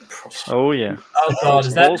 Oh yeah. Oh god,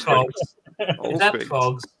 is that All frogs? All Is that sprigs.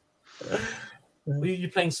 frogs? You're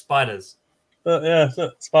playing spiders. Yeah,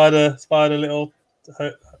 spider, little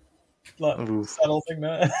Oof. saddle thing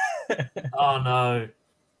there. Oh no.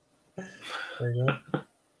 There you go.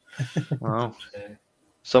 Wow.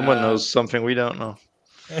 Someone knows something we don't know.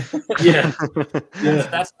 Yeah.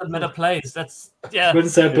 That's the meta plays. That's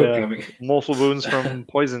When's their book coming? Mortal wounds from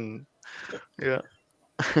poison. Yeah.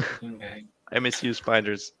 Okay. MSU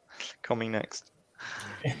spiders coming next.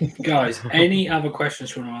 Guys, any other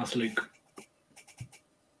questions you want to ask Luke?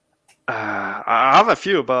 I have a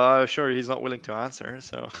few, but I'm sure he's not willing to answer.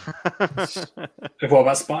 So, What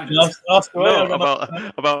about spiders? Ask away, no, I'm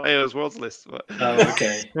gonna- about AO's worlds list. But... Oh,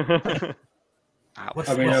 okay. What's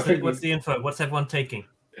the info? What's everyone taking?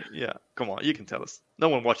 Yeah, come on, you can tell us. No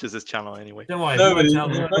one watches this channel anyway. Don't worry. Nobody. Tell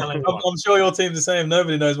anyone. I'm sure your team's the same.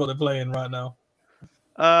 Nobody knows what they're playing right now.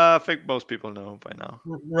 I think most people know by now.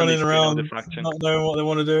 running least we know the around, faction. not knowing what they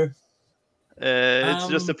want to do. It's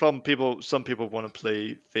just a Um, problem. Some people want to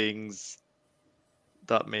play things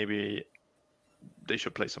that maybe they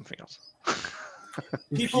should play something else.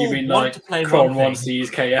 People You mean want like to play Kron one wants thing, to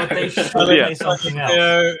use KO? but they should Yeah. play something else.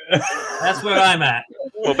 Yeah. That's where I'm at.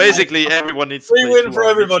 Well, basically, everyone needs to We play win two for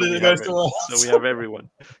armies, everybody so that we have goes it. to us. So we have everyone.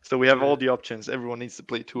 So we have all the options. Everyone needs to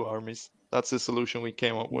play 2 armies. That's the solution we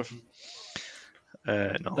came up with.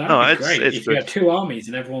 No, That'd be great it's if you good. had 2 armies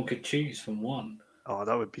and everyone could choose from one. Oh,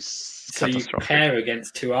 that would be So you catastrophic. pair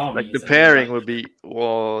against 2 armies. Like the and pairing then, would be,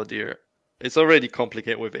 oh dear. It's already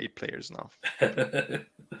complicated with 8 players now.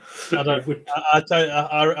 I don't.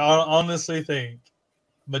 I honestly think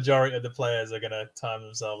majority of the players are going to time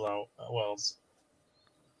themselves out at Worlds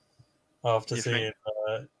after You seeing.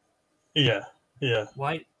 think? Yeah.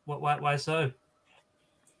 Why so?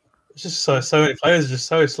 It's just so many players are just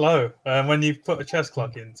so slow. And when you put a chess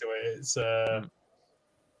clock into it, it's They're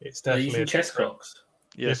definitely using a chess different- clocks.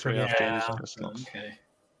 Yes, we different- have to yeah. use chess clocks. Okay.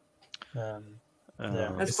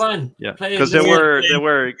 Yeah. That's fine. Yeah, Play because it. there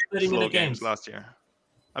were 30-minute slow games games. last year.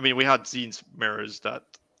 I mean, we had Zines mirrors that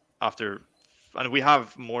after, and we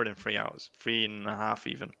have more than 3 hours, 3.5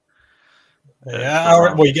 even. Yeah, for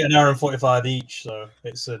now. well, you get an hour and 45 each, so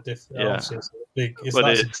it's a Yeah. obviously it's a big. But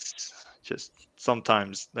that's it's just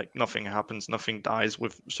sometimes like nothing happens, nothing dies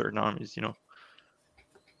with certain armies. You know,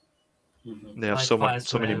 Mhm. they have Like so Fire many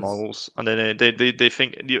Squares. models, and then they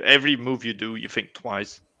think every move you do, you think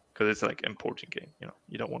twice because it's like important game. You know,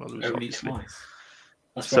 you don't want to lose. Only Obviously. twice.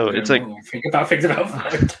 That's So what I'm it's doing like- wrong. I think about things about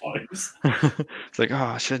 5 times. It's like,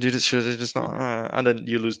 oh, should I do this? Should I just not? And then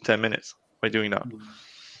you lose 10 minutes by doing that.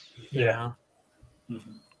 Yeah.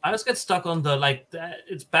 Mhm. I just get stuck on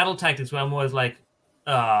it's battle tactics where I'm always like,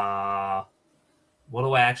 what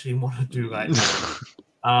do I actually want to do right now?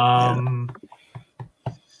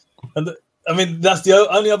 I mean, that's the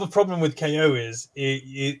only other problem with KO is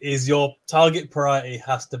your target priority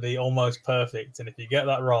has to be almost perfect, and if you get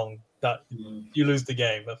that wrong, that Mhm. you lose the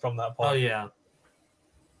game. But from that Oh point, yeah.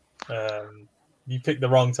 you pick the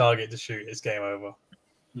wrong target to shoot, it's game over.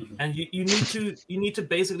 Mhm. And you need to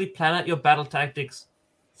basically plan out your battle tactics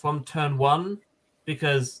from turn 1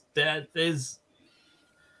 because you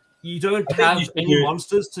don't I think have you should any do-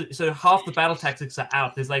 monsters so half the battle tactics are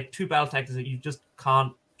out. There's like 2 battle tactics that you just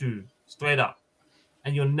can't do straight up.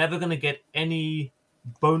 And you're never going to get any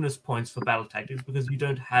bonus points for battle tactics because you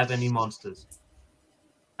don't have any monsters.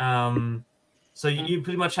 So you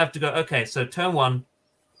pretty much have to go, okay, so turn 1,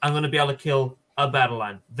 I'm going to be able to kill a battle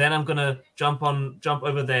line. Then I'm going to jump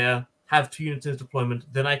over there, have 2 units in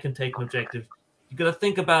deployment. Then I can take an objective. You got to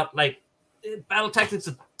think about, like, battle tactics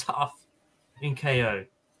are tough in KO.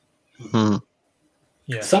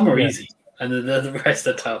 Yeah, Some are Yeah. easy, and the rest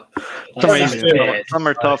are tough. Like Some are Savage easy, Beard. some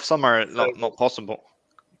are tough, some are not possible.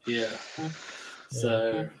 Yeah.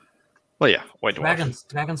 So Well, yeah, White Dwarf. Dragons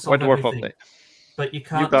White solve Dwarf everything. update. But you New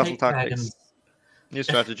can't battle take tactics. dragons. New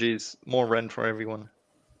strategies, more rent for everyone.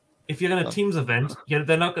 If you're going to teams event,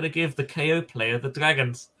 they're not going to give the KO player the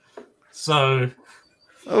dragons. So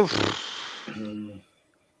Oh, mm,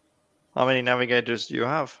 how many navigators do you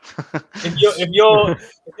have? If you're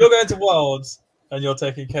going to Worlds and you're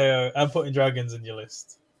taking KO and putting dragons in your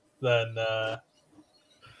list, then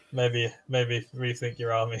maybe rethink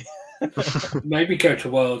your army. maybe go to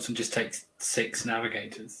Worlds and just take 6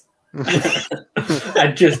 navigators.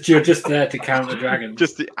 And you're just there to counter dragons.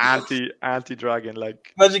 Just the anti dragon,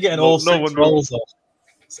 like Imagine getting No- all no 6 one rolls off.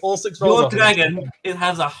 It's all 6 rolls your off. dragon, it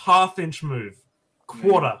has a half-inch move,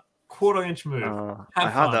 quarter-inch move. I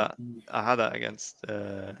Have had fun. that. I had that against.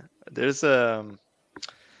 There's a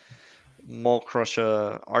Maw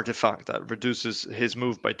Crusher artifact that reduces his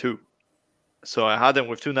move by 2. So I had him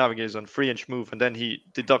with 2 navigators on 3-inch move, and then he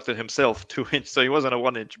deducted himself 2-inch, so he wasn't a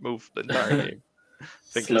 1-inch move the entire game. I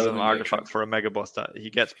think there's Slow an and artifact neutral. for a mega boss that he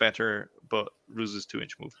gets better but loses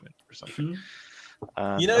 2-inch movement or something.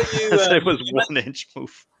 Mhm. You know, So it was you 1-inch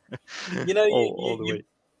move. You know, all the way.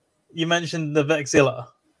 you mentioned the Vexilla.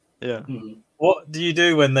 Yeah. Mhm. What do you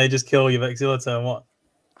do when they just kill your Vexilla turn 1?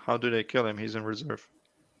 How do they kill him? He's in reserve.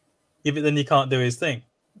 Yeah, but then you can't do his thing.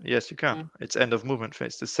 Yes, you can. It's end of movement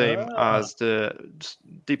phase, the same as the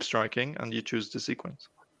deep striking, and you choose the sequence.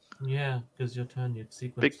 Yeah, because your turn, your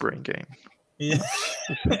sequence. Big brain game. Yeah.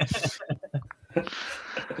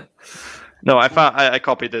 No, I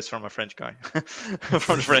copied this from a French guy,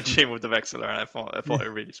 from the French team with the Vexillor, and I thought it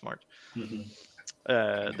really smart. Mhm.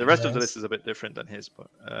 The rest of the Yes. list is a bit different than his, but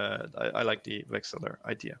I like the Vexillor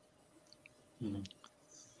idea. Mhm.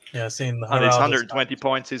 Yeah, I've seen the And it's Harald's 120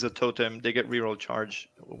 points. He's a totem. They get reroll charge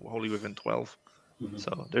wholly within 12. Mhm.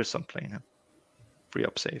 So there's some play in him. free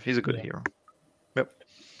up save. He's a good Yeah. hero.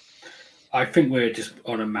 I think we're just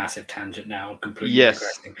on a massive tangent now, completely Yes.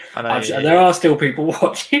 digressing. And There are still people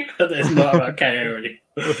watching, but there's not about KO already.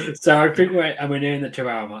 So I think we're nearing the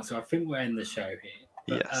 2-hour mark, so I think we're in the show here.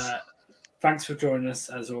 But, Yes. thanks for joining us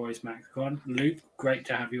as always, Max. Luke, great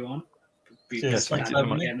to have you on. Cheers. Yes, Thanks to for have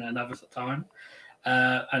you having me. again another time.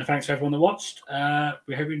 And thanks to everyone that watched.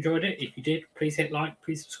 We hope you enjoyed it. If you did, please hit like,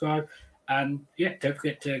 please subscribe. And yeah, don't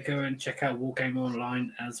forget to go and check out Wargamer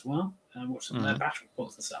Online as well and watch some of their battle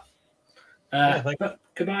reports and stuff. Yeah, thank But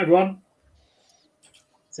goodbye, everyone.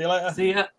 See you later. See ya.